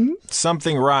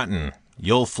 Something Rotten.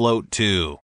 You'll float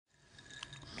too.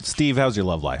 Steve, how's your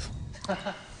love life?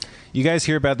 You guys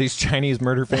hear about these Chinese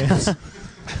murder fans?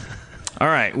 All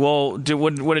right. Well, did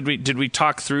we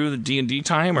talk through the D&D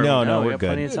time? Or No, we we're got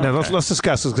plenty good. of time. No, let's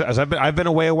discuss this. 'Cause I've been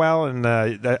away a while, and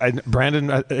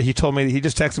Brandon he told me, he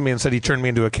just texted me and said he turned me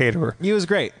into a caterer. He was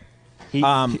great. He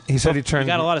said he turned.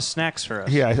 You got a lot of snacks for us.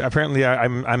 Yeah, apparently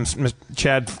I'm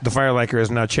Chad the Fire Liker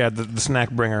is now Chad the snack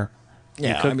bringer.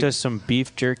 You cooked us some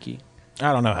beef jerky.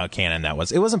 I don't know how canon that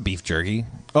was. It wasn't beef jerky.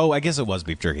 Oh, I guess it was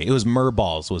beef jerky. It was myrrh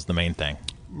balls was the main thing.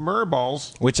 Myrrh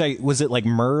balls. Was it like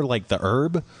myrrh, like the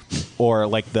herb, or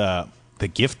like the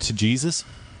gift to Jesus?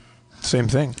 Same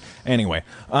thing. Anyway,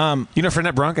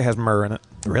 Fernet Branca has myrrh in it.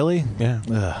 really? Yeah.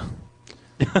 Ugh.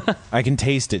 I can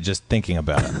taste it just thinking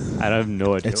about it. I have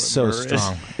no idea. It's what so myrrh is.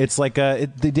 strong. It's like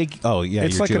oh yeah,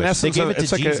 It's you're like an Jewish. essence. They gave it to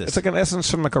It's like Jesus. it's like an essence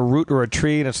from like a root or a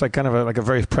tree, and it's like kind of like a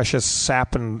very precious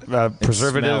sap and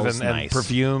preservative smells and nice.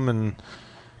 perfume and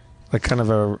like kind of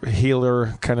a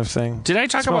healer kind of thing. Did I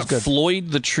talk Smells about good.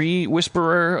 Floyd the Tree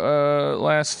Whisperer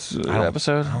last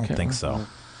episode? I don't think so.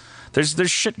 There's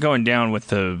shit going down with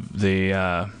the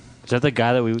Is that the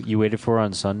guy that you waited for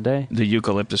on Sunday?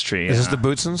 eucalyptus tree. Is this the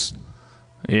Bootsons?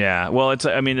 Yeah, well,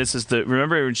 this is the.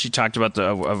 Remember when she talked about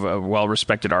a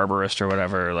well-respected arborist or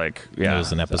whatever? Like, yeah, It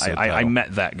was an episode I title.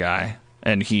 met that guy,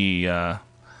 and he, yeah,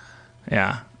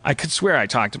 I could swear I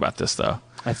talked about this though.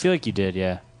 I feel like you did,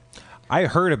 yeah. I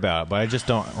heard about it, but I just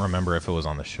don't remember if it was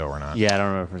on the show or not. Yeah, I don't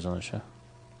remember if it was on the show.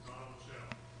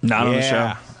 Not on the show.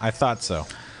 Yeah, I thought so.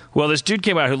 Well, this dude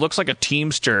came out who looks like a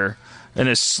Teamster in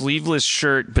a sleeveless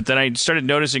shirt, but then I started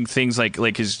noticing things like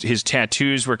his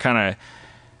tattoos were kind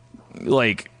of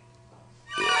like.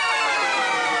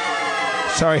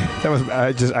 Sorry, that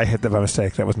was I hit that by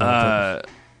mistake. That was not.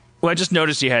 Well, I just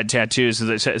noticed he had tattoos,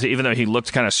 even though he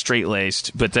looked kind of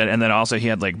straight-laced. But then also he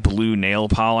had like blue nail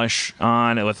polish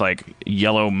on with like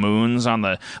yellow moons on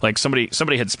the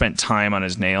somebody had spent time on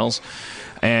his nails,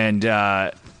 and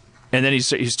then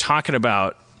he's talking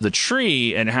about the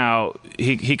tree and how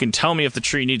he can tell me if the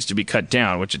tree needs to be cut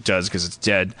down, which it does because it's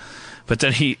dead. But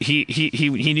then he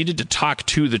needed to talk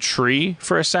to the tree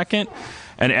for a second.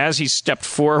 And as he stepped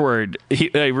forward,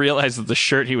 I realized that the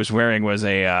shirt he was wearing was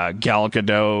a Gal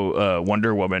Gadot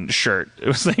Wonder Woman shirt. It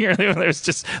was like, it was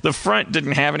just the front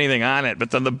didn't have anything on it,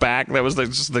 but then the back, that was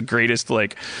just the greatest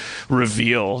like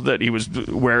reveal that he was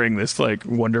wearing this like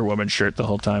Wonder Woman shirt the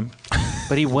whole time.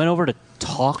 But he went over to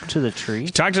talk to the tree?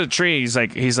 Talk to the tree. He's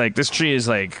like, this tree is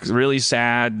like really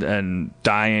sad and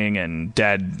dying and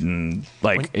dead and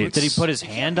like. Did he put his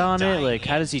hand on it? Like,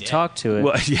 how does he talk to it?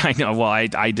 Well, yeah, I know. Well, I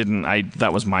didn't.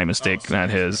 That was my mistake, not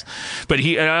his. But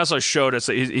he also showed us.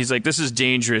 He's like, this is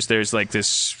dangerous. There's like this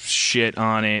shit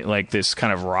on it, like this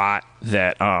kind of rot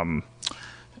that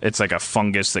it's like a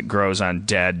fungus that grows on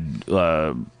dead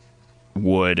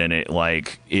wood, and it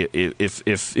like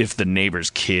if the neighbor's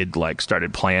kid like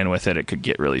started playing with it, it could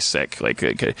get really sick. Like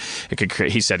it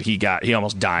could. He said he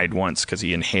almost died once because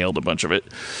he inhaled a bunch of it,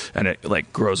 and it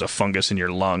like grows a fungus in your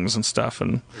lungs and stuff.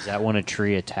 And Is that when a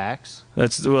tree attacks?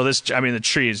 the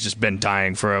tree has just been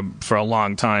dying for a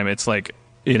long time. It's like,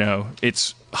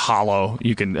 it's hollow.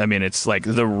 It's like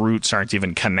the roots aren't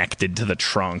even connected to the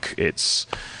trunk. It's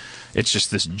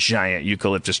just this giant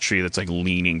eucalyptus tree that's like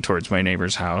leaning towards my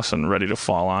neighbor's house and ready to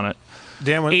fall on it.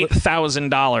 Dan,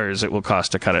 $8,000 it will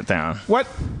cost to cut it down. what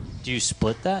Do you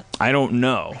split that? I don't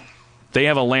know. They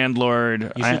have a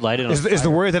landlord. You should light it on is the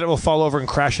worry that it will fall over and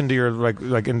crash into your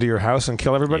like into your house and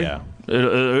kill everybody? Yeah.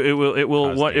 It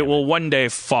will one day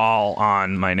fall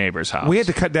on my neighbor's house. We had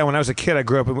to cut down when I was a kid. I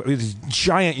grew up with these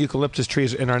giant eucalyptus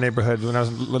trees in our neighborhood when I was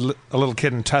a little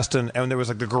kid in Tustin, and there was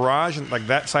like the garage and like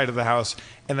that side of the house,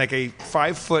 and like a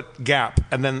 5-foot gap,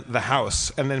 and then the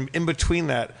house, and then in between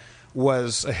that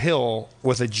was a hill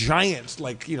with a giant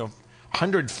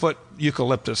 100-foot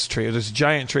eucalyptus tree. It was this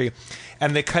giant tree,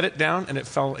 and they cut it down, and it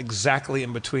fell exactly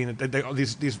in between.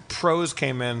 These pros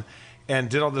came in and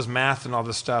did all this math and all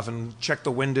this stuff and checked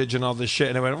the windage and all this shit,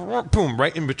 and it went boom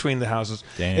right in between the houses.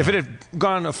 Damn. If it had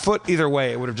gone a foot either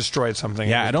way, it would have destroyed something.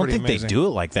 Yeah, It was I don't pretty think amazing. they do it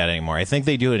like that anymore. I think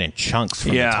they do it in chunks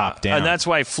from the top down. and that's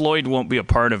why Floyd won't be a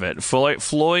part of it. Floyd He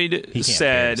can't bear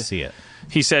said, to see it.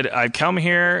 He said, "I've come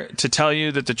here to tell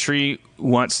you that the tree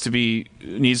needs to be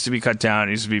cut down,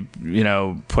 needs to be,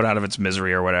 put out of its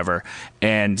misery or whatever.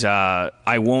 And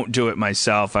I won't do it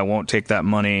myself. I won't take that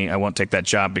money. I won't take that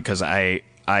job because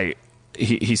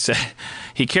he said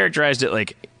he characterized it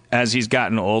like as he's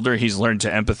gotten older, he's learned to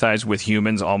empathize with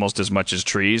humans almost as much as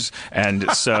trees. And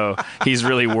so he's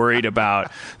really worried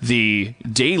about the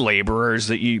day laborers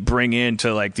that you bring in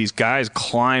to, like, these guys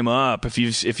climb up. If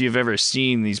you've ever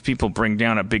seen these people bring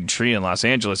down a big tree in Los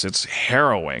Angeles, it's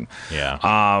harrowing. Yeah.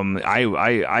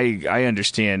 I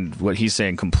understand what he's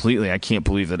saying completely. I can't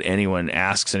believe that anyone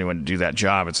asks anyone to do that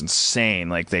job. It's insane.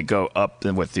 Like, they go up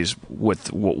with these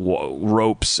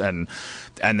ropes and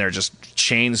they're just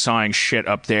chainsawing shit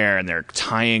up there, and they're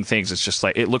tying things. It's just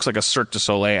like, it looks like a Cirque du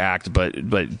Soleil act, but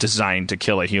designed to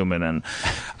kill a human.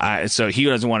 And so he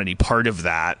doesn't want any part of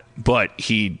that, but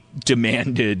he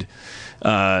demanded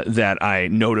that I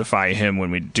notify him when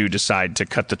we do decide to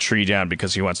cut the tree down,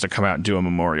 because he wants to come out and do a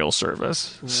memorial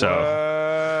service. So,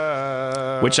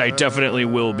 which I definitely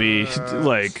will be,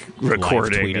 like,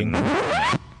 recording.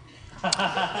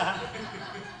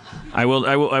 I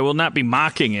will not be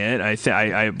mocking it.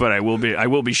 But I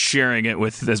will be sharing it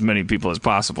with as many people as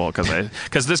possible,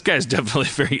 because this guy's definitely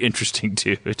a very interesting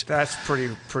dude. That's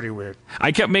pretty weird.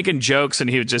 I kept making jokes, and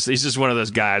he's just one of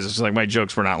those guys. It's like, my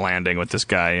jokes were not landing with this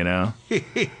guy, you know.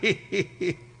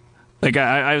 Like,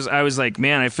 I was like,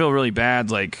 man, I feel really bad,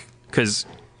 like, because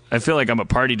I feel like I'm a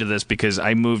party to this, because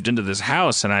I moved into this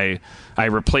house and I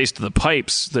replaced the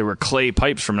pipes. They were clay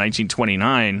pipes from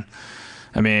 1929.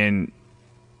 I mean,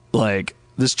 like,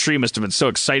 this tree must have been so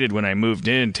excited when I moved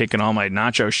in, taking all my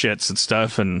nacho shits and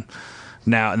stuff, and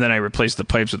then I replaced the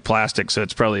pipes with plastic. So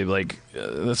it's probably like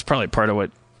that's probably part of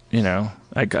what, you know,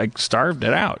 I starved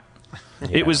it out.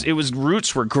 Yeah. It was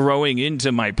roots were growing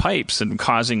into my pipes and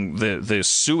causing the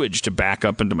sewage to back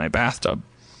up into my bathtub.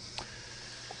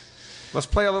 Let's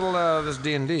play a little this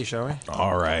D&D, shall we?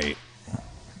 All right.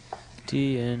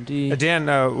 D&D. Dan,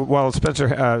 while Spencer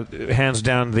hands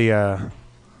down the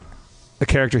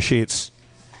character sheets,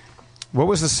 what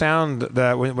was the sound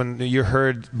that when you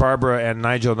heard Barbara and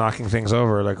Nigel knocking things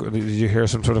over? Like, did you hear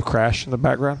some sort of crash in the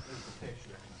background?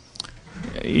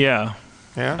 Yeah.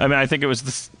 Yeah? I mean, I think it was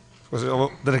this.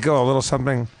 Did it go a little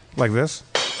something like this?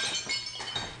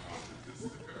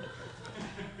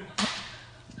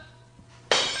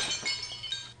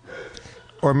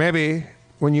 Or maybe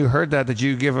when you heard that, did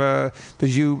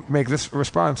you make this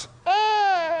response?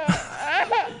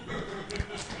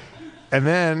 And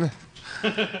then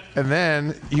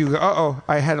you go, uh-oh,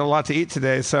 I had a lot to eat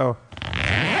today, so.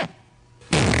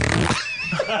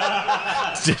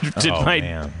 Did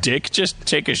my dick just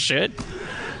take a shit?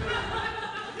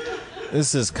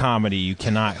 This is comedy you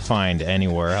cannot find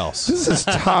anywhere else. This is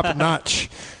top notch.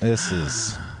 This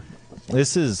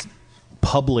is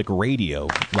public radio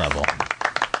level.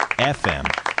 FM.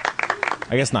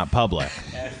 I guess not public.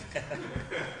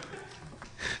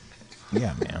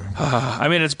 Yeah, man. I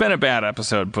mean, it's been a bad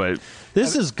episode, but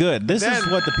this is good. This is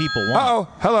what the people want. Uh-oh.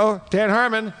 Hello, Dan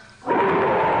Harmon.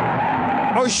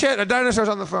 Oh, shit, a dinosaur's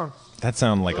on the phone. That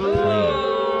sounded like a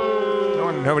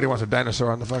plane. Nobody wants a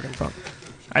dinosaur on the fucking phone.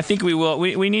 I think we will.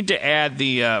 We need to add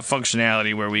the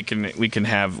functionality where we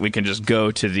can just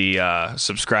go to the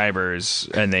subscribers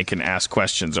and they can ask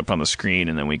questions up on the screen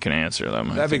and then we can answer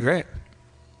them. That'd be great.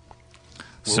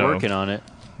 We're working on it.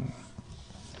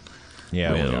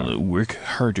 Yeah, we'll work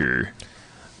harder.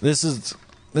 This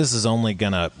is only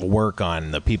gonna work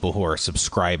on the people who are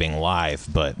subscribing live,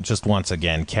 but just once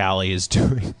again, Callie is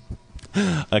doing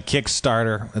a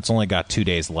Kickstarter. It's only got 2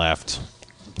 days left.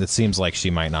 It seems like she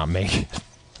might not make it.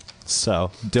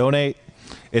 So donate.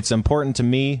 It's important to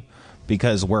me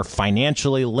because we're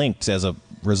financially linked as a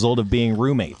result of being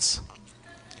roommates.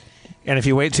 And if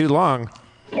you wait too long,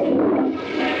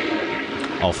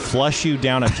 I'll flush you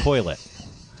down a toilet.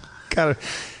 God,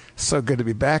 so good to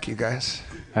be back, you guys.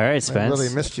 All right, Spence. I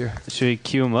really missed you. Should we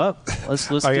cue him up? Let's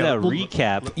do that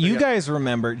recap. You guys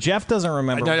remember. Jeff doesn't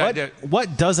remember.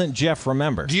 What doesn't Jeff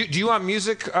remember? Do you want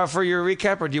music for your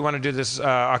recap, or do you want to do this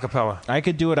a cappella? I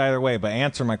could do it either way, but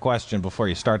answer my question before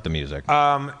you start the music.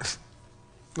 Let's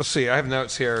see. I have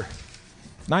notes here.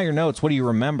 Not your notes. What do you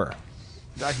remember?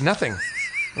 Nothing.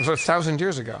 It was 1,000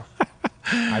 years ago.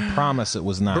 I promise it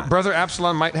was not. Brother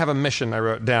Absalom might have a mission, I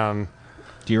wrote down.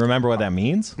 Do you remember what that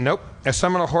means? Nope. A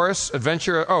summon a horse,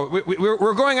 adventure. Oh,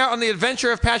 we're going out on the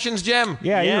adventure of Passion's Gem.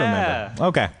 Yeah, you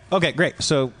remember. Okay, great.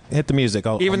 So hit the music.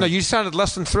 Even though you sounded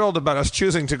less than thrilled about us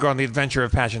choosing to go on the adventure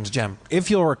of Passion's Gem. If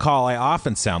you'll recall, I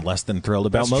often sound less than thrilled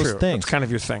about most things. That's kind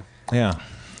of your thing. Yeah.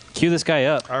 Cue this guy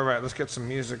up. All right, let's get some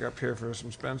music up here for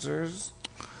some Spencers.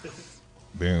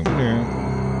 Boom,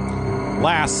 boom.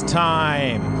 Last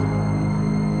time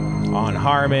on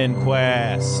Harmon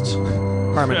Quest.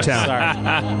 Harmontown. Sorry.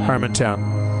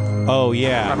 Harmontown. Oh,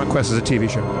 yeah. Harmon Quest is a TV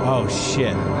show. Oh,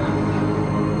 shit.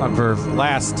 On Verve.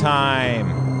 Last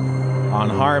time on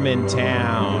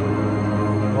Harmontown.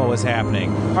 What was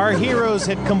happening? Our heroes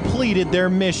had completed their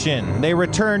mission. They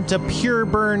returned to Pure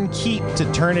Burn Keep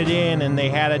to turn it in, and they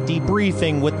had a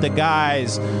debriefing with the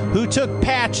guys who took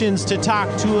Patchins to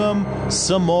talk to him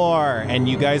some more. And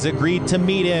you guys agreed to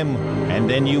meet him, and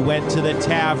then you went to the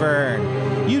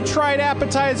tavern. You tried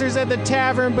appetizers at the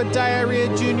tavern, but Diarrhea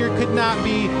Jr. could not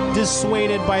be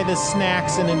dissuaded by the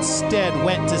snacks and instead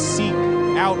went to seek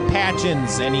out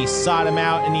Patchins, and he sought him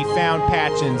out and he found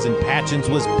Patchins, and Patchins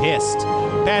was pissed.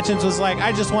 Patchins was like,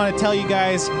 I just want to tell you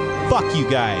guys, fuck you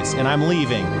guys, and I'm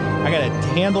leaving. I gotta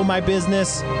handle my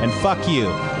business, and fuck you.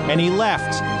 And he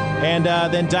left. And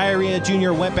then Diarrhea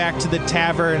Jr. went back to the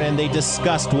tavern, and they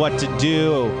discussed what to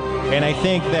do. And I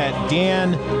think that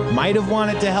Dan might have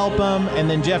wanted to help him, and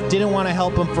then Jeff didn't want to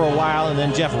help him for a while, and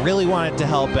then Jeff really wanted to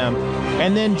help him.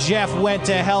 And then Jeff went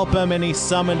to help him, and he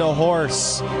summoned a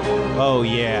horse. Oh,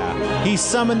 yeah. He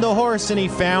summoned the horse, and he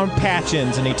found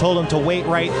Patchins, and he told him to wait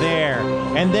right there.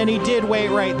 And then he did wait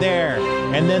right there.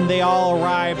 And then they all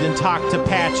arrived and talked to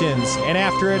Patchins. And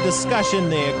after a discussion,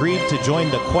 they agreed to join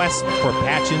the quest for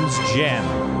Patchins' gem.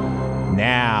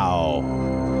 Now.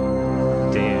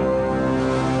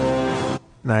 Damn.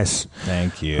 Nice.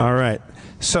 Thank you. All right.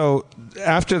 So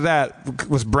after that,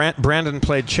 was Brandon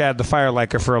played Chad the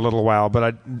Fireliker for a little while,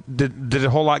 but did a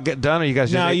whole lot get done? Or you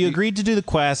guys? No, you agreed to do the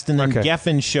quest, and then Okay.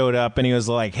 Geffen showed up, and he was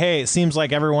like, "Hey, it seems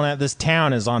like everyone at this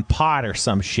town is on pot or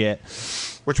some shit."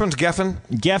 Which one's Geffen?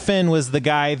 Geffen was the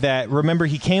guy that, remember,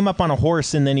 he came up on a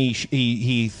horse, and then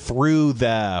he threw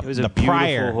the It was the a beautiful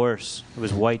prior horse. It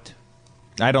was white.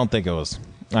 I don't think it was.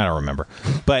 I don't remember.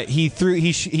 But he threw.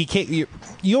 He came,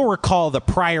 you'll recall the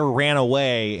prior ran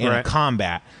away in a Right.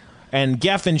 combat. And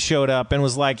Geffen showed up and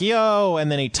was like, yo,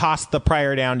 and then he tossed the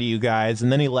prior down to you guys,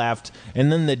 and then he left. And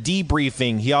then the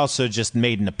debriefing, he also just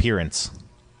made an appearance.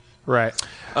 Right.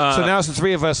 So now it's the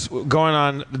three of us going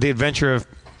on the adventure of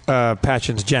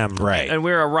Patchin's gem. Right. And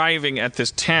we're arriving at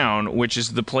this town, which is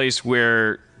the place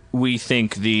where we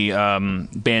think the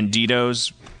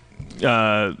banditos,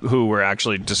 who were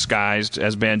actually disguised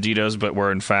as banditos, but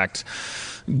were in fact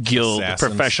guild Assassins.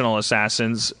 professional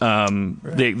assassins.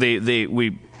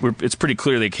 It's pretty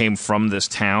clear they came from this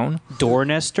town.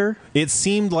 Dornester? It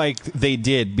seemed like they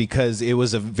did because it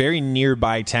was a very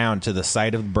nearby town to the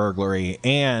site of the burglary,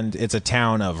 and it's a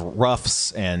town of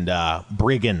roughs and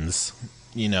brigands.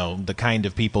 You know, the kind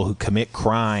of people who commit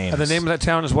crimes. And the name of that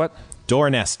town is what?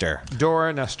 Dornester.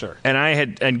 Dornester.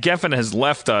 And Geffen has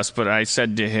left us, but I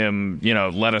said to him,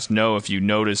 let us know if you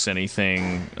notice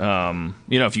anything,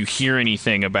 if you hear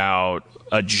anything about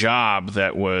a job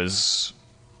that was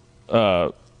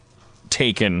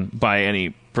taken by any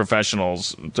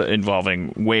professionals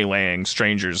involving waylaying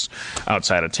strangers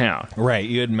outside of town. Right,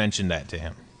 you had mentioned that to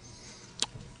him.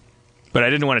 But I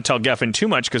didn't want to tell Geffen too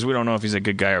much because we don't know if he's a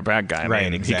good guy or a bad guy. Right, He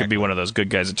could exactly. be one of those good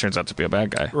guys that turns out to be a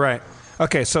bad guy. Right.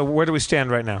 Okay, so where do we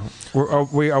stand right now? Are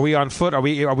we on foot? Are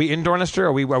we in Dornester?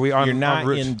 Are we on? You're not en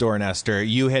route? in Dornester.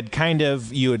 You had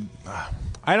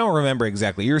I don't remember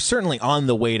exactly. You're certainly on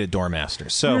the way to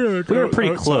Dornester. So We were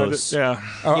pretty close. Yeah.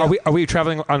 Are we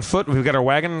traveling on foot? We've got our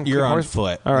wagon. you're on horse?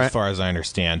 foot, All right. as far as I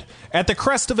understand. At the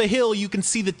crest of a hill, you can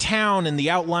see the town and the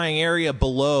outlying area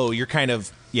below. You're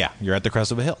at the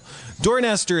crest of a hill.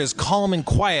 Dornester is calm and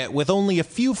quiet with only a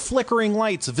few flickering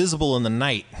lights visible in the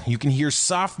night. You can hear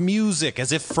soft music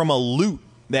as if from a lute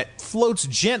that floats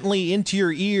gently into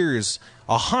your ears.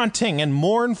 A haunting and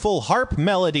mournful harp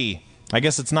melody. I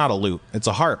guess it's not a lute. It's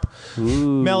a harp.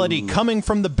 Melody coming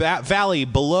from the valley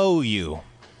below you.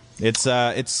 It's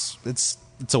a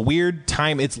weird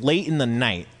time. It's late in the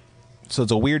night. So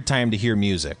it's a weird time to hear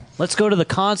music. Let's go to the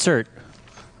concert.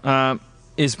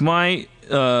 Is my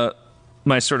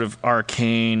my sort of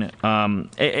arcane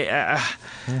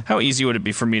how easy would it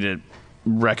be for me to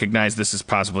recognize this as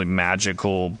possibly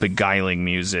magical, beguiling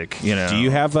music? Do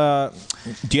you have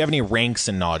any ranks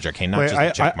in knowledge arcane? Not Wait, just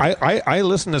a check mark. I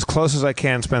listen as close as I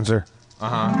can, Spencer. All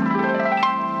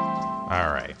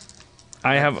right.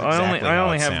 I exactly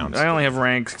how it sounds. only have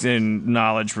ranks in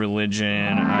knowledge,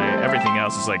 religion. Everything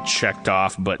else is like checked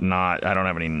off, but not. I don't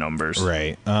have any numbers.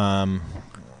 Right.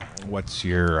 What's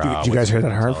your? Did you guys hear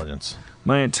that harp? Intelligence?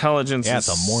 My intelligence Yeah, is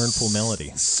it's a mournful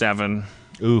melody. 7.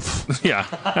 Oof. Yeah.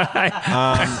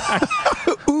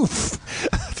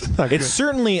 It's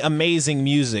certainly amazing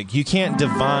music. You can't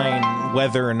divine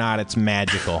whether or not it's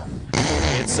magical.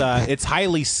 It's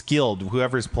highly skilled.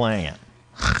 Whoever's playing it.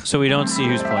 So we don't see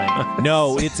who's playing.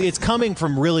 No, it's coming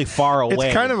from really far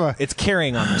away. It's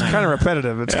carrying on the night. Kind of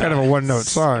repetitive. It's kind of a one-note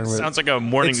song. But Sounds like a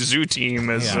morning zoo team.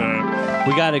 We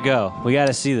gotta go. We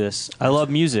gotta see this. I love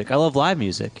music. I love live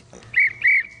music.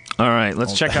 All right,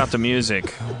 let's check out the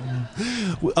music.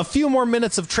 A few more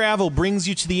minutes of travel brings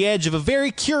you to the edge of a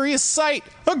very curious sight,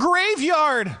 a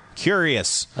graveyard.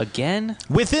 Curious. Again?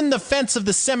 Within the fence of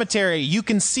the cemetery, you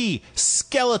can see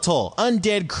skeletal,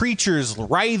 undead creatures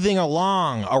writhing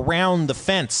along around the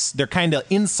fence. They're kind of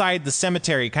inside the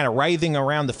cemetery, kind of writhing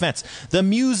around the fence. The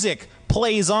music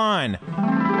plays on.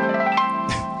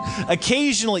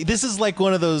 Occasionally, this is like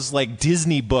one of those like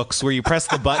Disney books where you press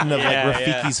the button of like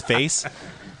Rafiki's face.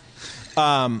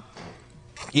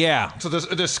 Yeah. So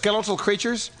there's skeletal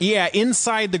creatures? Yeah,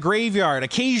 inside the graveyard.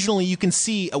 Occasionally you can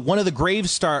see one of the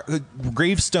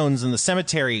gravestones in the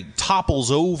cemetery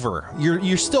topples over.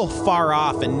 You're still far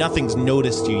off and nothing's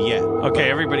noticed you yet. Okay,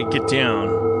 everybody get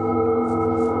down.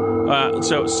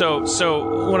 So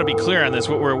I want to be clear on this.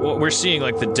 What we're seeing,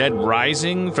 like the dead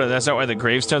rising. That's not why the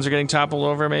gravestones are getting toppled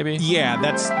over, maybe. Yeah,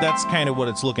 that's kind of what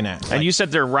it's looking at. And you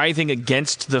said they're writhing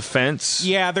against the fence.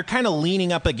 Yeah, they're kind of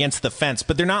leaning up against the fence,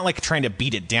 but they're not like trying to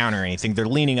beat it down or anything. They're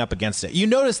leaning up against it. You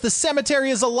notice the cemetery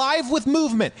is alive with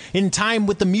movement. In time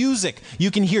with the music,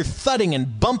 you can hear thudding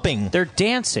and bumping. They're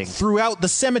dancing Throughout the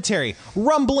cemetery,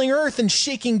 rumbling earth and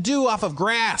shaking dew off of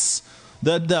grass.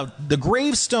 The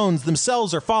gravestones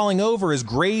themselves are falling over as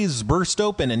graves burst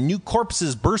open and new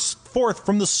corpses burst forth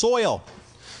from the soil.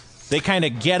 They kind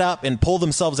of get up and pull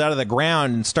themselves out of the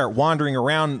ground and start wandering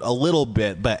around a little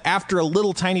bit. But after a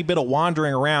little tiny bit of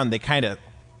wandering around, they kind of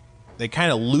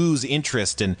lose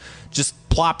interest and just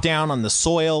plop down on the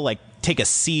soil, like take a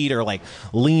seat or like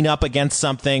lean up against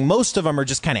something. Most of them are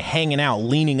just kind of hanging out,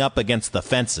 leaning up against the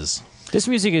fences. This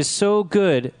music is so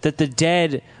good that the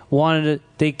dead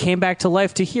they came back to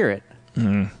life to hear it.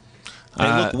 Mm-hmm.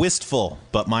 They look wistful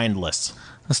but mindless.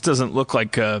 This doesn't look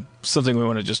like something we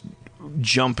want to just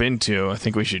jump into. I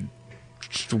think we should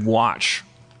just watch.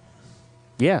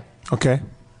 Yeah. Okay.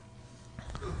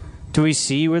 Do we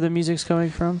see where the music's coming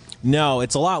from? No,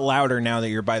 it's a lot louder now that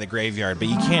you're by the graveyard, but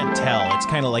you can't tell. It's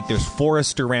kind of like there's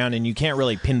forest around, and you can't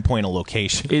really pinpoint a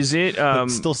location. Is it?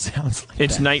 It still sounds like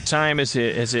it's that. nighttime. Is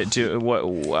it?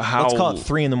 How? Let's call it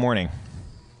 3 a.m.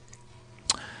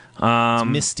 It's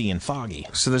misty and foggy.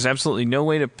 So there's absolutely no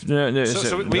way to.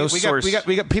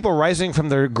 We got people rising from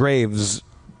their graves,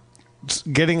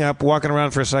 getting up, walking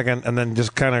around for a second, and then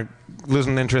just kind of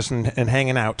losing interest and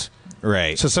hanging out.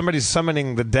 Right. So somebody's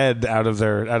summoning the dead out of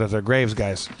their graves,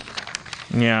 guys.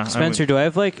 Yeah. Spencer, do I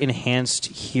have like enhanced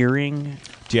hearing?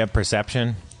 Do you have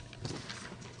perception?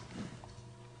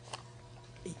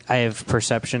 I have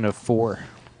perception of 4.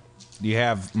 You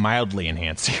have mildly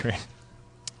enhanced hearing.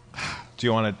 Do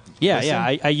you want to?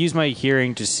 Yeah. I use my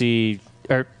hearing to see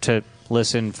or to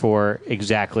listen for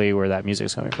exactly where that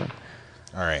music's coming from.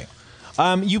 All right.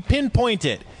 You pinpoint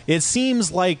it. It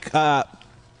seems like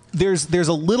there's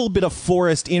a little bit of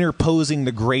forest interposing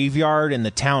the graveyard and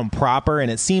the town proper, and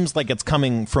it seems like it's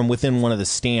coming from within one of the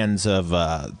stands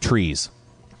of trees.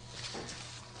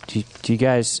 Do you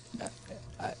guys?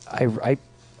 I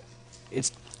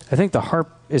think the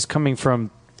harp is coming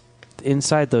from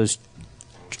inside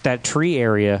that tree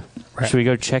area. Right. Should we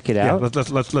go check it out? Yeah,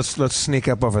 let's sneak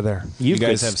up over there. You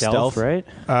guys have stealth, right?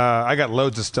 I got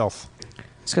loads of stealth.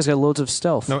 This guy's got loads of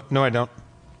stealth. No, I don't.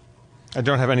 I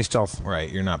don't have any stealth.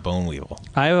 Right, you're not Bone Weevil.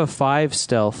 I have a 5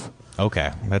 stealth.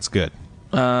 Okay, that's good.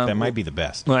 That might be the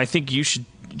best. Well, I think you should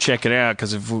check it out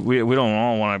because if we don't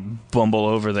all want to bumble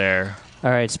over there.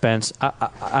 All right, Spence.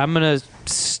 I'm gonna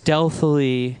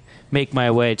stealthily make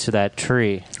my way to that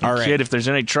tree. All right, kid. If there's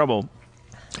any trouble,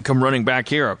 come running back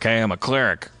here. Okay, I'm a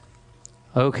cleric.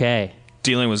 Okay.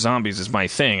 Dealing with zombies is my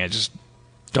thing. I just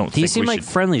don't think These seem we like should...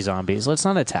 friendly zombies. Let's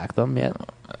not attack them yet.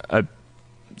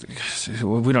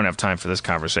 We don't have time for this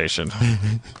conversation.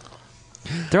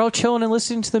 They're all chilling and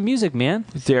listening to the music, man.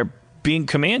 They're being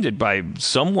commanded by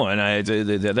someone.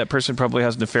 That person probably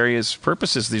has nefarious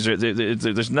purposes.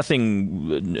 There's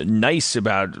nothing nice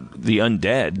about the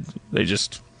undead. They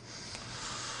just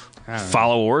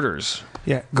follow orders.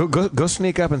 Yeah, go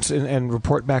sneak up and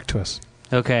report back to us.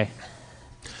 Okay.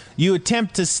 You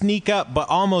attempt to sneak up, but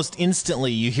almost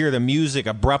instantly you hear the music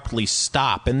abruptly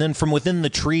stop, and then from within the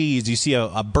trees you see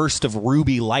a burst of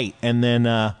ruby light, and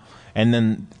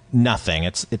then nothing.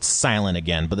 It's silent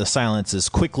again, but the silence is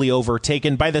quickly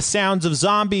overtaken by the sounds of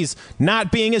zombies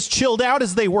not being as chilled out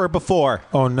as they were before.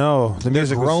 Oh no, the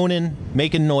music They're groaning,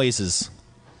 making noises.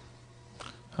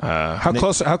 How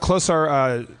close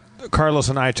are Carlos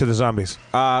and I to the zombies?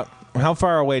 How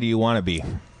far away do you want to be?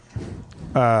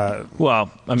 Well,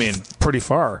 I mean, pretty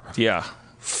far. Yeah,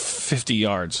 50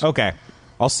 yards. Okay,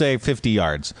 I'll say 50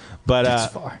 yards. But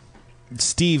That's far.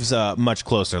 Steve's much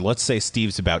closer. Let's say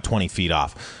Steve's about 20 feet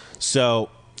off. So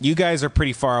You guys are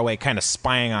pretty far away, kind of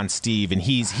spying on Steve, and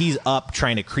he's up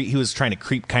trying to creep. He was trying to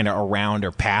creep kind of around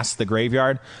or past the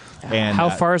graveyard. And how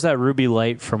far is that ruby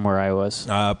light from where I was?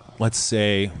 Let's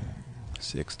say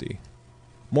 60,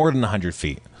 more than 100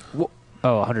 feet.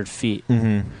 100 feet.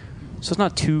 Mm-hmm. So it's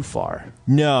not too far.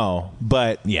 No,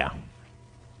 but yeah,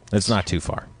 it's not too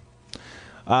far.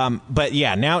 But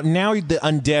yeah, now the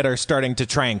undead are starting to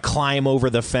try and climb over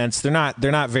the fence. They're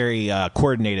not very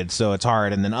coordinated, so it's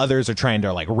hard. And then others are trying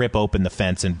to like rip open the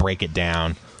fence and break it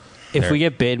down. If we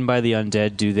get bitten by the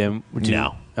undead,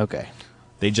 No. Okay.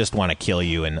 They just want to kill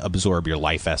you and absorb your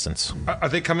life essence. Are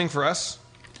they coming for us?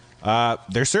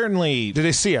 They're certainly. Do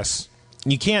they see us?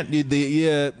 You can't.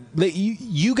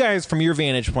 You guys, from your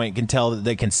vantage point, can tell that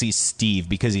they can see Steve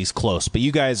because he's close. But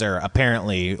you guys are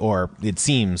apparently, or it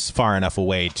seems, far enough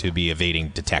away to be evading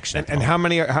detection. And how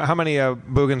many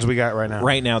boogans we got right now?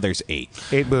 Right now, there's 8.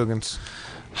 8 boogans.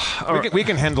 We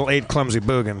can handle 8 clumsy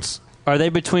boogans. Are they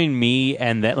between me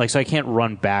and that? Like, so I can't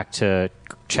run back to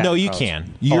chat. No, you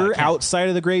can. You're outside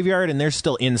of the graveyard, and they're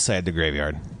still inside the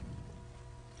graveyard.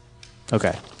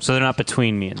 Okay, so they're not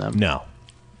between me and them. No.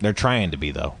 They're trying to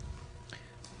be, though.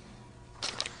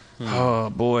 Oh,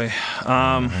 boy.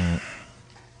 All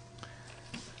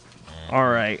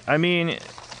right. I mean,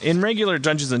 in regular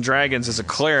Dungeons & Dragons, as a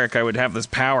cleric, I would have this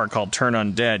power called Turn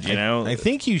Undead, you know? I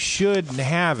think you should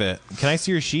have it. Can I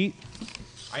see your sheet?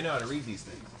 I know how to read these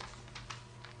things.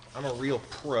 I'm a real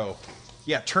pro.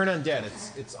 Yeah, Turn Undead.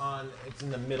 It's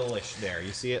in the middle-ish there.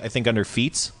 You see it? I think under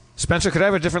feats. Spencer, could I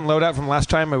have a different loadout from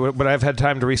last time? Would I have had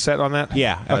time to reset on that?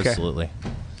 Yeah, okay. Absolutely.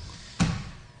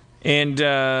 And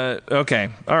okay,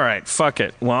 all right, fuck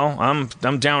it. Well,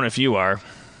 I'm down if you are.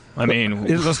 I mean,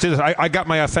 let's do this. I got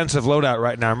my offensive loadout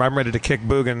right now. I'm ready to kick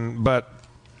Boogan butt.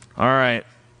 All right.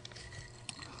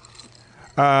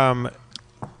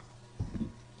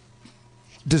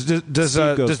 Does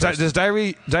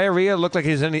diarrhea look like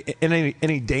he's in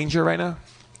any danger right now?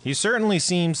 He certainly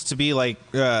seems to be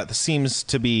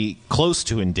close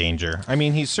to in danger. I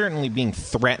mean, he's certainly being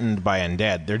threatened by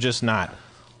undead. They're just not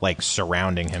like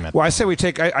surrounding him. I say we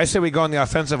go on the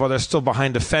offensive while they're still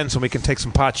behind a fence, and we can take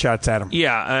some pot shots at them.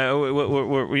 Yeah,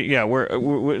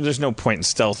 we're there's no point in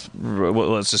stealth.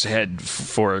 Let's just head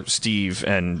for Steve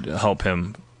and help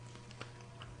him.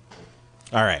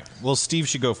 All right. Well, Steve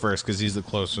should go first because he's the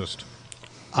closest.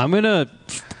 I'm gonna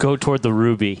go toward the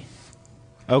ruby.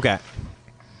 Okay.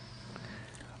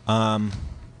 All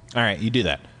right, you do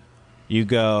that. You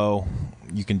go.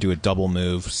 You can do a double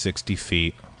move, 60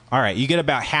 feet. All right, you get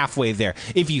about halfway there.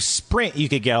 If you sprint, you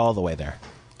could get all the way there.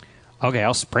 Okay,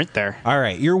 I'll sprint there. All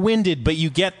right, you're winded, but you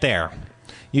get there.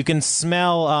 You can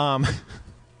smell.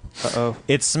 Uh-oh.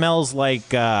 It smells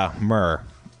like myrrh.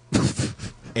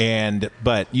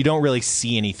 But you don't really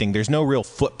see anything. There's no real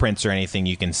footprints or anything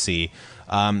you can see.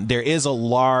 There is a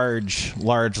large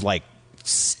like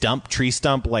tree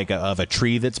stump, like of a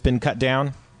tree that's been cut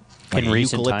down, like in a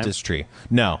recent eucalyptus time? tree.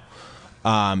 No,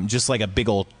 just like a big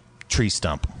old tree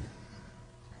stump.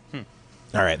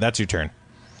 All right, that's your turn.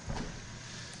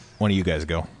 One of you guys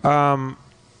go.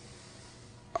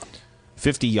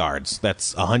 50 yards.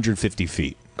 That's 150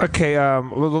 feet. Okay,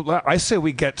 I say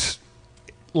we get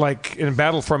like in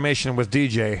battle formation with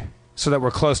DJ, so that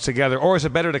we're close together. Or is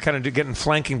it better to kind of get in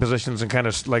flanking positions and kind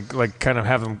of like kind of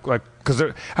have them like because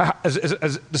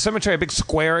is the cemetery a big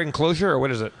square enclosure or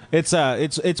what is it?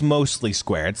 It's mostly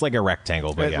square. It's like a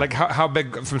rectangle, but yeah. Like how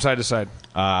big from side to side?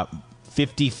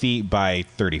 50 feet by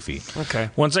 30 feet. Okay.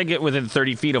 Once I get within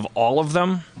 30 feet of all of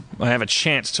them, I have a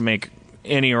chance to make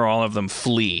any or all of them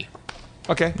flee.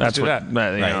 Okay, That's do what, that.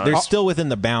 Right. They're still within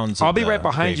the bounds. I'll be right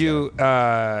behind you,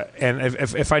 and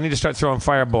if I need to start throwing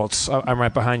fire bolts, I'm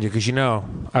right behind you because you know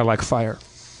I like fire.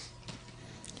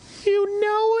 You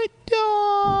know it,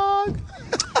 dog.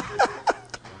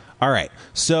 All right,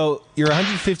 so you're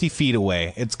 150 feet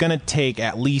away. It's going to take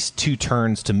at least 2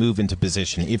 turns to move into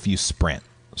position if you sprint.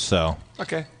 So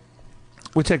okay,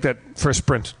 we take that for a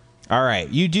sprint. All right,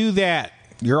 you do that.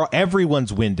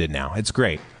 Everyone's winded now. It's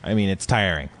great. I mean, it's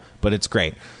tiring, but it's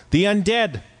great. The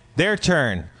undead, their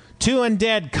turn. 2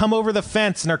 undead come over the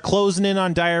fence and are closing in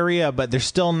on diarrhea, but they're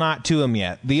still not to him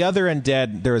yet. The other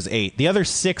undead, there was 8. The other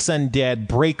 6 undead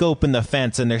break open the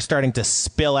fence, and they're starting to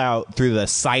spill out through the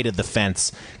side of the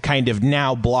fence, kind of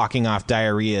now blocking off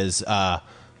diarrhea's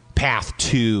path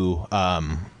to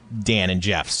Dan and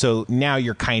Jeff. So now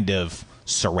you're kind of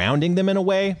surrounding them in a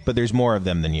way, but there's more of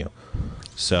them than you.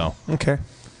 So okay,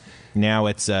 now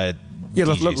it's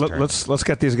let's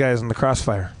get these guys in the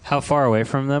crossfire. How far away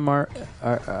from them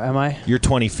am I? You're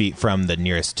 20 feet from the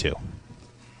nearest 2.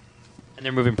 And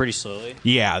they're moving pretty slowly.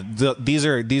 Yeah, these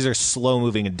are slow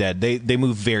moving undead. They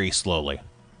move very slowly.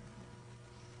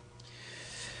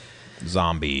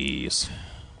 Zombies.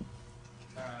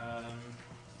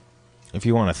 If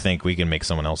you want to think, we can make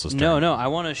someone else's turn. No. I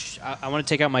want to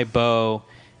take out my bow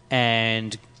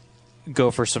and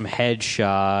go for some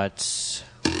headshots.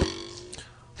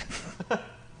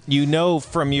 You know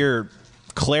from your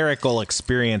clerical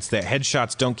experience that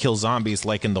headshots don't kill zombies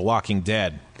like in The Walking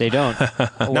Dead. They don't.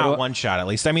 Not one shot, at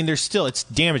least. I mean, there's still...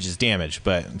 damage is damage,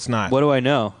 but it's not... What do I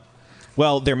know?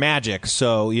 Well, they're magic,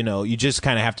 so, you just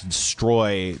kind of have to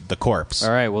destroy the corpse.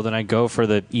 All right, well, then I go for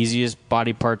the easiest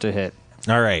body part to hit.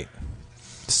 All right.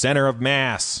 Center of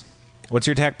mass. What's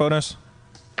your attack bonus?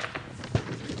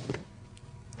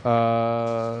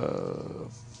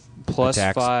 Plus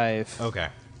Attacks. 5 Okay.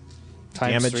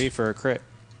 times Damage? 3 for a crit.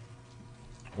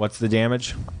 What's the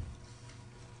damage?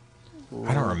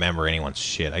 I don't remember anyone's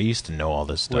shit. I used to know all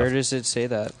this stuff. Where does it say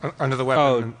that? Under the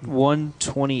Oh, weapon.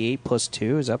 128 plus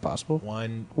 2? Is that possible?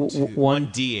 One, W- two, one-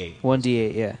 1d8.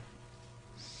 1d8, yeah.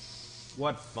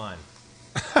 What fun.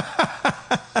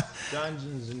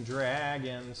 Dungeons and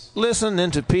Dragons.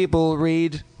 Listening to people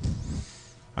read.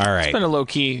 All right. It's been a low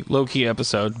key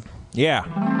episode. Yeah.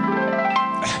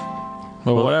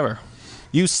 Well, whatever.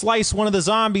 You slice one of the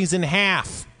zombies in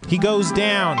half. He goes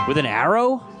down. With an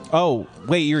arrow? Oh,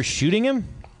 wait, you're shooting him?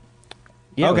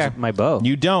 Yeah, Okay. with my bow.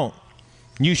 You don't.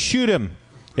 You shoot him.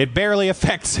 It barely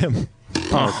affects him.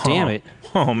 Oh, damn it.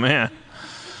 Oh man.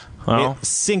 Well, It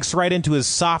sinks right into his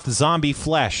soft zombie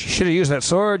flesh. Should have used that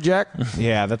sword, Jack.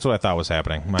 Yeah, that's what I thought was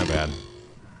happening. My bad.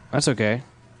 That's okay.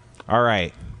 All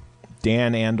right.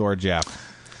 Dan and or Jeff.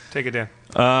 Take it, Dan.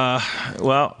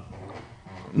 well,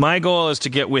 my goal is to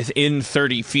get within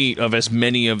 30 feet of as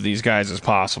many of these guys as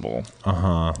possible.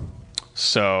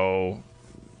 So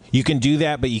You can do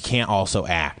that, but you can't also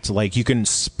act. Like, you can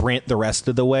sprint the rest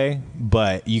of the way,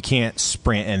 but you can't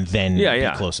sprint and then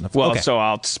be close enough. Well, Okay. so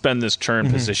I'll spend this turn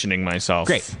positioning myself.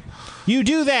 Great. You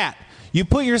do that. You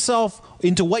put yourself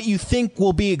into what you think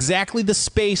will be exactly the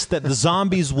space that the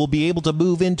zombies will be able to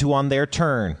move into on their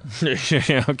turn.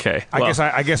 Okay.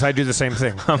 I guess I do the same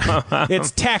thing.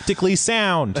 It's tactically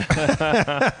sound.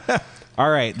 All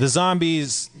right, the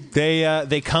zombies,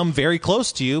 they come very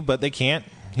close to you, but they can't.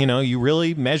 You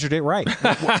really measured it right.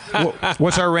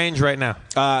 What's our range right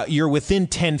now? You're within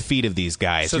 10 feet of these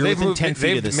guys. So You're they've within moved, 10 feet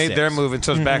they've of the made six. their move, and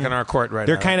so it's back in our court right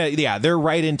They're now. kind of, they're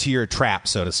right into your trap,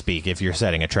 so to speak, if you're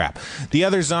setting a trap. The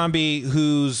other zombie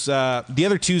the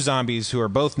other two zombies who are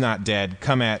both not dead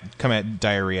come at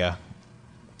diarrhea.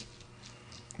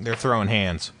 They're throwing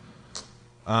hands.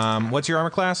 What's your armor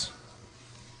class?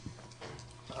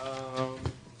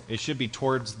 It should be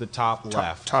towards the top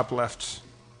left. Top left.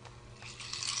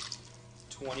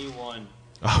 21.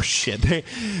 Oh shit!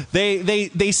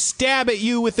 They stab at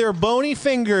you with their bony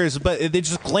fingers, but it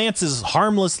just glances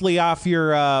harmlessly off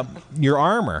your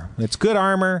armor. It's good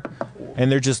armor,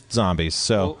 and they're just zombies.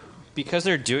 So, Well, because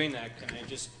they're doing that, can I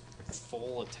just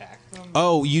full attack them?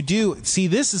 oh, you do see.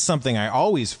 This is something I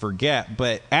always forget.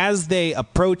 But as they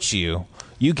approach you,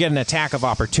 you get an attack of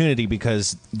opportunity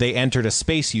because they entered a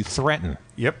space you threaten.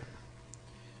 Yep.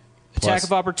 Attack Plus-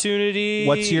 of opportunity.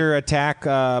 What's your attack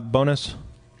bonus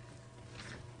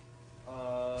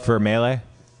for melee?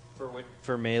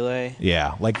 for melee?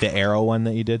 Yeah, like the arrow one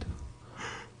that you did.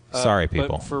 Sorry,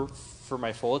 people. But for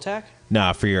my full attack?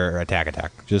 No, for your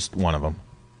attack. Just one of them.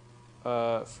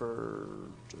 For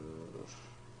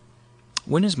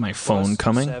When is my phone plus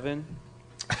coming? 7.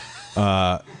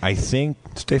 I think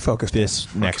Stay focused.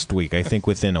 this next week. I think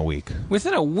within a week.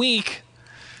 Within a week?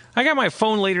 I got my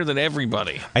phone later than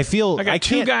everybody. I feel I got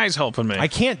two can't- guys helping me. I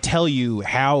can't tell you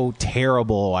how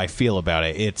terrible I feel about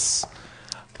it. It's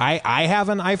I have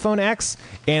an iPhone X,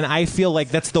 and I feel like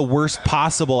that's the worst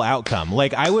possible outcome.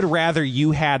 Like, I would rather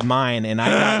you had mine and I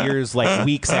got yours like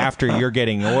weeks after you're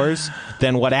getting yours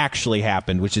than what actually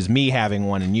happened, which is me having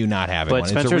one and you not having But one.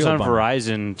 Spencer's it's a real on bummer.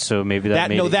 Verizon, so maybe that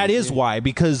made No, it that is easier. why,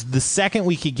 because the second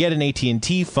we could get an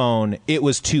AT&T phone, it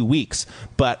was 2 weeks.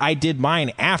 But I did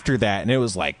mine after that, and it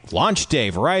was like launch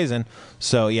day, Verizon.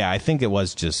 So, yeah, I think it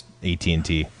was just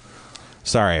AT&T.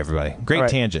 Sorry, everybody. Great All right.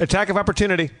 tangent. Attack of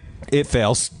opportunity. It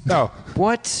fails. Oh,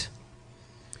 What?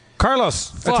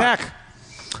 Carlos, attack.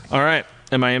 All right.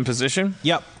 Am I in position?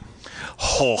 Yep.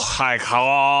 Oh, hi,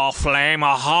 call, flame,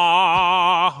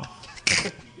 aha.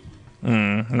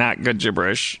 Not good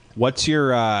gibberish. What's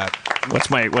your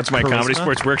What's my comedy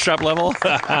sports workshop level?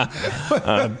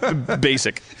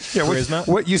 Basic. Yeah, Charisma?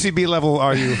 what UCB level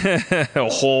are you?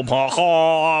 Oh,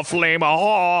 ha, flame,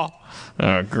 aha.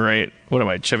 Oh, great. What am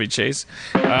I, Chevy Chase?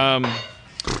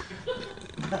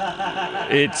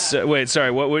 It's wait,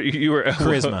 sorry. What you were?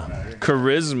 Charisma.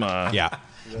 Charisma. Yeah.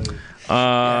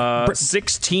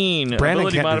 16. Brandon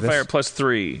Ability can't do modifier this. plus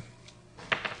 3.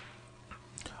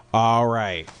 All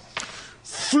right.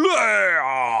 Flare!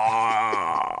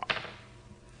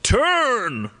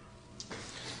 Turn!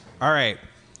 All right.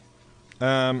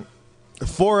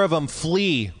 4 of them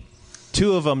flee.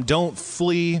 2 of them don't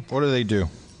flee. What do?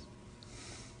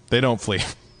 They don't flee.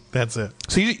 That's it.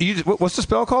 So what's the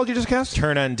spell called you just cast?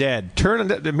 Turn undead. Turn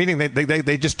undead, meaning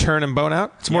they just turn and bone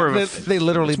out? It's more of a they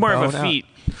literally it's more bone of a feat.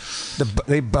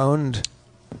 They boned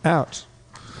out.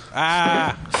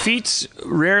 Feats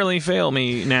rarely fail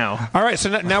me now. All right, so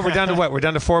now we're down to what? We're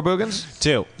down to 4 boogans?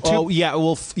 2. Oh, yeah,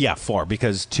 well, 4,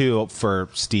 because 2 for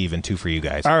Steve and 2 for you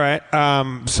guys. All right.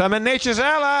 Summon Nature's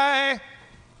Ally.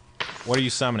 What are you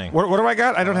summoning? What do I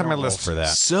got? I don't have my roll list for that.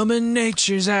 Summon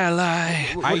nature's ally.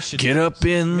 I should Get up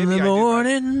in Maybe the I did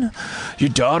morning. Your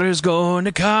daughter's going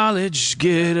to college.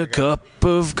 Get a cup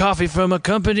of coffee from a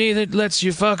company that lets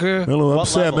you fuck her. Hello, I'm What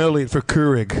Sam level? Elliott for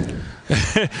Keurig.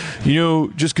 You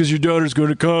know, just because your daughter's going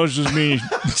to college doesn't mean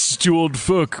it's too old to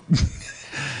fuck.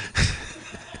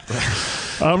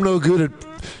 I'm no good at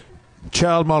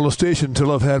child molestation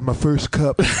until I've had my first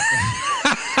cup.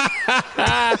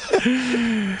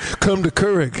 Come to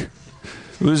Keurig.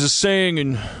 There's a saying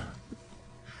in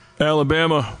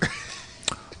Alabama: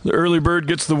 the early bird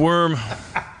gets the worm,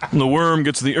 and the worm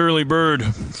gets the early bird.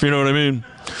 If you know what I mean.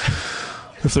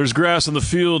 If there's grass in the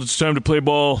field, it's time to play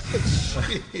ball.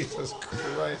 Jesus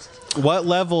Christ. What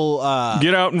level?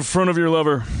 Get out in front of your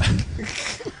lover.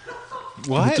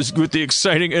 What? With the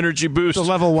exciting energy boost The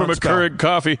level 1 from a spell. Keurig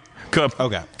coffee cup.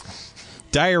 Okay.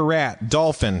 Dire rat,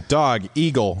 dolphin, dog,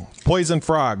 eagle, poison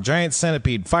frog, giant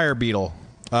centipede, fire beetle,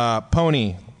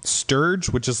 pony, sturge,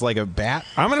 which is like a bat.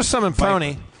 I'm going to summon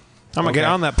Pony. I'm going to get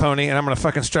on that pony, and I'm going to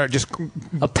fucking start just...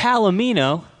 A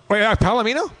palomino. Wait,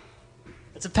 Palomino?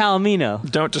 It's a palomino.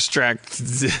 Don't distract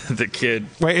the kid.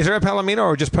 Wait, is there a Palomino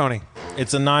or just Pony?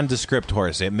 It's a nondescript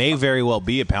horse. It may very well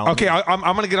be a palomino. Okay, I'm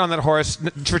going to get on that horse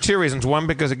for 2 reasons. One,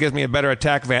 because it gives me a better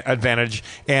attack advantage,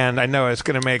 and I know it's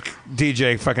going to make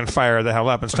DJ fucking fire the hell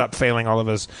up and stop failing all of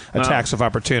his attacks of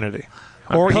opportunity.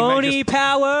 Or he might Pony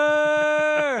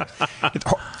power!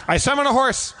 I summon a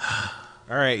horse.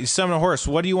 All right, you summon a horse.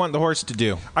 What do you want the horse to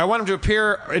do? I want him to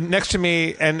appear next to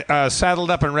me and saddled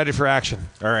up and ready for action.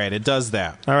 All right, it does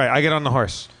that. All right, I get on the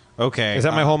horse. Okay. Is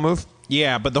that my whole move?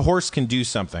 Yeah, but the horse can do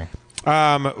something.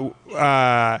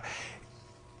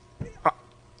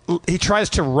 He tries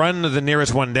to run the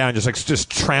nearest one down,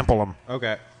 just trample him.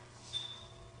 Okay.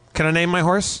 Can I name my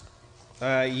horse?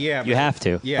 Yeah. You have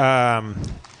to. Yeah.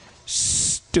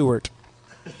 Stuart.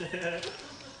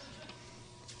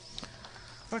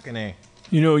 Fucking A.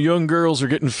 You know, young girls are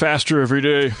getting faster every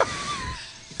day.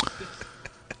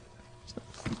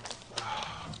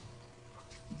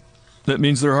 That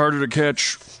means they're harder to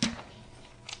catch.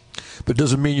 But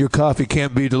doesn't mean your coffee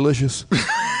can't be delicious.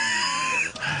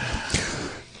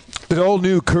 The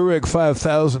all-new Keurig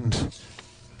 5000.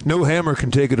 No hammer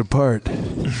can take it apart.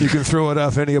 You can throw it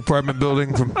off any apartment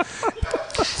building from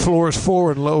floors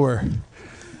 4 and lower.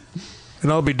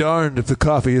 And I'll be darned if the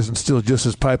coffee isn't still just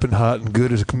as piping hot and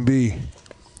good as it can be.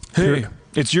 Hey,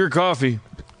 it's your coffee.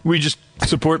 We just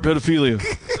support pedophilia.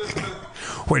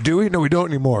 Wait, do we? No, we don't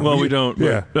anymore. Well, we don't.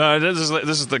 Yeah. This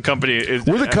is the company.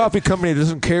 We're the coffee company that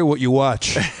doesn't care what you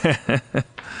watch.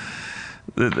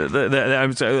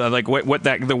 I'm like what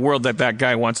that the world that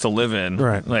guy wants to live in.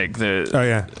 Right. Like the. Oh,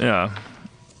 yeah. Yeah.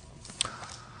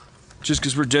 Just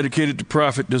because we're dedicated to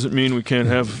profit doesn't mean we can't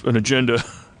have an agenda,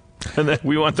 and that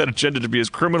we want that agenda to be as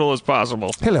criminal as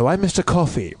possible. Hello, I'm Mr.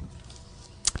 Coffee.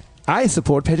 I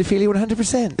support pedophilia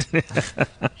 100%.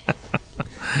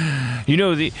 You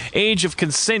know, the age of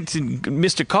consent in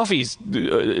Mr. Coffee's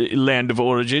land of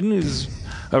origin is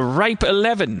a ripe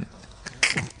 11.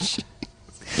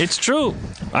 It's true.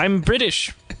 I'm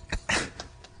British.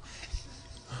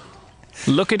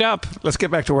 Look it up. Let's get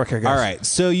back to work here, guys. All right,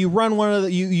 so you run one of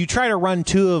the, you try to run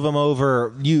 2 of them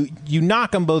over. You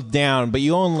knock them both down, but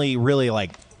you only really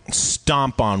like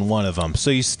stomp on one of them. So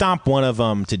you stomp one of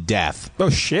them to death, Oh,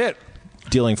 shit.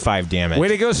 dealing 5 damage. Way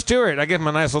to go, Stuart. I give him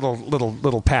a nice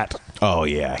little pat. Oh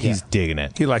yeah, he's digging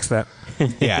it. He likes that.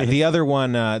 Yeah, the other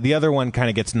one kind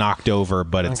of gets knocked over,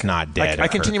 but it's not dead. I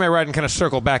continue my ride and kind of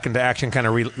circle back into action, kind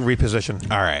of reposition.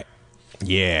 All right.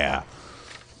 Yeah.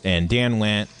 And Dan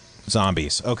went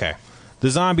zombies. Okay. The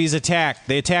zombies attack.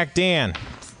 They attack Dan.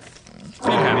 It's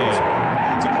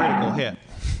a critical hit.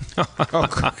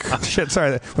 Oh, shit.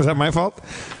 Sorry. Was that my fault?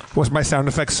 Was my sound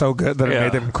effect so good that it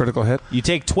made them critical hit? You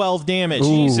take 12 damage.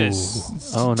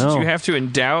 Jesus. Oh, no. Did you have to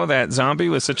endow that zombie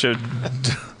with such a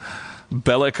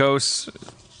bellicose...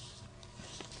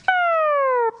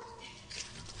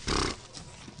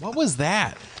 What was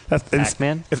that? It's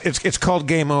Pac-Man? It's called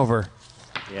Game Over.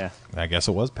 Yeah. I guess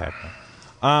it was Pac-Man.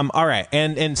 All right,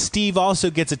 and Steve also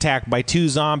gets attacked by 2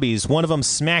 zombies. One of them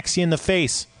smacks you in the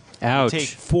face. Ouch. You take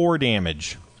 4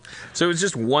 damage. So it was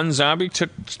just one zombie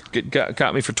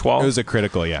got me for 12? It was a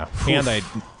critical, yeah. And I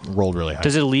rolled really high.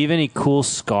 Does it leave any cool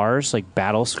scars, like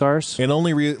battle scars? It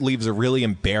only leaves a really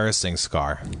embarrassing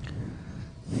scar.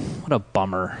 What a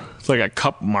bummer. It's like a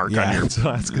cup mark on your It's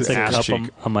like a ass cup cheek.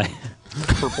 on my...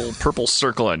 Purple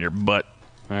circle on your butt.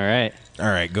 All right. All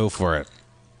right, go for it.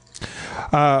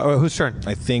 Whose turn?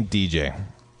 I think DJ.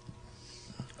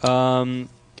 Can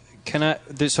I...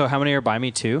 So how many are by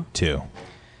me? 2? 2.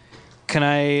 Can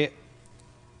I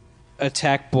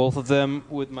attack both of them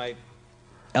with my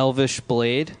elvish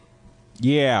blade?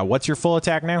 Yeah, what's your full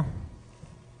attack now?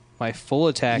 My full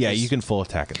attack Yeah, is you can full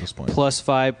attack at this point.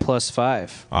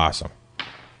 +5/+5. Awesome.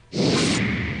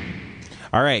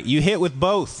 All right, you hit with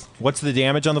both. What's the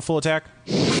damage on the full attack?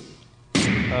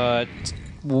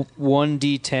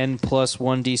 1d10 plus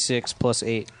 1d6 plus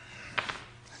 8.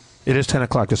 It is 10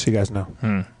 o'clock, just so you guys know.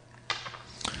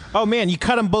 Oh, man, you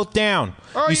cut them both down.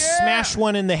 Oh, you yeah! smash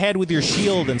one in the head with your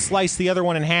shield and slice the other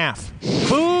one in half.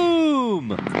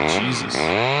 Boom! Jesus.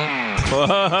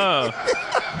 Whoa.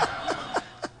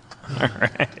 All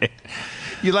right.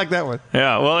 You like that one?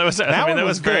 Yeah, well, it was. I mean, one that was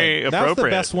was very good. That was the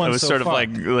appropriate. best one It was so sort far.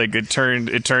 of like it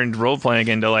turned role playing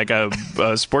into like a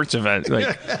sports event.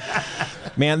 Like,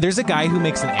 Man, there's a guy who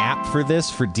makes an app for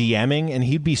this, for DMing, and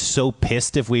he'd be so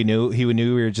pissed if he knew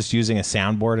we were just using a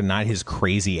soundboard and not his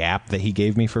crazy app that he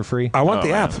gave me for free. I want the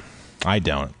man. app. I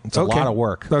don't. It's a lot of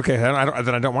work. Okay, then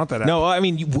I don't want that app. No, I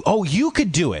mean, you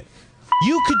could do it.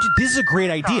 This is a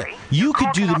great idea. You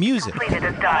could do the music. It's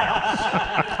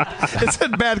a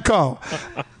bad call.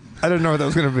 I didn't know what that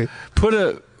was going to be. put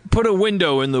a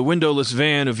window in the windowless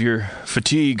van of your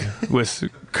fatigue with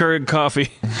Keurig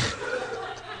coffee.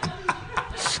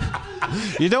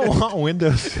 You don't want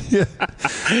Windows.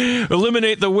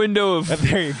 Eliminate the window of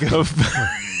There you go.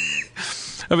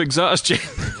 of exhaustion.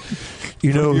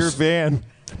 You know, Your van.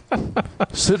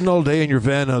 sitting all day in your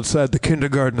van outside the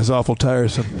kindergarten is awful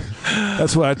tiresome.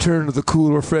 That's why I turn to the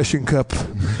cool, refreshing cup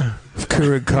of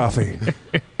Keurig coffee.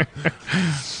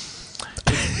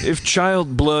 If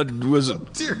child blood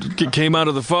came out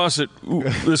of the faucet,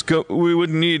 we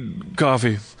wouldn't need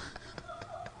coffee.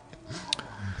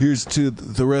 Here's to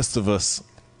the rest of us.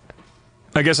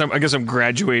 I guess I'm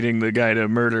graduating the guy to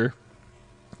murder.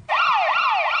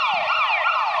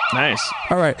 Nice.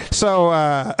 All right, so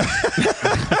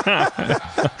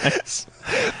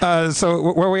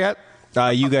so where are we at?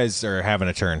 You guys are having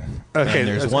a turn. Okay, And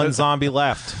there's one zombie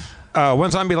left.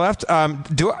 One zombie left.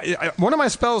 One of my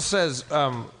spells says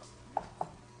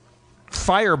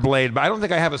Fireblade, but I don't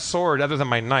think I have a sword other than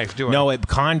my knife, do I? No, it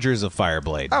conjures a fire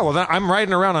blade. Oh, well, then I'm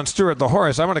riding around on Stuart the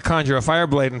horse. I'm going to conjure a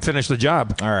Fireblade and finish the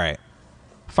job. All right.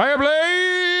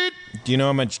 Fireblade! Do you know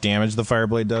how much damage the fire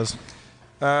blade does?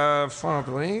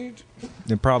 Fireblade?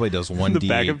 It probably does 1d8 The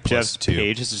back of plus Jeff's 2.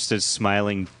 page is just a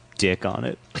smiling dick on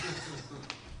it.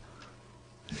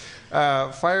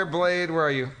 Fireblade, where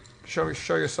are you? Show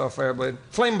yourself, Fireblade.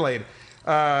 Flameblade.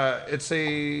 It's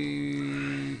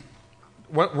a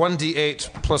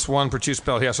 1d8 plus 1 per 2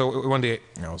 spell. Yeah, so 1d8.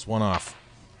 No, it's one off.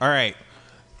 All right.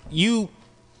 You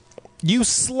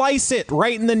slice it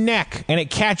right in the neck, and it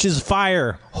catches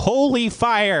fire. Holy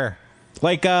fire.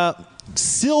 Like a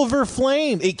silver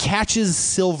flame. It catches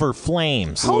silver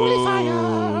flames. Holy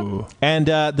fire! And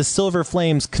the silver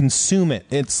flames consume it.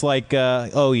 It's like,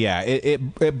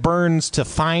 it burns to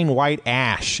fine white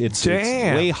ash. It's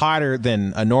Damn. way hotter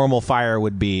than a normal fire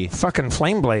would be. Fucking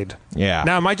Flameblade. Yeah.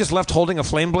 Now, am I just left holding a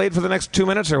Flameblade for the next 2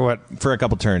 minutes, or what? For a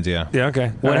couple turns, yeah. Yeah, okay.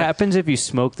 What happens if you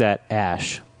smoke that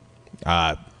ash?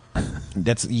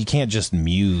 You can't just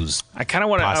muse. I kind of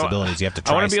want to possibilities. You have to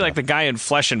try I want to be stuff. like the guy in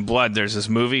Flesh and Blood. There's this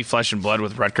movie, Flesh and Blood,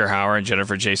 with Rutger Hauer and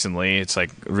Jennifer Jason Leigh. It's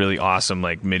like a really awesome,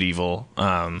 like medieval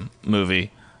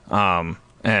movie.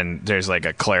 And there's like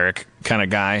a cleric kind of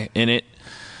guy in it,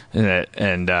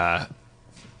 and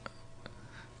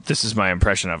this is my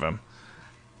impression of him.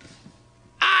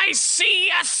 I see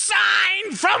a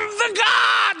sign from the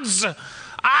gods.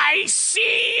 I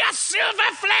see a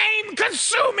silver flame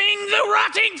consuming the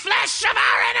rotting flesh of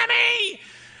our enemy.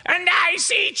 And I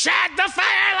see Chad the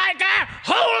Firelighter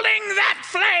holding that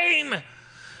flame.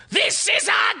 This is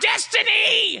our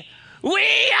destiny.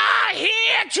 We are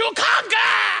here to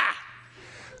conquer.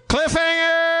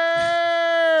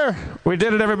 Cliffhanger! We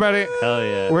did it, everybody. Hell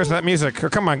yeah. Where's that music? Oh,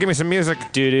 come on, give me some music.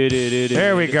 Do-do-do-do-do.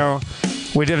 There we go.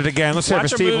 We did it again. Let's hear it for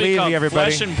Watch a Steve movie Levy, called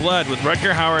everybody. Flesh and Blood with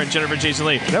Rutger Hauer and Jennifer Jason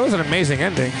Leigh. That was an amazing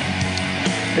ending.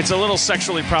 It's a little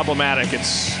sexually problematic.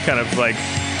 It's kind of like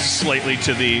slightly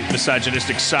to the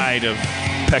misogynistic side of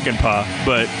Peckinpah,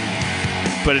 but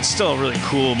but it's still a really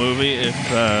cool movie if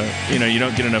you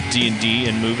don't get enough D&D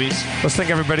in movies. Let's thank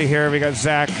everybody here. We got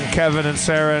Zach and Kevin and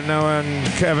Sarah and Noah and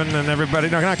Kevin and everybody.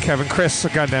 No, not Kevin, Chris.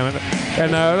 God damn it.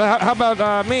 And how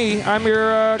about me? I'm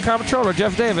your comptroller,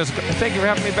 Jeff Davis. Thank you for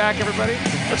having me back, everybody.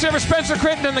 Let's hear for Spencer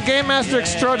Crittenden, the Game Master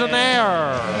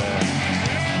Extraordinaire.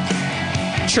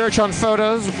 Church on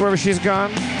photos, wherever she's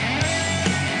gone.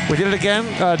 We did it again.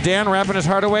 Dan rapping his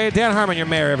heart away. Dan Harmon, your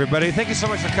mayor, everybody. Thank you so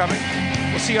much for coming.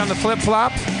 We'll see you on the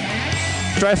flip-flop.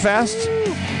 Drive fast.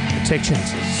 Take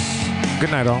chances. Good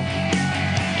night, all.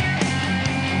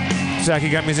 Zach, you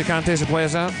got Musicante to play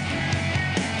us out?